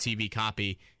watching the TV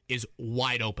copy, is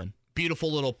wide open. Beautiful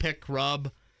little pick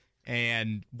rub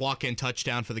and walk-in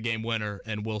touchdown for the game winner,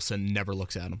 and Wilson never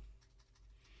looks at him.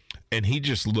 And he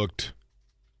just looked.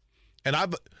 And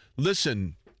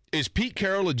listen, is Pete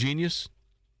Carroll a genius?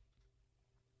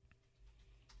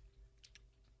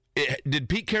 Did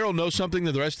Pete Carroll know something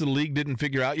that the rest of the league didn't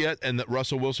figure out yet, and that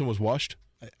Russell Wilson was washed?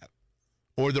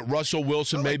 Or that Russell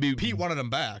Wilson maybe... Pete wanted him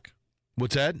back.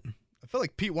 What's that? I feel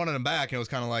like Pete wanted him back, and it was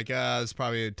kind of like, it's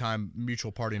probably a time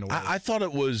mutual parting away. I thought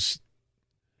it was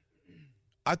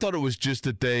just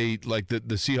that they, like the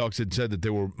Seahawks had said that they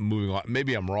were moving on.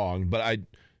 Maybe I'm wrong, but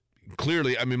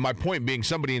my point being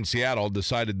somebody in Seattle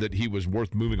decided that he was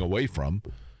worth moving away from.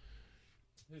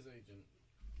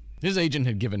 His agent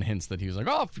had given hints that he was like,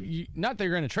 not that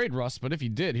you're going to trade Russ, but if you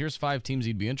did, here's 5 teams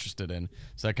he'd be interested in.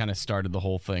 So that kind of started the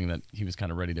whole thing that he was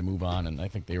kind of ready to move on, and I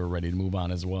think they were ready to move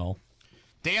on as well.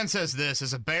 Dan says this,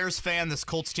 as a Bears fan, this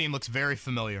Colts team looks very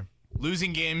familiar.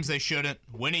 Losing games they shouldn't,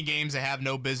 winning games they have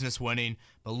no business winning,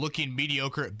 but looking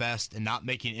mediocre at best and not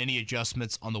making any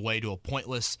adjustments on the way to a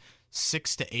pointless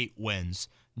 6 to 8 wins.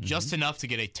 Just enough to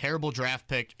get a terrible draft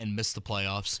pick and miss the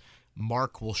playoffs.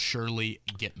 Mark will surely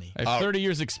get me. I have 30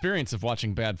 years experience of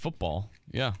watching bad football.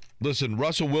 Yeah. Listen,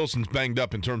 Russell Wilson's banged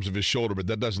up in terms of his shoulder, but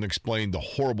that doesn't explain the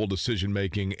horrible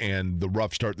decision-making and the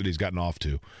rough start that he's gotten off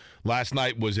to. Last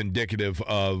night was indicative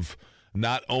of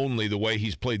not only the way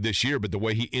he's played this year, but the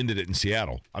way he ended it in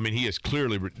Seattle. I mean, he has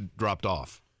clearly dropped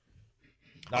off.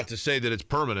 Not to say that it's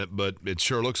permanent, but it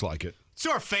sure looks like it. It's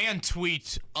our fan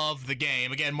tweet of the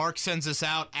game. Again, Mark sends us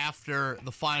out after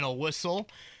the final whistle.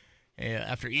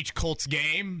 After each Colts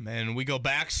game, and we go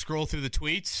back, scroll through the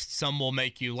tweets. Some will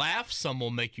make you laugh, some will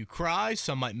make you cry,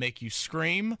 some might make you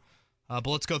scream. But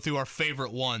let's go through our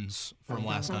favorite ones from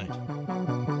last night.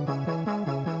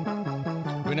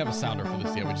 We didn't have a sounder for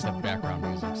this yet. We just have background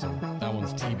music, so that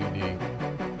one's TBD.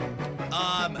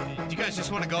 Do you guys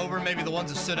just want to go over maybe the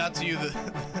ones that stood out to you?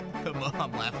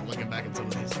 I'm laughing looking back at some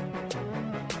of these.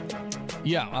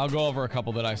 Yeah, I'll go over a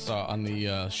couple that I saw on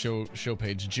the show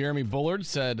page. Jeremy Bullard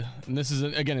said, and this is,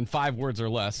 again, in 5 words or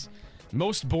less,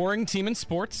 most boring team in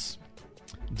sports.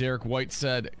 Derek White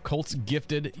said, Colts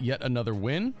gifted yet another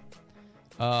win.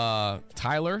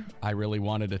 Tyler, I really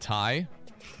wanted a tie.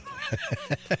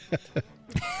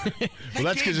 Well,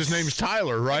 that's because his name's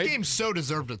Tyler, right? That game so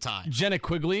deserved a tie. Jenna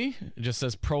Quigley just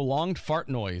says prolonged fart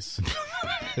noise.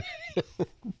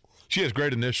 She has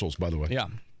great initials, by the way. Yeah.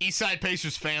 Eastside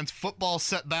Pacers fans, football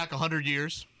set back 100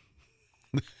 years.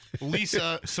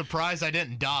 Lisa, surprised I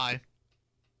didn't die.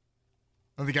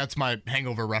 I think that's my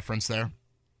hangover reference there.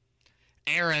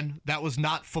 Aaron, that was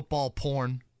not football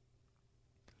porn.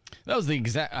 That was the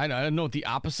exact, I don't know what the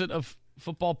opposite of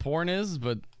football porn is,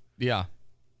 but yeah.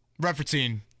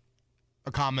 Referencing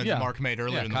a comment that Mark made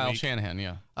earlier in the Kyle week. Shanahan,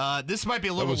 yeah. This might be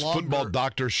a little longer. longer. Football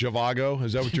Dr. Zhivago.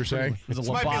 Is that what you're saying? This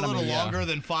might be a little longer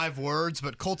than 5 words,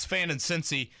 but Colts fan in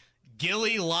Cincy,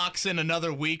 Gilly locks in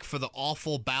another week for the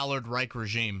awful Ballard Reich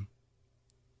regime.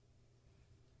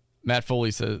 Matt Foley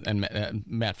says, and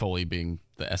Matt Foley being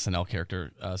the SNL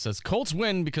character, says Colts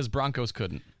win because Broncos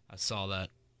couldn't. I saw that.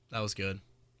 That was good.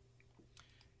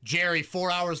 Jerry,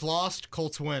 4 hours lost,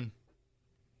 Colts win.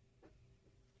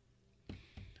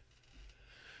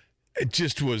 It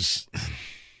just was.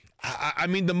 I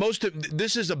mean,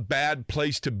 this is a bad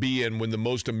place to be in when the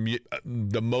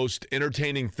most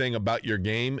entertaining thing about your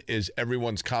game is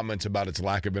everyone's comments about its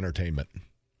lack of entertainment.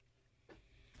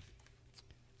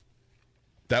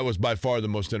 That was by far the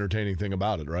most entertaining thing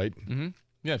about it, right? Mm-hmm.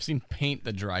 Yeah, I've seen paint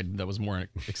that dried that was more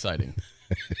exciting.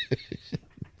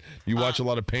 You watch a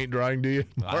lot of paint drying, do you?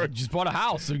 I just bought a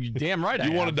house, so you're damn right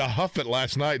You wanted to huff it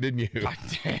last night, didn't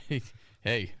you?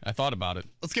 Hey, I thought about it.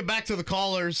 Let's get back to the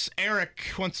callers.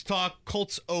 Eric wants to talk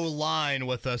Colts O-line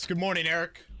with us. Good morning,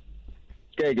 Eric.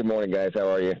 Hey, good morning, guys. How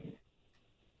are you?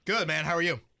 Good, man. How are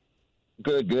you?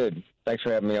 Good. Thanks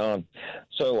for having me on.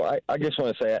 So I just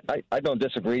want to say I don't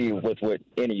disagree with what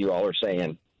any of you all are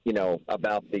saying,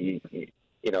 about the,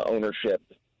 ownership,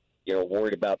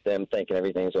 worried about them thinking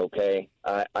everything's okay.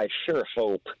 I sure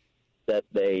hope that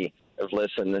they have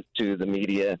listened to the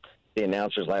media. The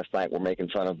announcers last night were making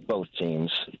fun of both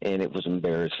teams, and it was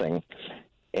embarrassing.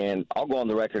 And I'll go on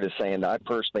the record as saying that I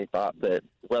personally thought that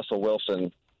Russell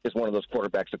Wilson is one of those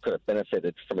quarterbacks that could have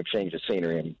benefited from a change of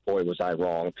scenery, and boy, was I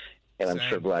wrong. And I'm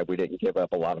sure glad we didn't give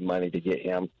up a lot of money to get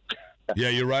him. Yeah,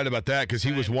 you're right about that, because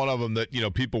he was one of them that,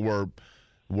 people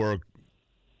were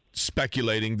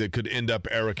speculating that could end up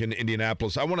Eric in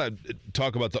Indianapolis. I want to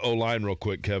talk about the O-line real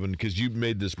quick, Kevin, because you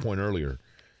made this point earlier.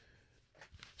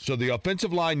 So the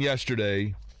offensive line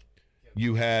yesterday,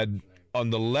 you had on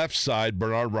the left side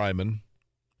Bernard Ryman.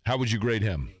 How would you grade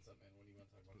him?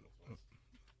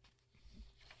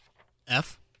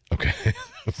 F. Okay.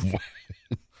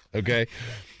 Okay.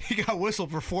 He got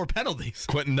whistled for 4 penalties.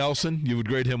 Quentin Nelson, you would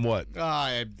grade him what?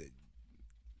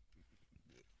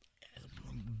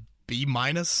 B-.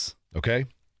 Okay.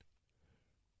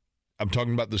 I'm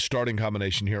talking about the starting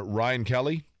combination here. Ryan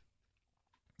Kelly.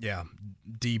 Yeah,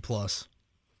 D+.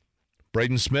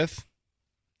 Braden Smith.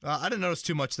 I didn't notice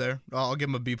too much there. I'll give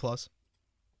him a B+.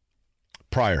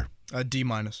 Pryor. D-.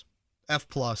 F+.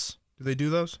 Do they do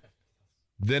those?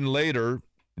 Then later,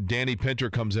 Danny Pinter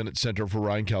comes in at center for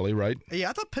Ryan Kelly, right? Yeah,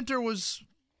 I thought Pinter was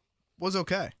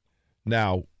okay.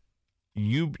 Now,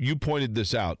 you pointed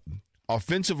this out.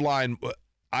 Offensive line,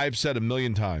 I've said a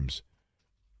million times.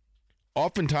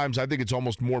 Oftentimes, I think it's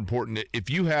almost more important. If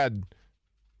you had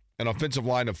an offensive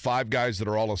line of 5 guys that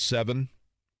are all a 7,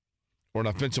 or an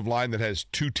offensive line that has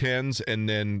 2 10s and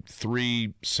then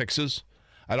 3 6s,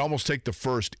 I'd almost take the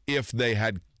first if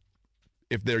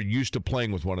they're used to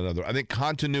playing with one another. I think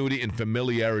continuity and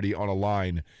familiarity on a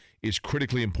line is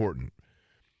critically important.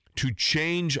 To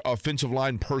change offensive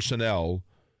line personnel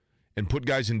and put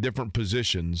guys in different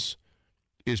positions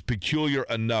is peculiar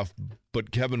enough.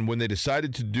 But, Kevin, when they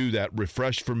decided to do that,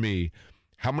 refresh for me,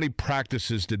 how many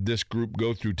practices did this group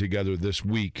go through together this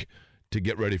week to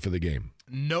get ready for the game?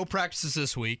 No practices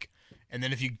this week. And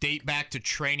then if you date back to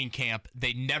training camp,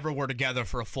 they never were together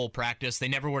for a full practice. They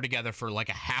never were together for like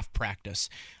a half practice.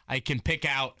 I can pick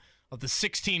out of the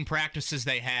 16 practices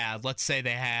they had, let's say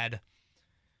they had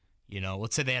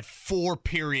 4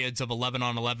 periods of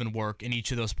 11-on-11 work in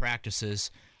each of those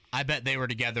practices. I bet they were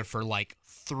together for like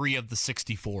 3 of the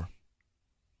 64.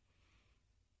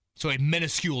 So a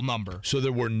minuscule number. So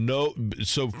there were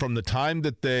so from the time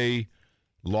that they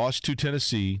lost to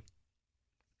Tennessee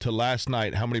to last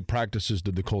night, how many practices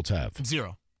did the Colts have?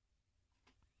 0.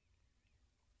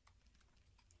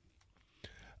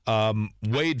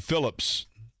 Wade Phillips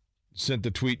sent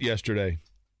the tweet yesterday.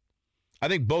 I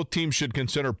think both teams should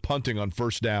consider punting on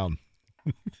first down.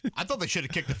 I thought they should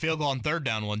have kicked the field goal on third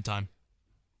down one time.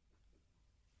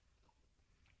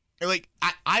 Like,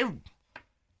 I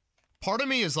part of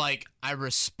me is like, I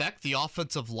respect the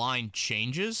offensive line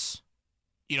changes.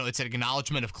 You know, it's an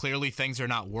acknowledgement of clearly things are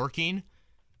not working.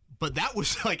 But that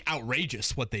was, like,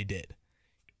 outrageous what they did.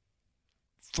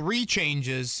 3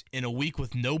 changes in a week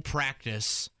with no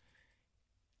practice.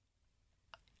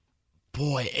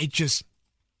 Boy, it just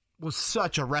was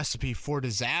such a recipe for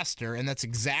disaster, and that's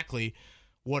exactly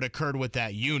what occurred with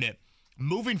that unit.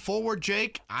 Moving forward,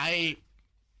 Jake, I'm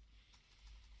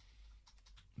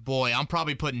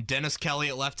probably putting Dennis Kelly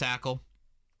at left tackle,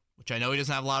 which I know he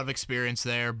doesn't have a lot of experience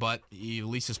there, but he at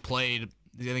least has played,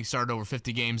 I think he started over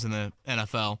 50 games in the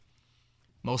NFL,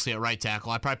 mostly at right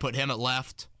tackle. I'd probably put him at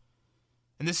left.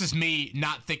 And this is me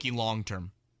not thinking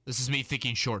long-term. This is me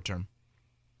thinking short-term.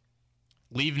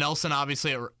 Leave Nelson,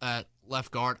 obviously, at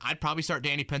left guard. I'd probably start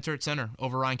Danny Pinter at center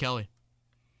over Ryan Kelly.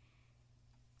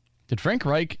 Did Frank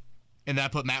Reich... And then I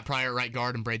put Matt Pryor at right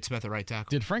guard and Braid Smith at right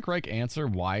tackle. Did Frank Reich answer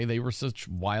why they were such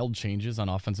wild changes on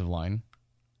offensive line?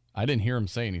 I didn't hear him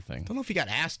say anything. I don't know if he got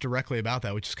asked directly about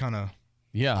that, which is kind of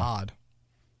odd.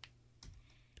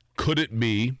 Could it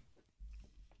be...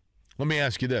 Let me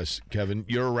ask you this, Kevin.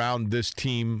 You're around this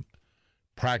team,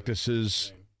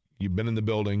 practices, you've been in the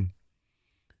building.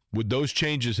 Would those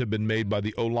changes have been made by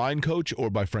the O-line coach or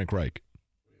by Frank Reich?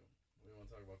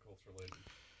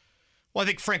 Well, I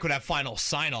think Frank would have final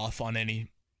sign-off on any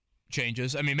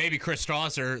changes. I mean, maybe Chris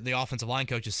Strasser, the offensive line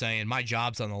coach, is saying, my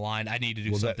job's on the line. I need to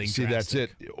do something drastic. That's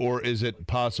it. Or is it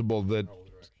possible that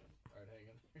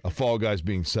a fall guy's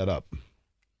being set up?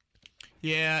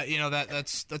 Yeah, you know,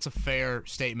 that's a fair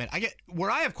statement.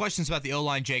 Where I have questions about the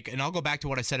O-line, Jake, and I'll go back to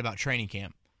what I said about training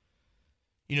camp.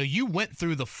 You know, you went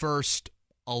through the first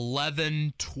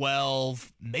 11,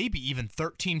 12, maybe even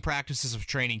 13 practices of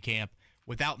training camp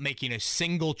without making a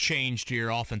single change to your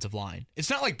offensive line.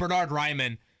 It's not like Bernard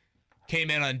Ryman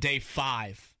came in on day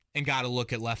 5 and got a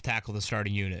look at left tackle the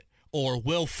starting unit, or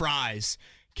Will Fries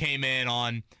came in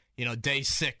on, day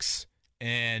 6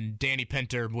 and Danny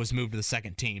Pinter was moved to the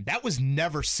second team. That was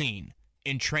never seen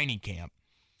in training camp.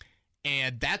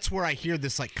 And that's where I hear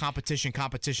this like competition.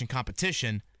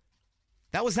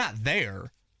 That was not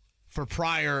there for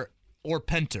Pryor or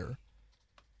Pinter.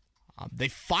 They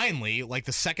finally, like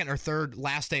the second or third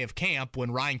last day of camp when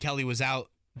Ryan Kelly was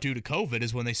out due to COVID,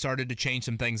 is when they started to change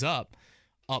some things up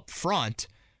front.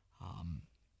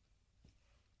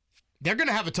 They're going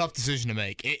to have a tough decision to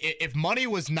make. If money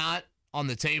was not on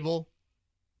the table,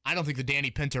 I don't think the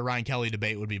Danny Pinter, Ryan Kelly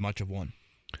debate would be much of one.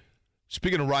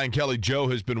 Speaking of Ryan Kelly, Joe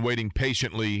has been waiting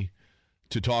patiently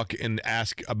to talk and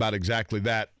ask about exactly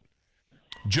that.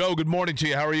 Joe, good morning to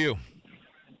you. How are you?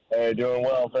 Hey, doing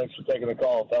well. Thanks for taking the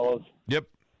call, fellas. Yep.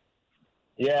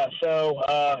 Yeah, so,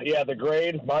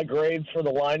 my grades for the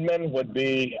linemen would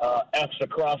be F's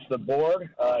across the board,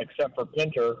 except for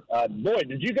Pinter. Boy,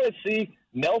 did you guys see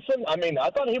Nelson? I mean, I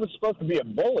thought he was supposed to be a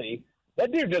bully.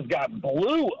 That dude just got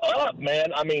blew up,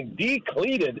 man. I mean,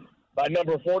 decleated by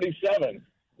number 47.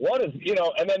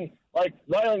 And then, like,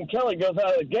 Ryan Kelly goes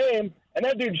out of the game, and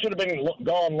that dude should have been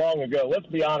gone long ago. Let's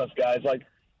be honest, guys. Like,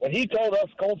 when he told us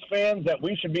Colts fans that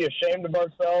we should be ashamed of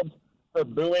ourselves for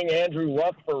booing Andrew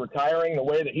Luck for retiring the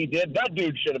way that he did, that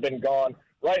dude should have been gone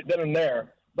right then and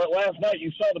there. But last night you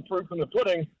saw the proof in the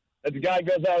pudding that the guy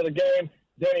goes out of the game,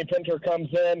 Danny Pinter comes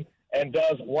in and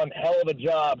does one hell of a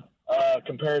job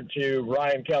compared to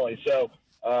Ryan Kelly. So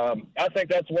I think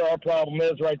that's where our problem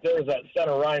is right there, is that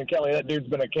center Ryan Kelly. That dude's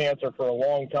been a cancer for a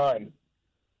long time.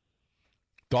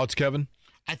 Thoughts, Kevin?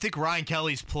 I think Ryan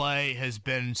Kelly's play has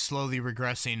been slowly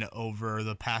regressing over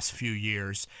the past few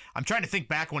years. I'm trying to think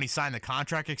back when he signed the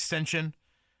contract extension.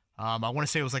 I want to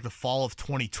say it was like the fall of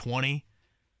 2020,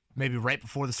 maybe right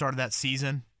before the start of that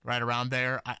season, right around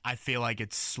there. I feel like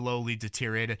it's slowly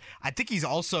deteriorated. I think he's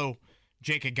also,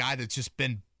 Jake, a guy that's just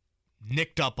been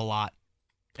nicked up a lot.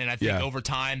 And I think over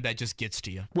time that just gets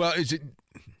to you. Well, is it?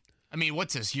 I mean,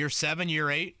 what's this, year 7,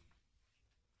 year 8?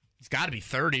 He's got to be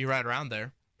 30, right around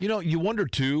there. You know, you wonder,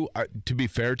 too, to be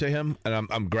fair to him, and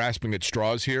I'm grasping at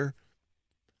straws here,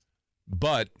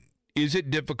 but is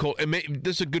it difficult, and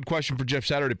this is a good question for Jeff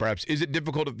Saturday, perhaps, is it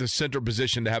difficult at the center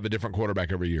position to have a different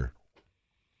quarterback every year?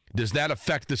 Does that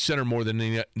affect the center more than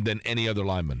any other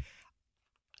lineman?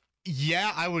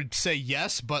 Yeah, I would say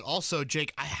yes, but also,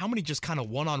 Jake, how many just kind of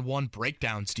one-on-one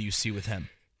breakdowns do you see with him?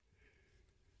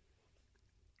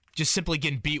 just simply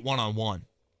getting beat one-on-one.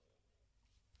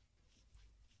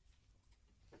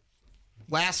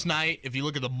 Last night, if you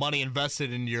look at the money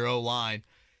invested in your O-line,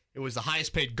 it was the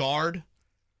highest paid guard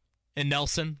in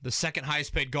Nelson, the second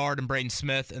highest paid guard in Braden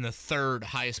Smith, and the third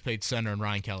highest paid center in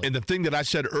Ryan Kelly. And the thing that I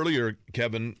said earlier,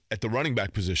 Kevin, at the running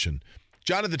back position,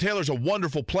 Jonathan Taylor's a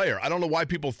wonderful player. I don't know why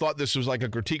people thought this was like a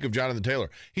critique of Jonathan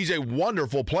Taylor. He's a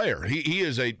wonderful player.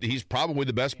 He's probably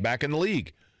the best back in the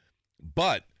league.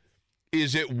 But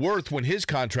is it worth, when his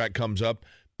contract comes up,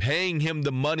 paying him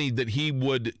the money that he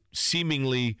would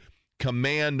seemingly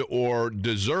command or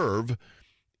deserve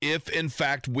if, in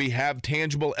fact, we have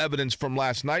tangible evidence from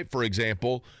last night, for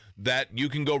example, that you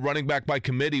can go running back by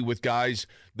committee with guys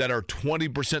that are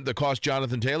 20% the cost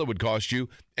Jonathan Taylor would cost you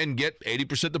and get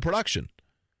 80% the production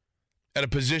at a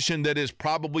position that is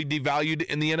probably devalued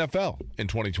in the NFL in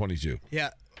 2022. Yeah.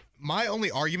 My only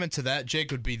argument to that,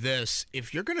 Jake, would be this.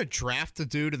 If you're going to draft a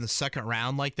dude in the second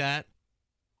round like that,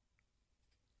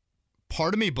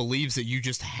 part of me believes that you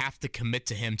just have to commit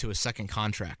to him to a second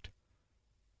contract.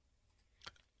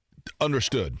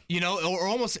 Understood. You know, or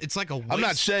almost it's like a waste. I'm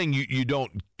not saying you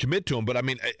don't commit to him, but I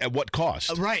mean, at what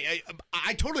cost? Right.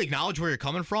 I totally acknowledge where you're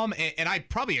coming from, and I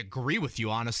probably agree with you,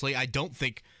 honestly. I don't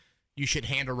think you should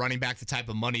hand a running back the type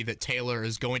of money that Taylor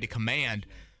is going to command.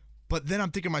 But then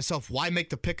I'm thinking to myself, why make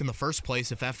the pick in the first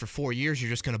place if after 4 years you're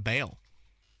just going to bail?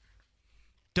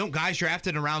 Don't guys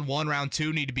drafted in round 1, round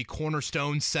 2 need to be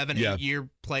cornerstone 7-8-year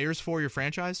players for your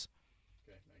franchise?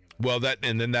 Well, that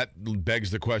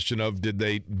begs the question of did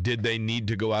they need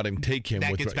to go out and take him?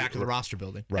 That gets back to the roster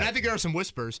building. Right. And I think there are some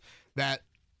whispers that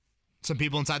some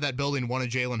people inside that building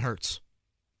wanted Jalen Hurts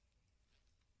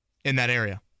in that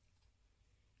area.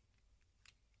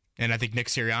 And I think Nick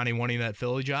Sirianni wanting that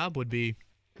Philly job would be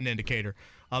an indicator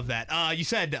of that. You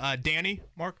said Danny,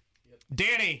 Mark? Yep.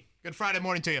 Danny, good Friday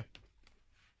morning to you.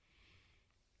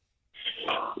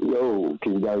 Yo,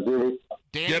 can you guys hear me?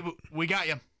 Danny, we got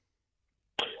you.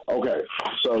 Okay,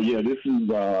 so yeah, this is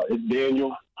it's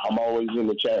Daniel. I'm always in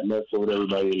the chat, messing with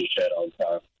everybody in the chat all the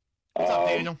time. What's up,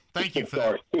 Daniel? Thank you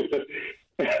for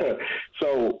that.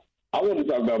 So I wanted to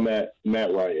talk about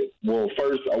Matt Ryan. Well,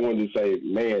 first I wanted to say,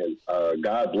 man,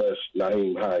 God bless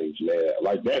Naeem Hines, man.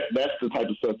 Like that's the type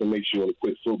of stuff that makes you want to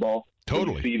quit football.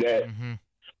 Totally. You see that.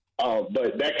 Mm-hmm.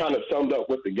 But that kind of summed up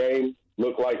what the game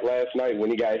looked like last night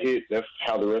when he got hit. That's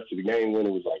how the rest of the game went.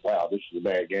 It was like, wow, this is a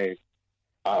bad game.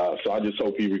 So I just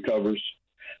hope he recovers.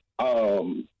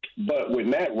 But with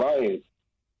Matt Ryan,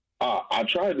 I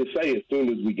tried to say as soon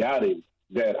as we got him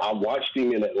that I watched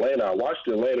him in Atlanta. I watched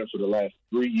Atlanta for the last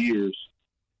 3 years,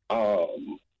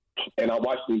 and I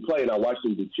watched him play, and I watched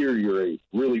him deteriorate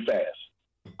really fast.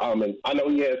 And I know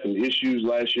he had some issues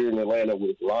last year in Atlanta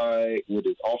with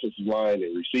his offensive line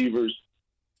and receivers.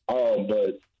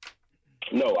 But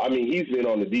no, I mean, he's been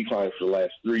on the decline for the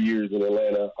last 3 years in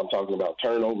Atlanta. I'm talking about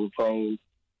turnover prone,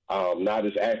 not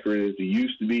as accurate as he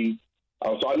used to be.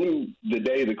 So I knew the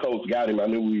day the Colts got him, I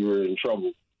knew we were in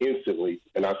trouble instantly.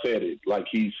 And I said it, like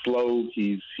he's slow,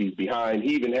 he's behind.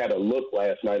 He even had a look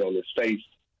last night on his face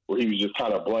where he was just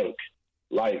kind of blank.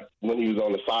 Like when he was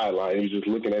on the sideline, he was just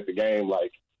looking at the game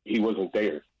like he wasn't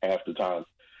there half the time.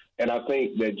 And I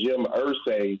think that Jim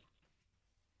Irsay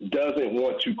doesn't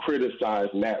want to criticize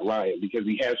Matt Ryan because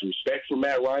he has respect for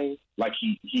Matt Ryan. Like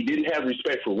he didn't have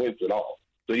respect for Wentz at all.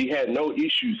 So he had no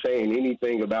issue saying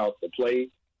anything about the play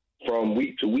from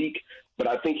week to week. But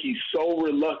I think he's so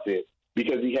reluctant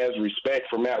because he has respect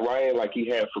for Matt Ryan like he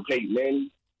had for Peyton Manning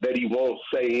that he won't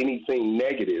say anything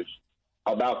negative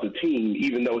about the team,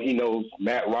 even though he knows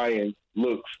Matt Ryan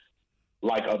looks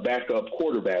like a backup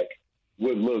quarterback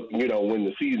would look, when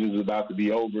the season's about to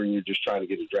be over and you're just trying to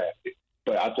get it drafted.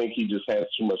 But I think he just has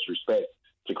too much respect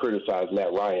to criticize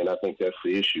Matt Ryan. I think that's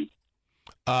the issue.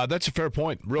 That's a fair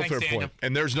point. Thanks, fair Daniel. point.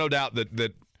 And there's no doubt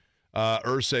that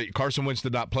Irsay, Carson Wentz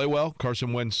did not play well.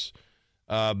 Carson Wentz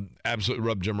absolutely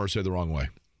rubbed Jim Irsay the wrong way.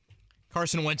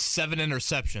 Carson Wentz 7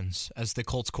 interceptions as the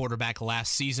Colts quarterback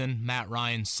last season. Matt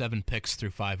Ryan 7 picks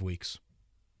through 5 weeks.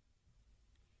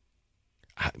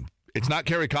 It's not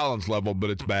Kerry Collins level, but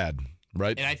it's bad,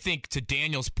 right? And I think to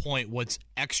Daniel's point, what's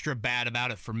extra bad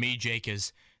about it for me, Jake,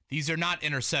 is these are not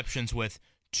interceptions with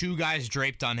 2 guys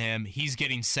draped on him. He's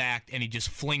getting sacked, and he just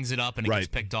flings it up, and it gets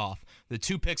picked off. The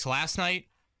 2 picks last night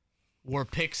were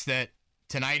picks that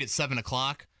tonight at 7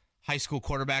 o'clock, high school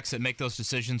quarterbacks that make those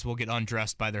decisions will get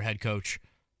undressed by their head coach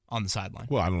on the sideline.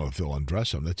 Well, I don't know if they'll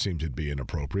undress him. That seems to be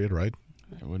inappropriate, right?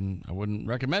 I wouldn't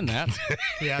recommend that.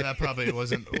 Yeah, that probably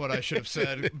wasn't what I should have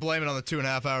said. Blame it on the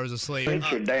 2.5 hours of sleep.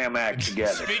 Get your damn act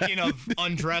together. Speaking of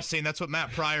undressing, that's what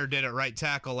Matt Pryor did at right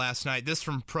tackle last night. This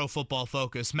from Pro Football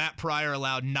Focus. Matt Pryor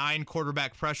allowed 9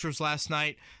 quarterback pressures last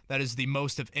night. That is the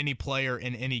most of any player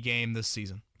in any game this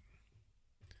season.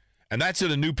 And that's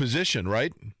in a new position,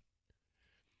 right?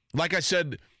 Like I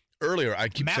said earlier, I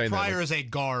keep saying Matt Pryor that. is a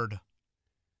guard.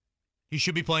 He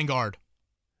should be playing guard.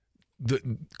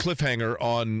 The cliffhanger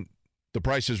on The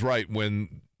Price is Right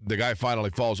when the guy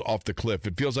finally falls off the cliff.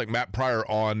 It feels like Matt Pryor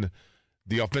on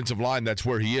the offensive line, that's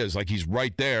where he is. Like he's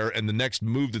right there, and the next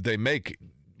move that they make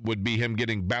would be him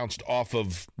getting bounced off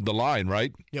of the line,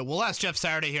 right? Yeah, we'll ask Jeff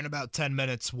Saturday here in about 10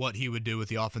 minutes what he would do with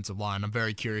the offensive line. I'm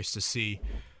very curious to see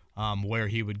where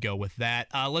he would go with that.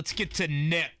 Let's get to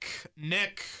Nick.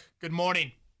 Nick, good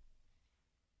morning.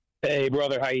 Hey,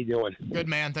 brother. How you doing? Good,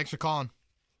 man. Thanks for calling.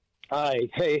 Hi.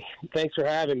 Hey, thanks for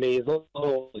having me.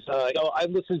 I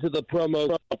listened to the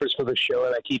promo offers for the show,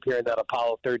 and I keep hearing that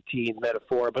Apollo 13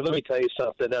 metaphor. But let me tell you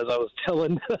something. As I was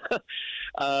telling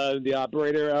the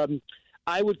operator,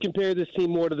 I would compare this scene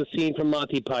more to the scene from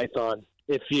Monty Python.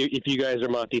 If you guys are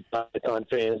Monty Python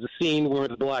fans, the scene where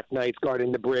the Black Knight's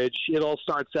guarding the bridge, it all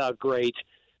starts out great.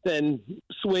 Then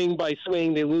swing by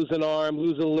swing, they lose an arm,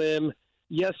 lose a limb.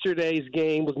 Yesterday's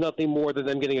game was nothing more than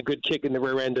them getting a good kick in the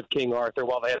rear end of King Arthur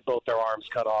while they had both their arms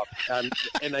cut off.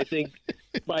 And I think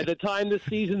by the time the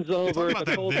season's over,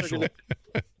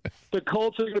 the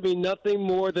Colts are going to be nothing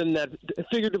more than that,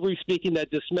 figuratively speaking,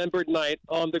 that dismembered knight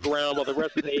on the ground while the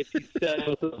rest of the AFC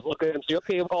South is looking at them and say,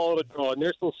 okay, we'll call it a draw. And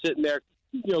they're still sitting there,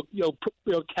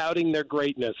 touting their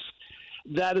greatness.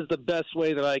 That is the best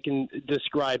way that I can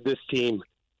describe this team.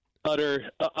 Utter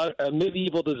a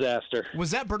medieval disaster. Was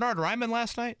that Bernard Ryman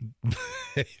last night?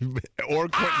 Or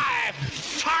I'm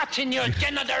charting your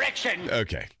general direction.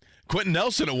 Okay. Quentin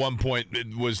Nelson at one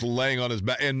point was laying on his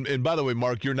back. And by the way,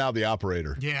 Mark, you're now the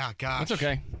operator. Yeah, gosh. That's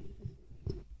okay.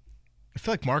 I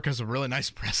feel like Mark has a really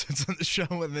nice presence on the show,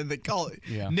 and then they call it.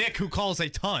 Yeah. Nick, who calls a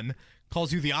ton,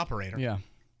 calls you the operator. Yeah.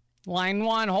 Line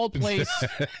 1, hold please.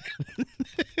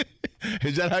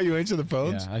 Is that how you answer the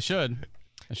phones? Yeah, I should.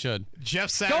 Jeff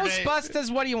Saturday. Ghostbusters,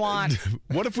 what do you want?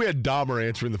 What if we had Dahmer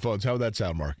answering the phones? How would that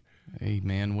sound, Mark? Hey,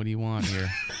 man, what do you want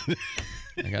here?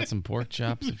 I got some pork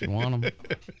chops if you want them.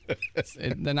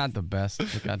 They're not the best.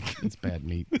 It's bad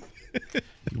meat.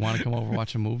 You want to come over and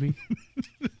watch a movie?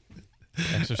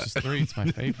 Exorcist 3, it's my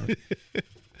favorite.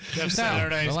 Jeff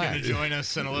Saturday is going to join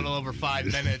us in a little over 5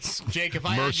 minutes. Jake, if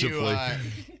I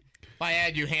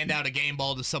had you hand out a game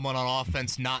ball to someone on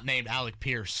offense not named Alec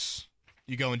Pierce,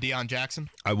 you going Deion Jackson?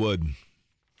 I would.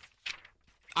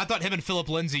 I thought him and Philip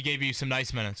Lindsay gave you some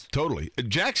nice minutes. Totally.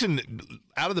 Jackson,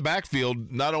 out of the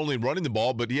backfield, not only running the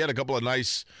ball, but he had a couple of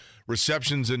nice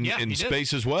receptions in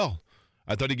space as well.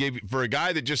 I thought he gave, for a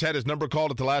guy that just had his number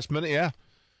called at the last minute,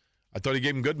 I thought he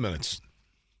gave him good minutes.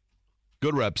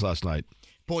 Good reps last night.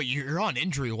 Boy, you're on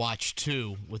injury watch,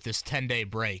 too, with this 10-day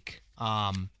break.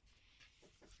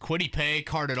 Kwity Paye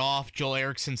carted off. Joel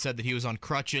Erickson said that he was on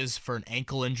crutches for an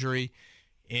ankle injury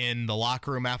in the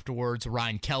locker room afterwards.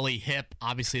 Ryan Kelly, hip.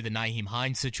 Obviously, the Nyheim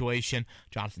Hines situation.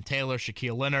 Jonathan Taylor,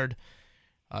 Shaquille Leonard.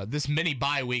 This mini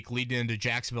bye week leading into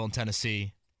Jacksonville and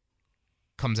Tennessee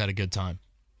comes at a good time.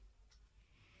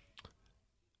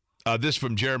 This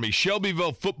from Jeremy.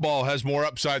 Shelbyville football has more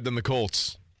upside than the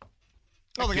Colts.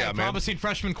 Oh, they got a promising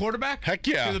freshman quarterback? Heck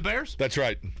yeah. To the Bears? That's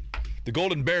right. The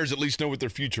Golden Bears at least know what their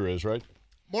future is, right?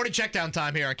 Morning checkdown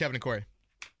time here on Kevin and Corey.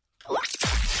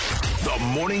 The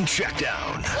Morning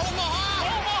Checkdown.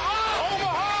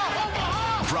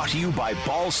 Brought to you by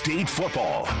Ball State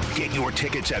Football. Get your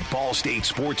tickets at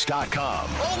ballstatesports.com.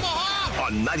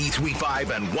 On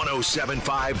 93.5 and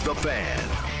 107.5 The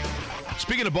Fan.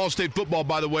 Speaking of Ball State football,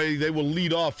 by the way, they will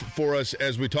lead off for us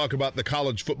as we talk about the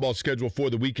college football schedule for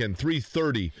the weekend.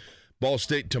 3:30, Ball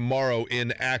State tomorrow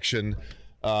in action.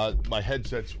 My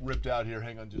headset's ripped out here.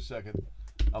 Hang on just a second.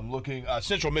 I'm looking.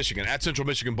 Central Michigan, at Central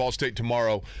Michigan, Ball State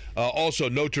tomorrow. Also,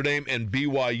 Notre Dame and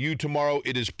BYU tomorrow.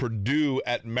 It is Purdue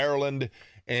at Maryland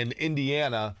and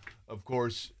Indiana, of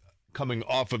course, coming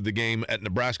off of the game at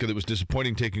Nebraska that was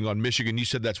disappointing, taking on Michigan. You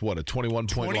said that's what, a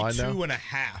 21-point line now? 22.5.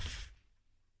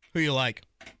 Who you like?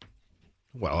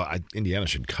 Well, Indiana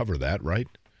should cover that, right?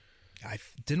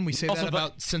 Didn't we say that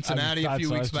about Cincinnati a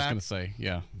few weeks back? I was just going to say,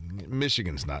 yeah.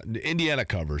 Michigan's not. Indiana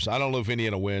covers. I don't know if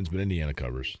Indiana wins, but Indiana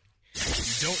covers.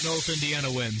 Don't know if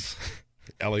Indiana wins.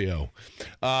 LEO.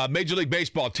 Major League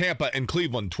Baseball, Tampa and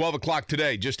Cleveland, 12 o'clock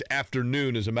today, just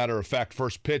afternoon, as a matter of fact.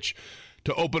 First pitch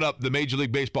to open up the Major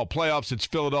League Baseball playoffs. It's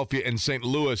Philadelphia and St.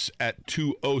 Louis at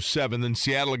 2:07. Then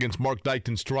Seattle against Mark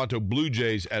Dykton's Toronto Blue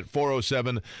Jays at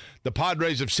 4:07. The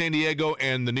Padres of San Diego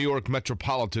and the New York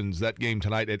Metropolitans. That game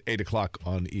tonight at 8 o'clock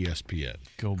on ESPN.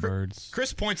 Go Birds.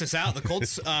 Chris points us out. The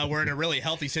Colts were in a really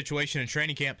healthy situation in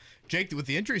training camp. Jake, with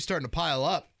the injuries starting to pile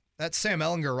up, that Sam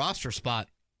Ehlinger roster spot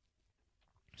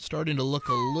starting to look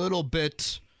a little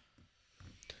bit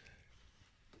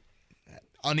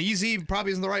uneasy.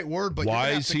 Probably isn't the right word, but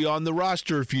why is he on the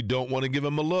roster if you don't want to give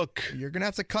him a look? You're going to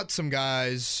have to cut some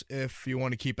guys if you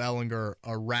want to keep Ehlinger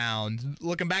around.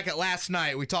 Looking back at last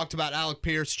night, we talked about Alec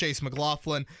Pierce, Chase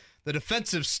McLaughlin, the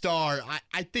defensive star.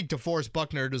 I think DeForest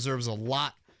Buckner deserves a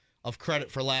lot of credit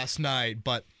for last night,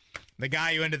 but the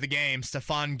guy who ended the game,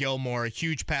 Stephon Gilmore, a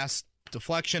huge pass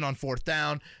deflection on 4th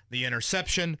down, the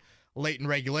interception late in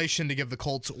regulation to give the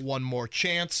Colts one more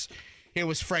chance. Here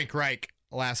was Frank Reich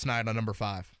last night on number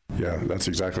 5. Yeah, that's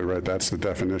exactly right. That's the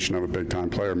definition of a big-time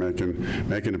player,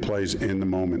 making the plays in the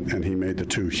moment, and he made the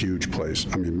 2 huge plays.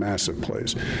 I mean, massive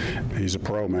plays. He's a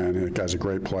pro, man. That guy's a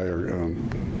great player.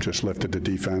 Just lifted the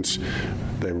defense.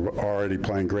 They were already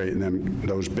playing great, and then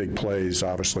those big plays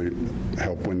obviously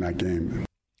helped win that game.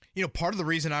 You know, part of the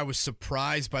reason I was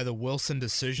surprised by the Wilson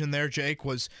decision there, Jake,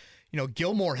 was,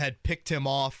 Gilmore had picked him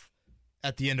off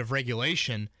at the end of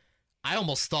regulation. I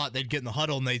almost thought they'd get in the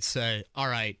huddle and they'd say, all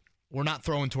right, we're not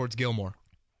throwing towards Gilmore.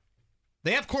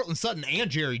 They have Cortland Sutton and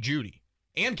Jerry Jeudy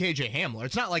and KJ Hamler.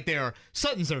 It's not like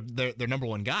Sutton's their number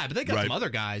one guy, but they got some other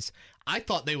guys. I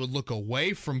thought they would look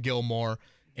away from Gilmore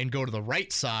and go to the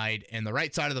right side, and the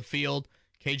right side of the field,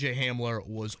 KJ Hamler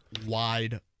was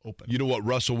wide open. You know what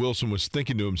Russell Wilson was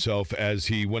thinking to himself as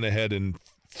he went ahead and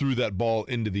threw that ball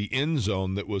into the end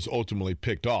zone that was ultimately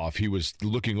picked off? He was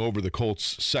looking over the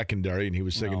Colts secondary, and he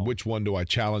was thinking, which one do I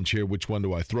challenge here? Which one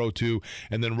do I throw to?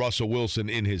 And then Russell Wilson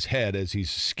in his head, as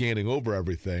he's scanning over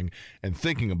everything and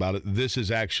thinking about it, this is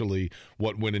actually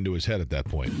what went into his head at that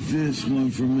point. This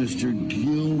one for Mr.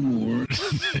 Gilmore.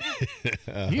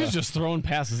 He was just throwing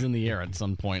passes in the air at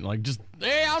some point. Like,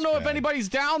 hey, I don't know if anybody's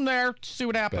down there. Just see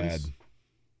what happens. Bad.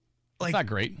 It's not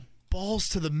great. Balls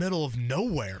to the middle of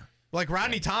nowhere. Like,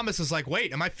 Rodney Thomas is like,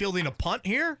 wait, am I fielding a punt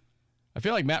here? I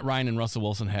feel like Matt Ryan and Russell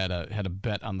Wilson had a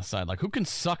bet on the side. Like, who can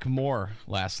suck more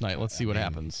last night? Let's see what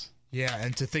happens. Yeah,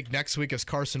 and to think next week is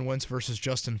Carson Wentz versus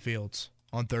Justin Fields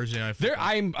on Thursday Night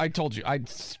Football. I told you, I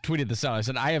tweeted this out. I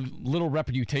said, I have little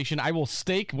reputation. I will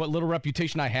stake what little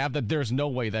reputation I have that there's no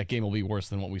way that game will be worse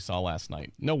than what we saw last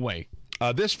night. No way.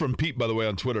 This from Pete, by the way,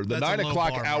 on Twitter. The 9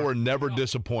 o'clock hour never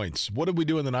disappoints. What did we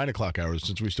do in the 9 o'clock hour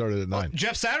since we started at 9?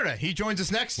 Jeff Saturday. He joins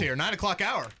us next here. 9 o'clock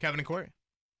hour. Kevin and Corey.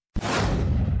 All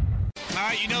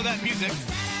right, you know that music.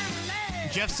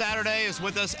 Jeff Saturday is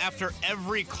with us after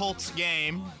every Colts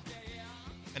game.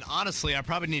 And honestly, I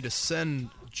probably need to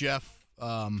send Jeff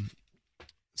some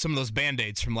of those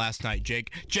Band-Aids from last night,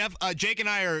 Jake. Jeff, Jake and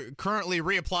I are currently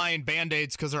reapplying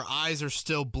Band-Aids because our eyes are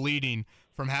still bleeding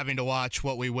from having to watch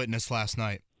what we witnessed last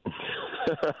night.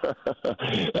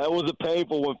 That was a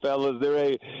painful one, fellas.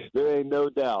 There ain't no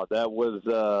doubt. That was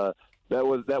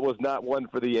not one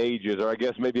for the ages, or I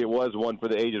guess maybe it was one for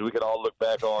the ages. We could all look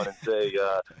back on and say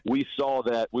we saw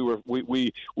that.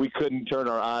 We couldn't turn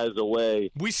our eyes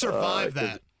away. We survived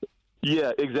that.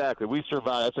 Yeah, exactly. We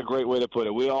survived. That's a great way to put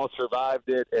it. We all survived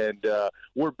it, and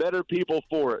we're better people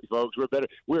for it, folks. We're better.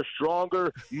 We're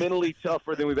stronger, mentally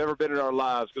tougher than we've ever been in our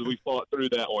lives because we fought through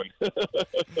that one.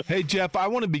 Hey, Jeff, I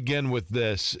want to begin with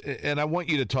this, and I want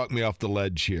you to talk me off the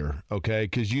ledge here, okay?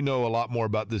 Because you know a lot more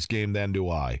about this game than do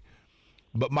I.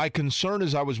 But my concern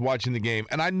as I was watching the game,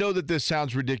 and I know that this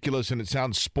sounds ridiculous and it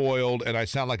sounds spoiled, and I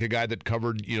sound like a guy that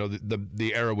covered,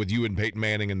 the era with you and Peyton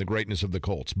Manning and the greatness of the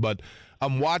Colts. But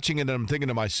I'm watching it and I'm thinking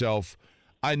to myself,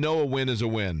 I know a win is a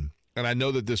win, and I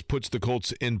know that this puts the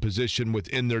Colts in position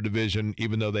within their division,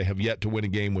 even though they have yet to win a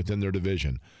game within their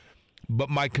division. But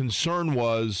my concern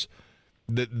was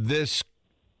that this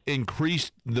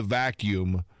increased the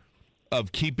vacuum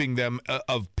of keeping them,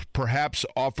 of perhaps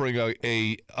offering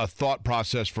a thought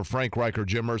process for Frank Reich or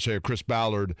Jim Irsay or Chris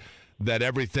Ballard that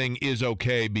everything is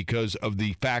okay because of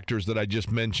the factors that I just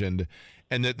mentioned,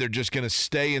 and that they're just going to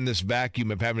stay in this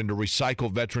vacuum of having to recycle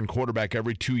veteran quarterback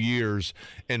every 2 years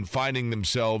and finding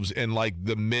themselves in like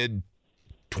the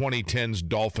mid-2010s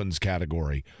Dolphins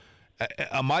category.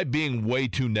 Am I being way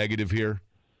too negative here?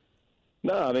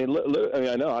 No, I mean,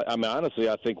 I know. I mean, honestly,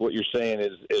 I think what you're saying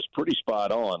is pretty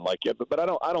spot on. Like, yeah, but I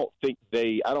don't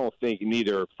think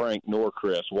neither Frank nor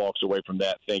Chris walks away from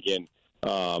that thinking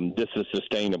this is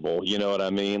sustainable. You know what I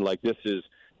mean? Like, this is,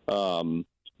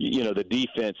 the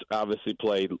defense obviously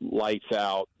played lights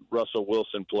out. Russell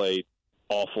Wilson played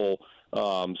awful.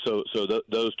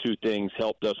 Those two things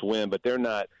helped us win, but they're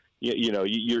not.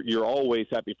 You're always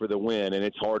happy for the win, and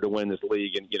it's hard to win this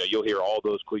league. And you'll hear all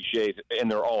those cliches,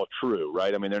 and they're all true,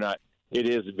 right? I mean, they're not. It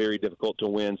is very difficult to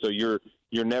win, so you're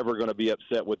never going to be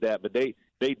upset with that. But they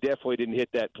definitely didn't hit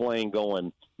that plane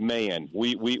going, man,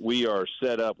 we are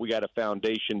set up. We got a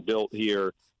foundation built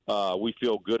here. We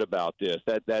feel good about this.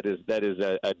 That is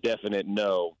a definite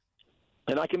no.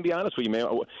 And I can be honest with you, man.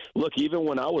 Look, even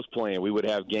when I was playing, we would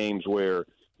have games where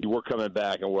we're coming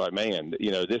back and we're like, man,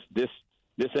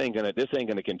 this ain't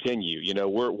gonna continue.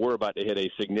 We're about to hit a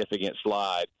significant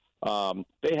slide.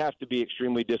 They have to be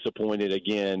extremely disappointed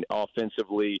again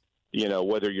offensively.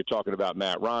 Whether you're talking about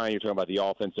Matt Ryan, you're talking about the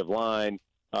offensive line.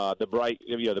 The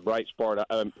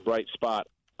bright spot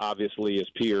obviously is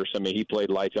Pierce. I mean, he played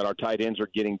lights out. Our tight ends are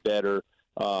getting better,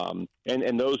 and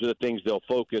those are the things they'll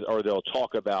focus or they'll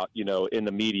talk about, in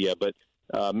the media. But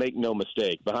make no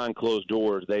mistake, behind closed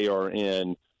doors, they are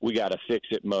in we got to fix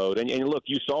it mode. And look,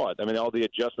 you saw it. I mean, all the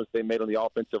adjustments they made on the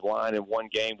offensive line in one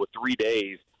game with 3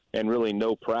 days and really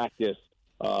no practice.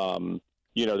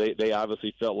 They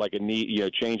obviously felt like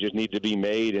changes need to be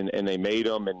made, and they made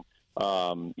them. And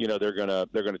they're gonna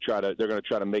try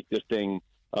to make this thing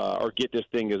or get this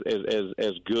thing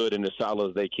as good and as solid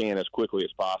as they can as quickly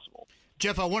as possible.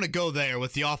 Jeff, I want to go there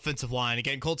with the offensive line.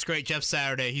 Again, Colts great Jeff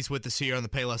Saturday. He's with us here on the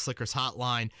Payless Liquors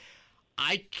hotline.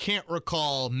 I can't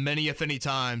recall many, if any,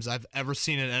 times I've ever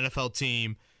seen an NFL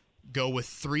team go with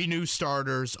 3 new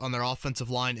starters on their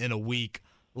offensive line in a week,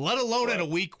 let alone in a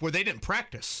week where they didn't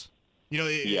practice.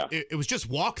 It was just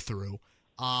walkthrough.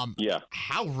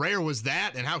 How rare was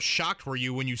that, and how shocked were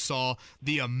you when you saw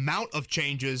the amount of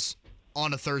changes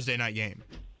on a Thursday night game?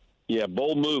 Yeah,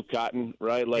 bold move, Cotton.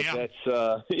 Right, that's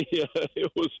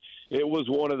it was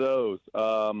one of those.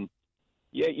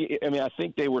 I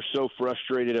think they were so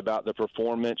frustrated about the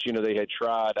performance. They had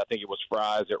tried. I think it was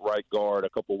Fries at right guard a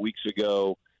couple weeks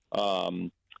ago,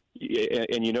 and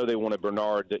they wanted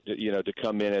Bernard to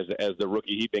come in as the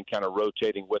rookie. He'd been kind of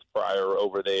rotating with Pryor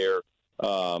over there.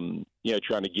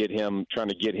 Trying to get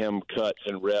him cuts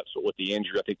and reps with the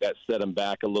injury. I think that set him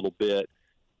back a little bit.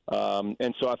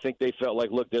 And so I think they felt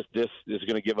like, look, this is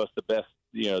going to give us the best,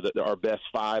 our best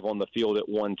 5 on the field at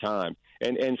one time.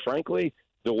 And frankly,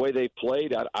 the way they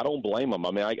played, I don't blame them.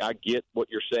 I mean, I get what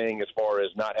you're saying as far as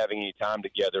not having any time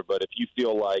together, but if you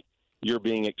feel like you're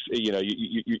being,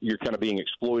 you're kind of being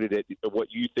exploited at what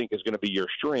you think is going to be your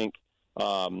strength,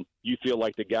 you feel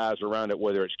like the guys around it,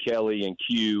 whether it's Kelly and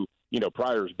Q,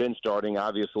 Pryor's been starting.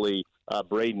 Obviously,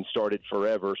 Braden started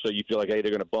forever, so you feel like, hey,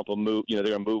 they're going to bump a move. They're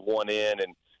going to move one in,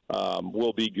 and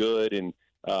we'll be good. And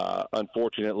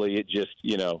unfortunately, it just,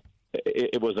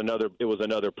 it was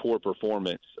another poor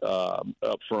performance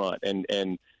up front,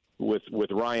 and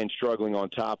with Ryan struggling on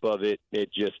top of it,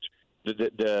 it just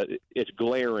it's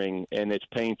glaring and it's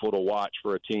painful to watch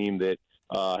for a team that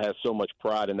has so much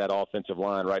pride in that offensive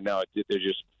line right now.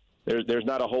 There's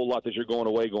not a whole lot that you're going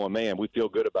away going, man, we feel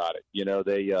good about it.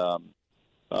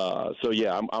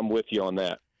 I'm with you on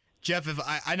that. Jeff, if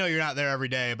I know you're not there every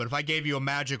day, but if I gave you a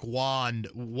magic wand,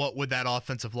 what would that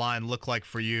offensive line look like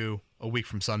for you a week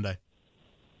from Sunday?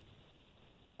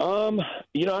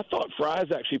 I thought Fries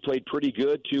actually played pretty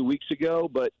good 2 weeks ago,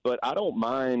 but I don't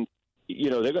mind.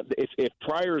 If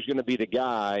Pryor's going to be the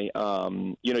guy,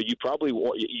 you probably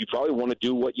want to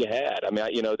do what you had. I mean,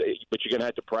 but you're going to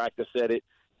have to practice at it.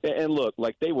 And look,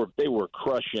 like they were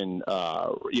crushing,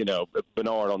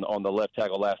 Bernard on the left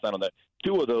tackle last night on the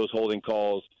 2 of those holding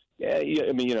calls. Yeah,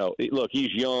 I mean, look,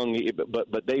 he's young,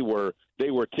 but they were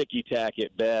ticky-tack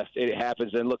at best. It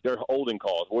happens, and look, they're holding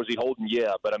calls. Was he holding?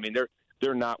 Yeah, but I mean,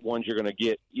 they're not ones you're going to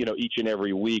get, each and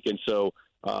every week. And so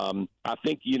I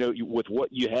think, with what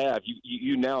you have,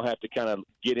 you now have to kind of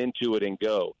get into it and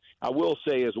go. I will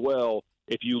say as well,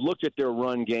 if you looked at their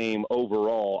run game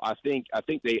overall, I think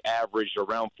they averaged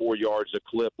around 4 yards a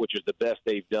clip, which is the best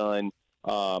they've done.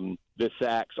 The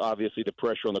sacks, obviously, the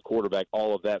pressure on the quarterback,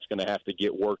 all of that's going to have to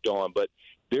get worked on. But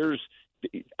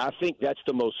I think that's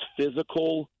the most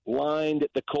physical line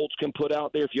that the Colts can put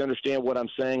out there, if you understand what I'm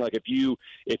saying. Like if you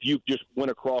just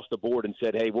went across the board and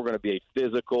said, hey, we're going to be a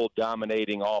physical,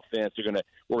 dominating offense, we're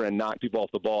going to knock people off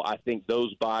the ball, I think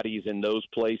those bodies in those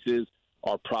places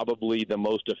are probably the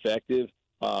most effective.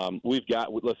 We've got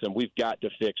to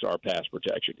fix our pass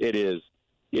protection. It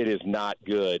is not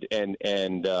good, and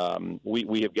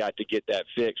we have got to get that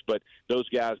fixed. But those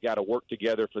guys got to work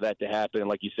together for that to happen. And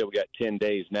like you said, we got 10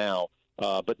 days now.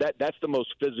 But that's the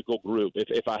most physical group.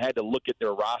 If I had to look at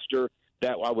their roster,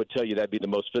 that I would tell you that'd be the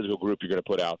most physical group you're going to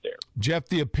put out there. Jeff,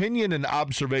 the opinion and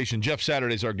observation. Jeff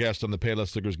Saturday's our guest on the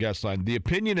Payless Liquors guest line. The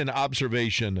opinion and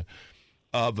observation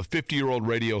of a 50-year-old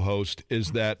radio host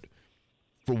is that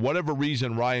for whatever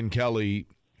reason, Ryan Kelly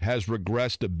has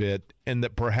regressed a bit, and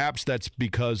that perhaps that's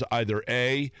because either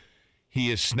A,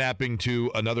 he is snapping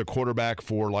to another quarterback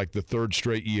for like the third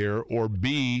straight year, or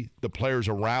B, the players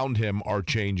around him are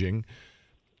changing.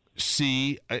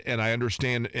 C, and I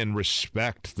understand and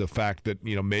respect the fact that,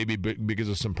 maybe because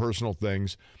of some personal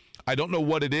things, I don't know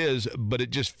what it is, but it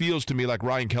just feels to me like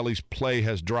Ryan Kelly's play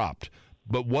has dropped.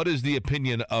 But what is the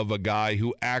opinion of a guy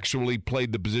who actually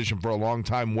played the position for a long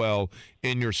time well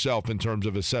in yourself in terms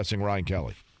of assessing Ryan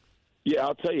Kelly? Yeah,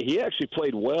 I'll tell you, he actually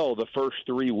played well the first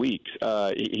 3 weeks.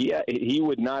 He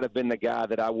would not have been the guy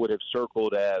that I would have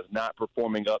circled as not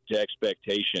performing up to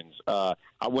expectations. I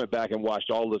went back and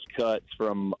watched all his cuts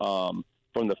from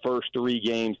the first 3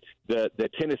 games. The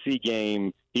Tennessee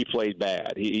game, he played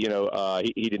bad. He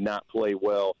did not play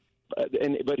well.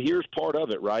 But here's part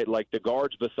of it, right? Like the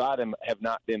guards beside him have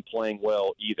not been playing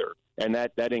well either, and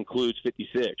that includes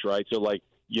 56, right? So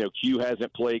Q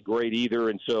hasn't played great either,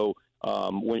 and so.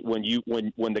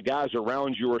 When the guys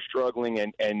around you are struggling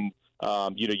and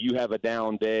you have a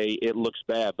down day, it looks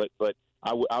bad. But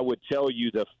I would tell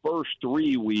you the first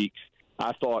 3 weeks,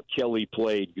 I thought Kelly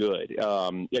played good.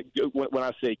 When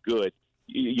I say good,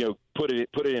 put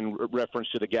it in reference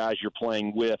to the guys you're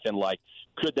playing with, and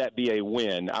could that be a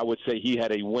win? I would say he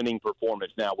had a winning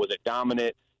performance. Now, was it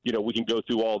dominant? We can go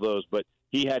through all those, but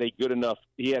he had a good enough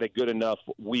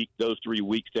week, those 3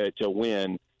 weeks to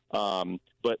win.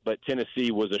 But Tennessee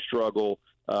was a struggle,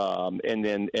 and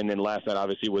then last night,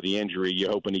 obviously with the injury, you're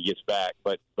hoping he gets back.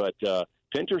 But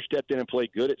Pinter stepped in and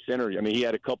played good at center. I mean, he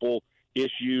had a couple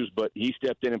issues, but he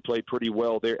stepped in and played pretty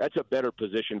well there. That's a better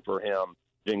position for him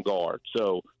than guard.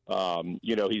 So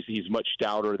he's much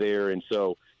stouter there, and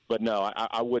so. But no,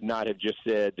 I would not have just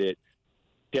said that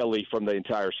Kelly from the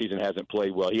entire season hasn't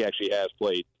played well. He actually has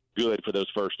played good for those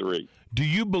first 3. Do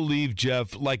you believe,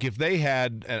 Jeff, if they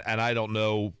had, and I don't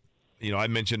know, I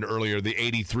mentioned earlier the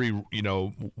 83,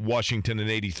 Washington in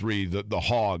 83, the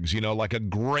Hogs, a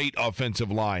great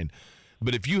offensive line.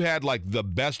 But if you had the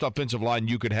best offensive line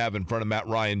you could have in front of Matt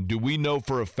Ryan, do we know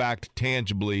for a fact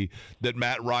tangibly that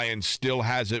Matt Ryan still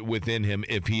has it within him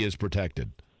if he is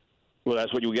protected? Well,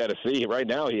 that's what you got to see. Right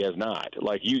now, he has not.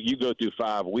 You go through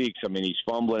 5 weeks. I mean, he's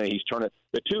fumbling and he's turning.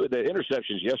 The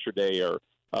interceptions yesterday are.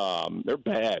 They're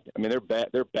bad. I mean, they're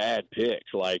bad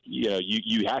picks.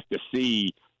 You have to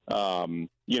see,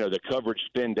 the coverage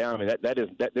spin down. I mean,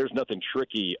 there's nothing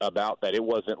tricky about that. It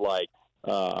wasn't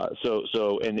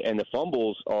and the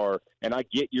fumbles are, and I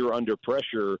get you're under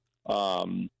pressure.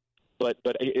 But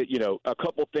a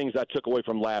couple things I took away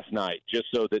from last night, just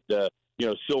so that the,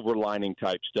 silver lining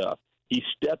type stuff. He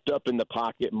stepped up in the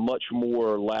pocket much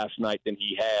more last night than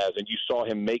he has, and you saw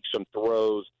him make some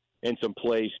throws and some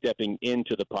plays stepping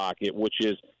into the pocket, which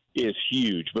is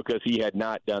huge because he had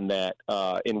not done that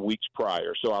in weeks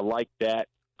prior. So I like that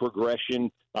progression.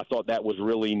 I thought that was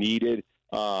really needed.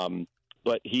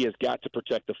 But he has got to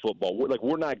protect the football.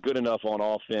 We're not good enough on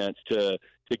offense to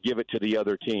give it to the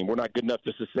other team. We're not good enough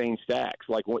to sustain sacks.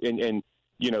 I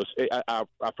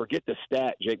forget the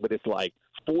stat, Jake, but it's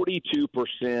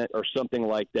 42% or something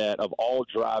like that of all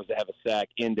drives that have a sack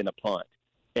end in a punt.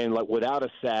 And without a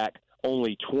sack,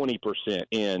 only 20%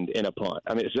 end in a punt.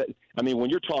 I mean,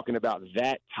 when you're talking about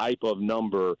that type of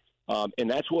number, and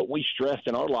that's what we stressed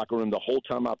in our locker room the whole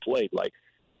time I played.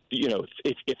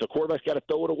 If the quarterback's got to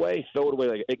throw it away.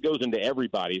 It goes into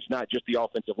everybody. It's not just the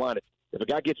offensive line. If a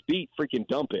guy gets beat, freaking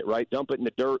dump it, right? Dump it in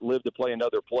the dirt, live to play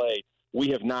another play. We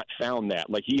have not found that.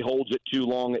 He holds it too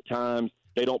long at times.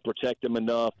 They don't protect him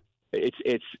enough.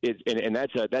 And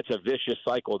that's a vicious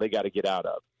cycle they got to get out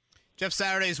of. Jeff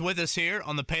Saturday's with us here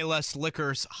on the Payless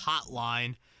Liquors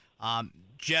hotline.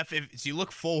 Jeff, as you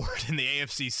look forward in the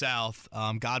AFC South,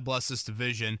 God bless this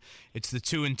division. It's the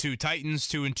 2-2 Titans,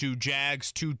 2-2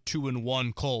 Jags,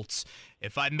 2-1 Colts.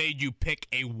 If I made you pick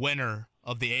a winner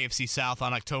of the AFC South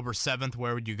on October 7th,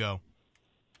 where would you go?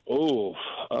 Oh,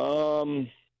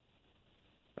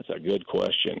 that's a good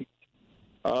question.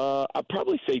 I'd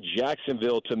probably say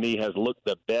Jacksonville, to me, has looked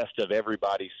the best of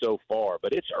everybody so far,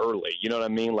 but it's early. You know what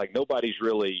I mean?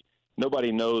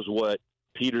 Nobody knows what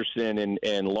Peterson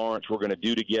and Lawrence were going to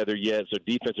do together yet, so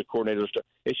defensive coordinators.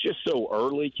 It's just so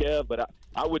early, Kev, but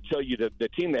I would tell you that the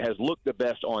team that has looked the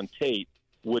best on tape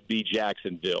would be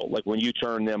Jacksonville. When you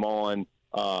turn them on,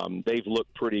 they've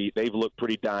looked pretty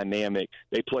dynamic.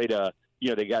 They played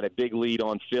they got a big lead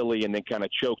on Philly and then kind of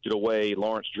choked it away.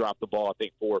 Lawrence dropped the ball, I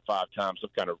think, 4 or 5 times,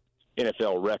 some kind of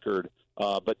NFL record.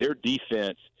 But their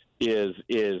defense is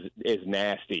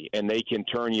nasty, and they can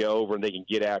turn you over and they can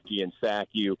get after you and sack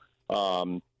you.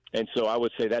 And so I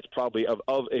would say that's probably as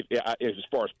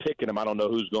far as picking them, I don't know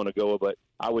who's going to go, but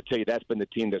I would tell you that's been the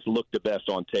team that's looked the best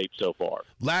on tape so far.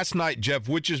 Last night, Jeff,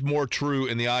 which is more true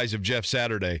in the eyes of Jeff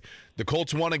Saturday? The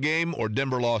Colts won a game or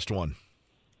Denver lost one?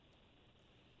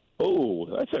 Oh,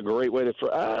 that's a great way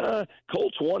to.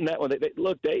 Colts won that one.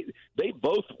 They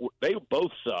both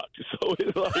sucked. So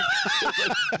it's like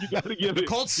you got to give it.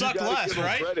 Colts suck less,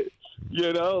 right? Credit.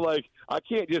 You know, like I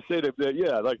can't just say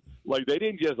that. Like they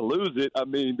didn't just lose it. I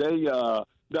mean, they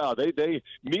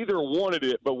neither wanted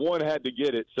it, but one had to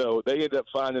get it. So they ended up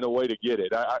finding a way to get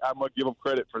it. I'm gonna give them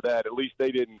credit for that. At least they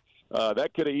didn't.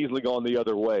 That could have easily gone the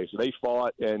other way. So they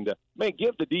fought, and man,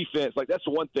 give the defense. Like that's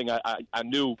the one thing I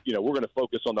knew. You know, we're going to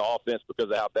focus on the offense because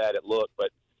of how bad it looked. But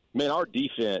man, our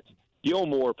defense.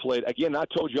 Gilmore played again. I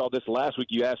told you all this last week.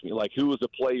 You asked me like who was a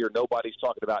player nobody's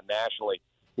talking about nationally.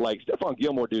 Like Stephon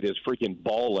Gilmore, dude, is freaking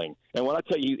balling. And when I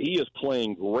tell you, he is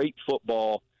playing great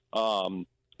football. And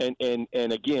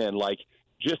again, like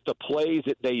just the plays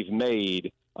that they've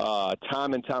made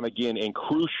time and time again in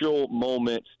crucial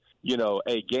moments. You know,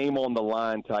 a game on the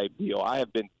line type deal. I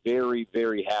have been very,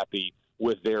 very happy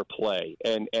with their play.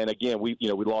 And again, we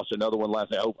lost another one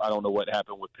last night. I don't know what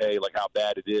happened with Pay, like how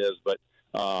bad it is, but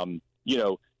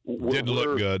didn't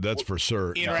look good. That's for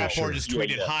certain. Ian Rappaport just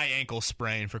tweeted high ankle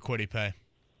sprain for Kwity Paye.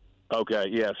 Okay,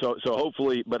 yeah. So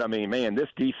hopefully, but I mean, man, this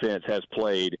defense has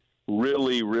played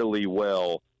really, really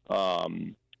well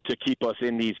to keep us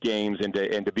in these games and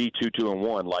to be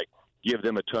 2-2-1. Like, give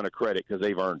them a ton of credit because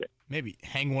they've earned it. Maybe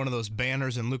hang one of those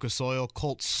banners in Lucas Oil.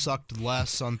 Colts sucked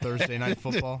less on Thursday Night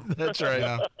Football. That's right.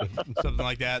 Yeah, something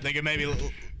like that. They could maybe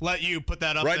let you put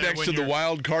that up right there next to the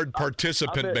wild card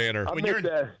participant banner. I meant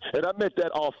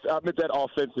that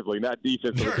offensively, not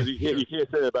defensively. Sure. You can't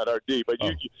say that about our D, but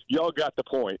y'all got the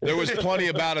point. There was plenty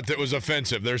about it that was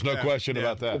offensive. There's no question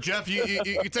about that. Jeff, you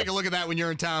take a look at that when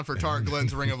you're in town for Tart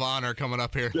Glenn's Ring of Honor coming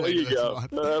up here. There you go.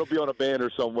 That'll be on a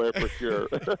banner somewhere for sure.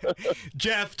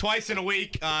 Jeff, twice in a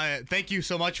week. Thank you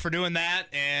so much for doing that,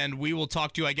 and we will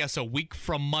talk to you, I guess, a week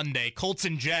from Monday. Colts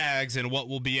and Jags, and what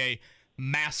will be a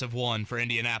massive one for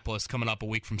Indianapolis coming up a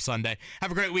week from Sunday.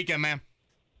 Have a great weekend, man.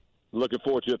 Looking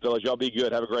forward to it, fellas. Y'all be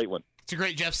good. Have a great one. It's a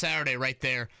great Jeff Saturday right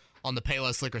there on the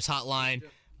Payless Liquors hotline.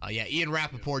 Ian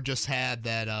Rappaport just had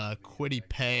that Kwity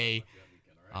Paye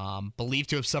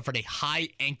believed to have suffered a high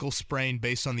ankle sprain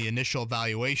based on the initial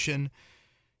evaluation.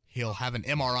 He'll have an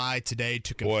MRI today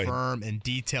to confirm and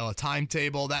detail a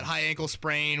timetable. That high ankle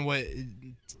sprain was,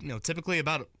 typically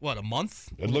about, a month?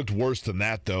 It looked worse than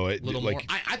that, though. A little more.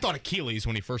 I thought Achilles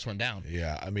when he first went down.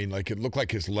 Yeah, I mean, like it looked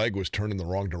like his leg was turning the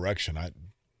wrong direction. And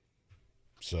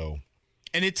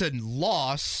it's a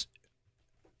loss,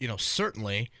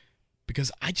 certainly,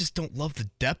 because I just don't love the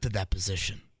depth of that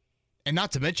position. And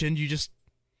not to mention, you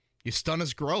stun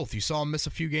his growth. You saw him miss a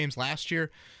few games last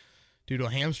year due to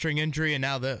a hamstring injury, and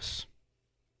now this.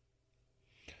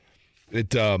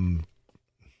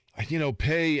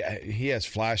 Paye, he has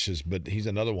flashes, but he's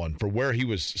another one. For where he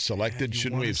was selected,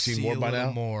 shouldn't we have seen more by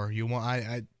now? More.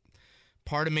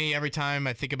 Part of me, every time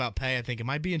I think about Paye, I think, am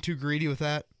I being too greedy with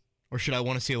that? Or should I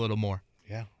want to see a little more?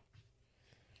 Yeah.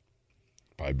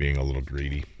 By being a little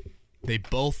greedy. They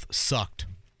both sucked.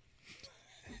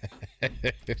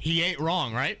 He ain't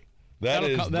wrong, right?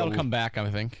 That'll come back, I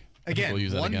think. Again,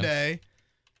 one day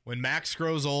when Max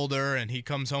grows older and he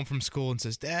comes home from school and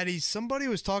says, Daddy, somebody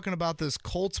was talking about this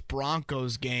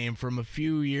Colts-Broncos game from a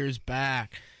few years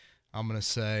back. I'm going to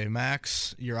say,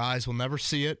 Max, your eyes will never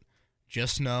see it.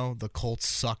 Just know the Colts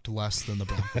sucked less than the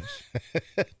Broncos.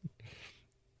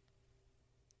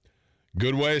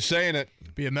 Good way of saying it.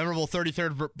 Be a memorable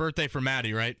 33rd birthday for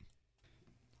Maddie, right?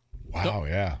 Wow,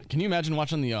 yeah. Can you imagine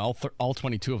watching the all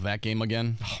 22 of that game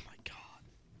again? Oh, my God.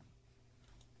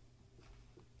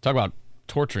 Talk about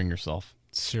torturing yourself.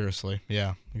 Seriously.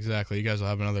 Yeah, exactly. You guys will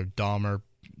have another Dahmer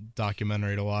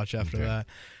documentary to watch after that.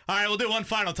 All right, we'll do one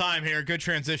final time here. Good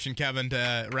transition, Kevin,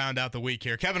 to round out the week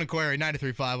here. Kevin and Query,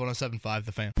 93.5, 107.5,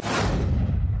 The Fan.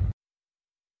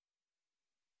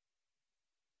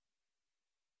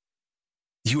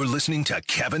 You're listening to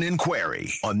Kevin and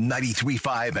Query on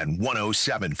 93.5 and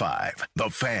 107.5, The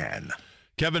Fan.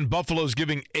 Kevin, Buffalo's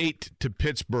giving 8 to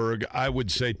Pittsburgh. I would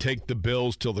say take the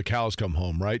Bills till the cows come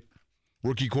home, right?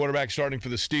 Rookie quarterback starting for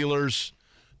the Steelers.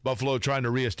 Buffalo trying to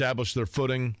reestablish their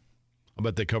footing. I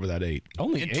bet they cover that 8.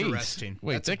 Only Interesting. 8?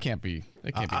 Wait, that can't be.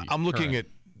 I'm looking at.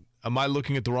 Am I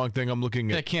looking at the wrong thing? I'm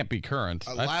looking at. That can't be current.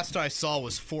 Last I saw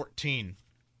was 14.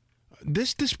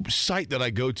 This site that I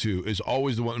go to is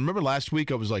always the one. Remember last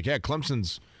week I was like, yeah,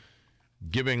 Clemson's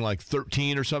giving like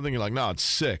 13 or something. You're like, no, it's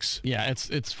 6. Yeah,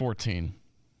 it's 14.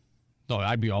 No,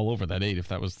 I'd be all over that 8 if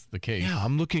that was the case. Yeah,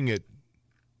 I'm looking at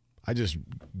I just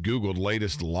Googled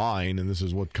latest line, and this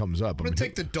is what comes up. I'm going to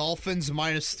take the Dolphins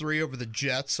 -3 over the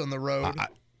Jets on the road.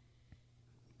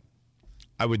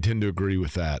 I would tend to agree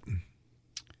with that.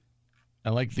 I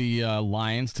like the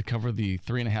Lions to cover the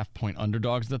 3.5-point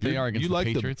underdogs that they are against the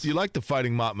Patriots. You like the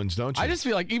Fighting Mottmans, don't you? I just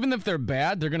feel like even if they're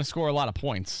bad, they're going to score a lot of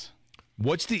points.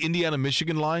 What's the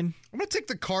Indiana-Michigan line? I'm going to take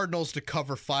the Cardinals to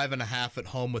cover 5.5 at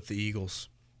home with the Eagles.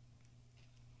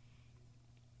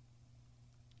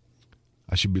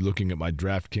 I should be looking at my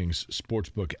DraftKings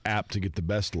Sportsbook app to get the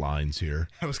best lines here.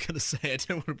 I was going to say, I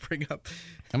didn't want to bring up.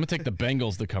 I'm going to take the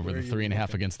Bengals to cover the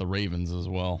 3.5 against the Ravens as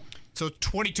well. So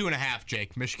 22.5,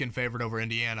 Jake. Michigan favored over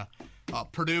Indiana.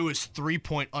 Purdue is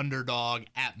 3-point underdog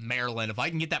at Maryland. If I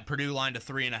can get that Purdue line to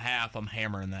 3.5, I'm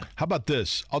hammering that. How about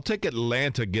this? I'll take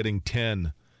Atlanta getting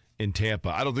 10 in Tampa.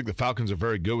 I don't think the Falcons are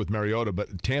very good with Mariota,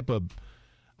 but Tampa,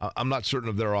 I'm not certain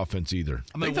of their offense either.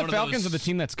 I think the Falcons are the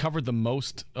team that's covered the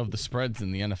most of the spreads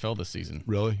in the NFL this season.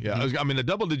 Really? Yeah. Mm-hmm. I mean, the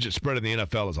double-digit spread in the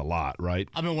NFL is a lot, right?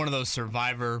 I'm in one of those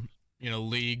Survivor,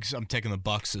 leagues. I'm taking the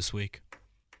Bucks this week.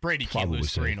 Brady can't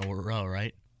lose 3 in a row,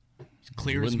 right? He's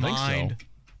cleared his mind. So.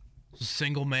 He's a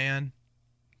single man.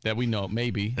 That we know,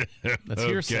 maybe. That's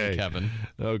hearsay, Kevin.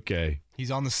 Okay. He's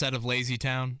on the set of Lazy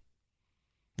Town.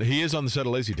 He is on the set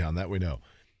of Lazy Town, that we know.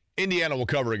 Indiana will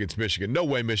cover against Michigan. No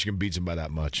way Michigan beats him by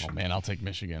that much. Oh, man, I'll take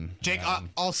Michigan. Jake,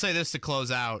 I'll say this to close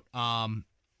out.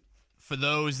 For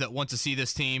those that want to see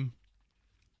this team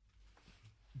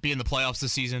be in the playoffs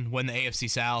this season, win the AFC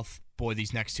South, boy,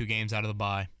 these next 2 games out of the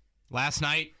bye. Last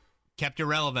night, kept you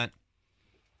relevant.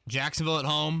 Jacksonville at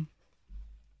home,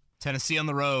 Tennessee on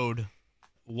the road.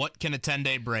 What can a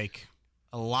 10-day break?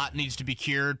 A lot needs to be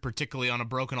cured, particularly on a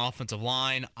broken offensive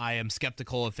line. I am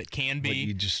skeptical if it can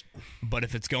be. But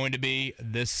if it's going to be,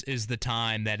 this is the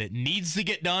time that it needs to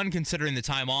get done, considering the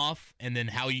time off and then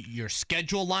how your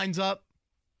schedule lines up.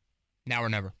 Now or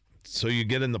never. So you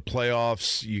get in the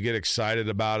playoffs, you get excited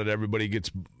about it, everybody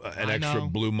gets an extra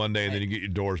Blue Monday, and then you get your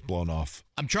doors blown off.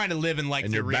 I'm trying to live in the reality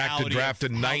of And you're back to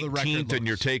drafting 19th, and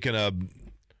you're taking a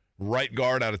right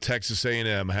guard out of Texas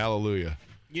A&M. Hallelujah.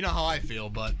 You know how I feel,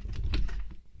 but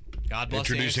God bless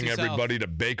Introducing the AFC everybody South. to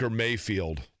Baker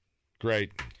Mayfield.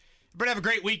 Great. We're going to have a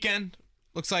great weekend.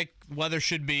 Looks like weather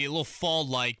should be a little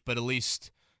fall-like, but at least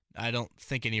I don't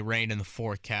think any rain in the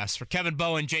forecast. For Kevin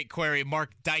Bowen, Jake Query, Mark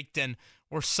Dykton,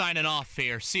 we're signing off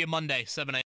here. See you Monday, 7 a.m.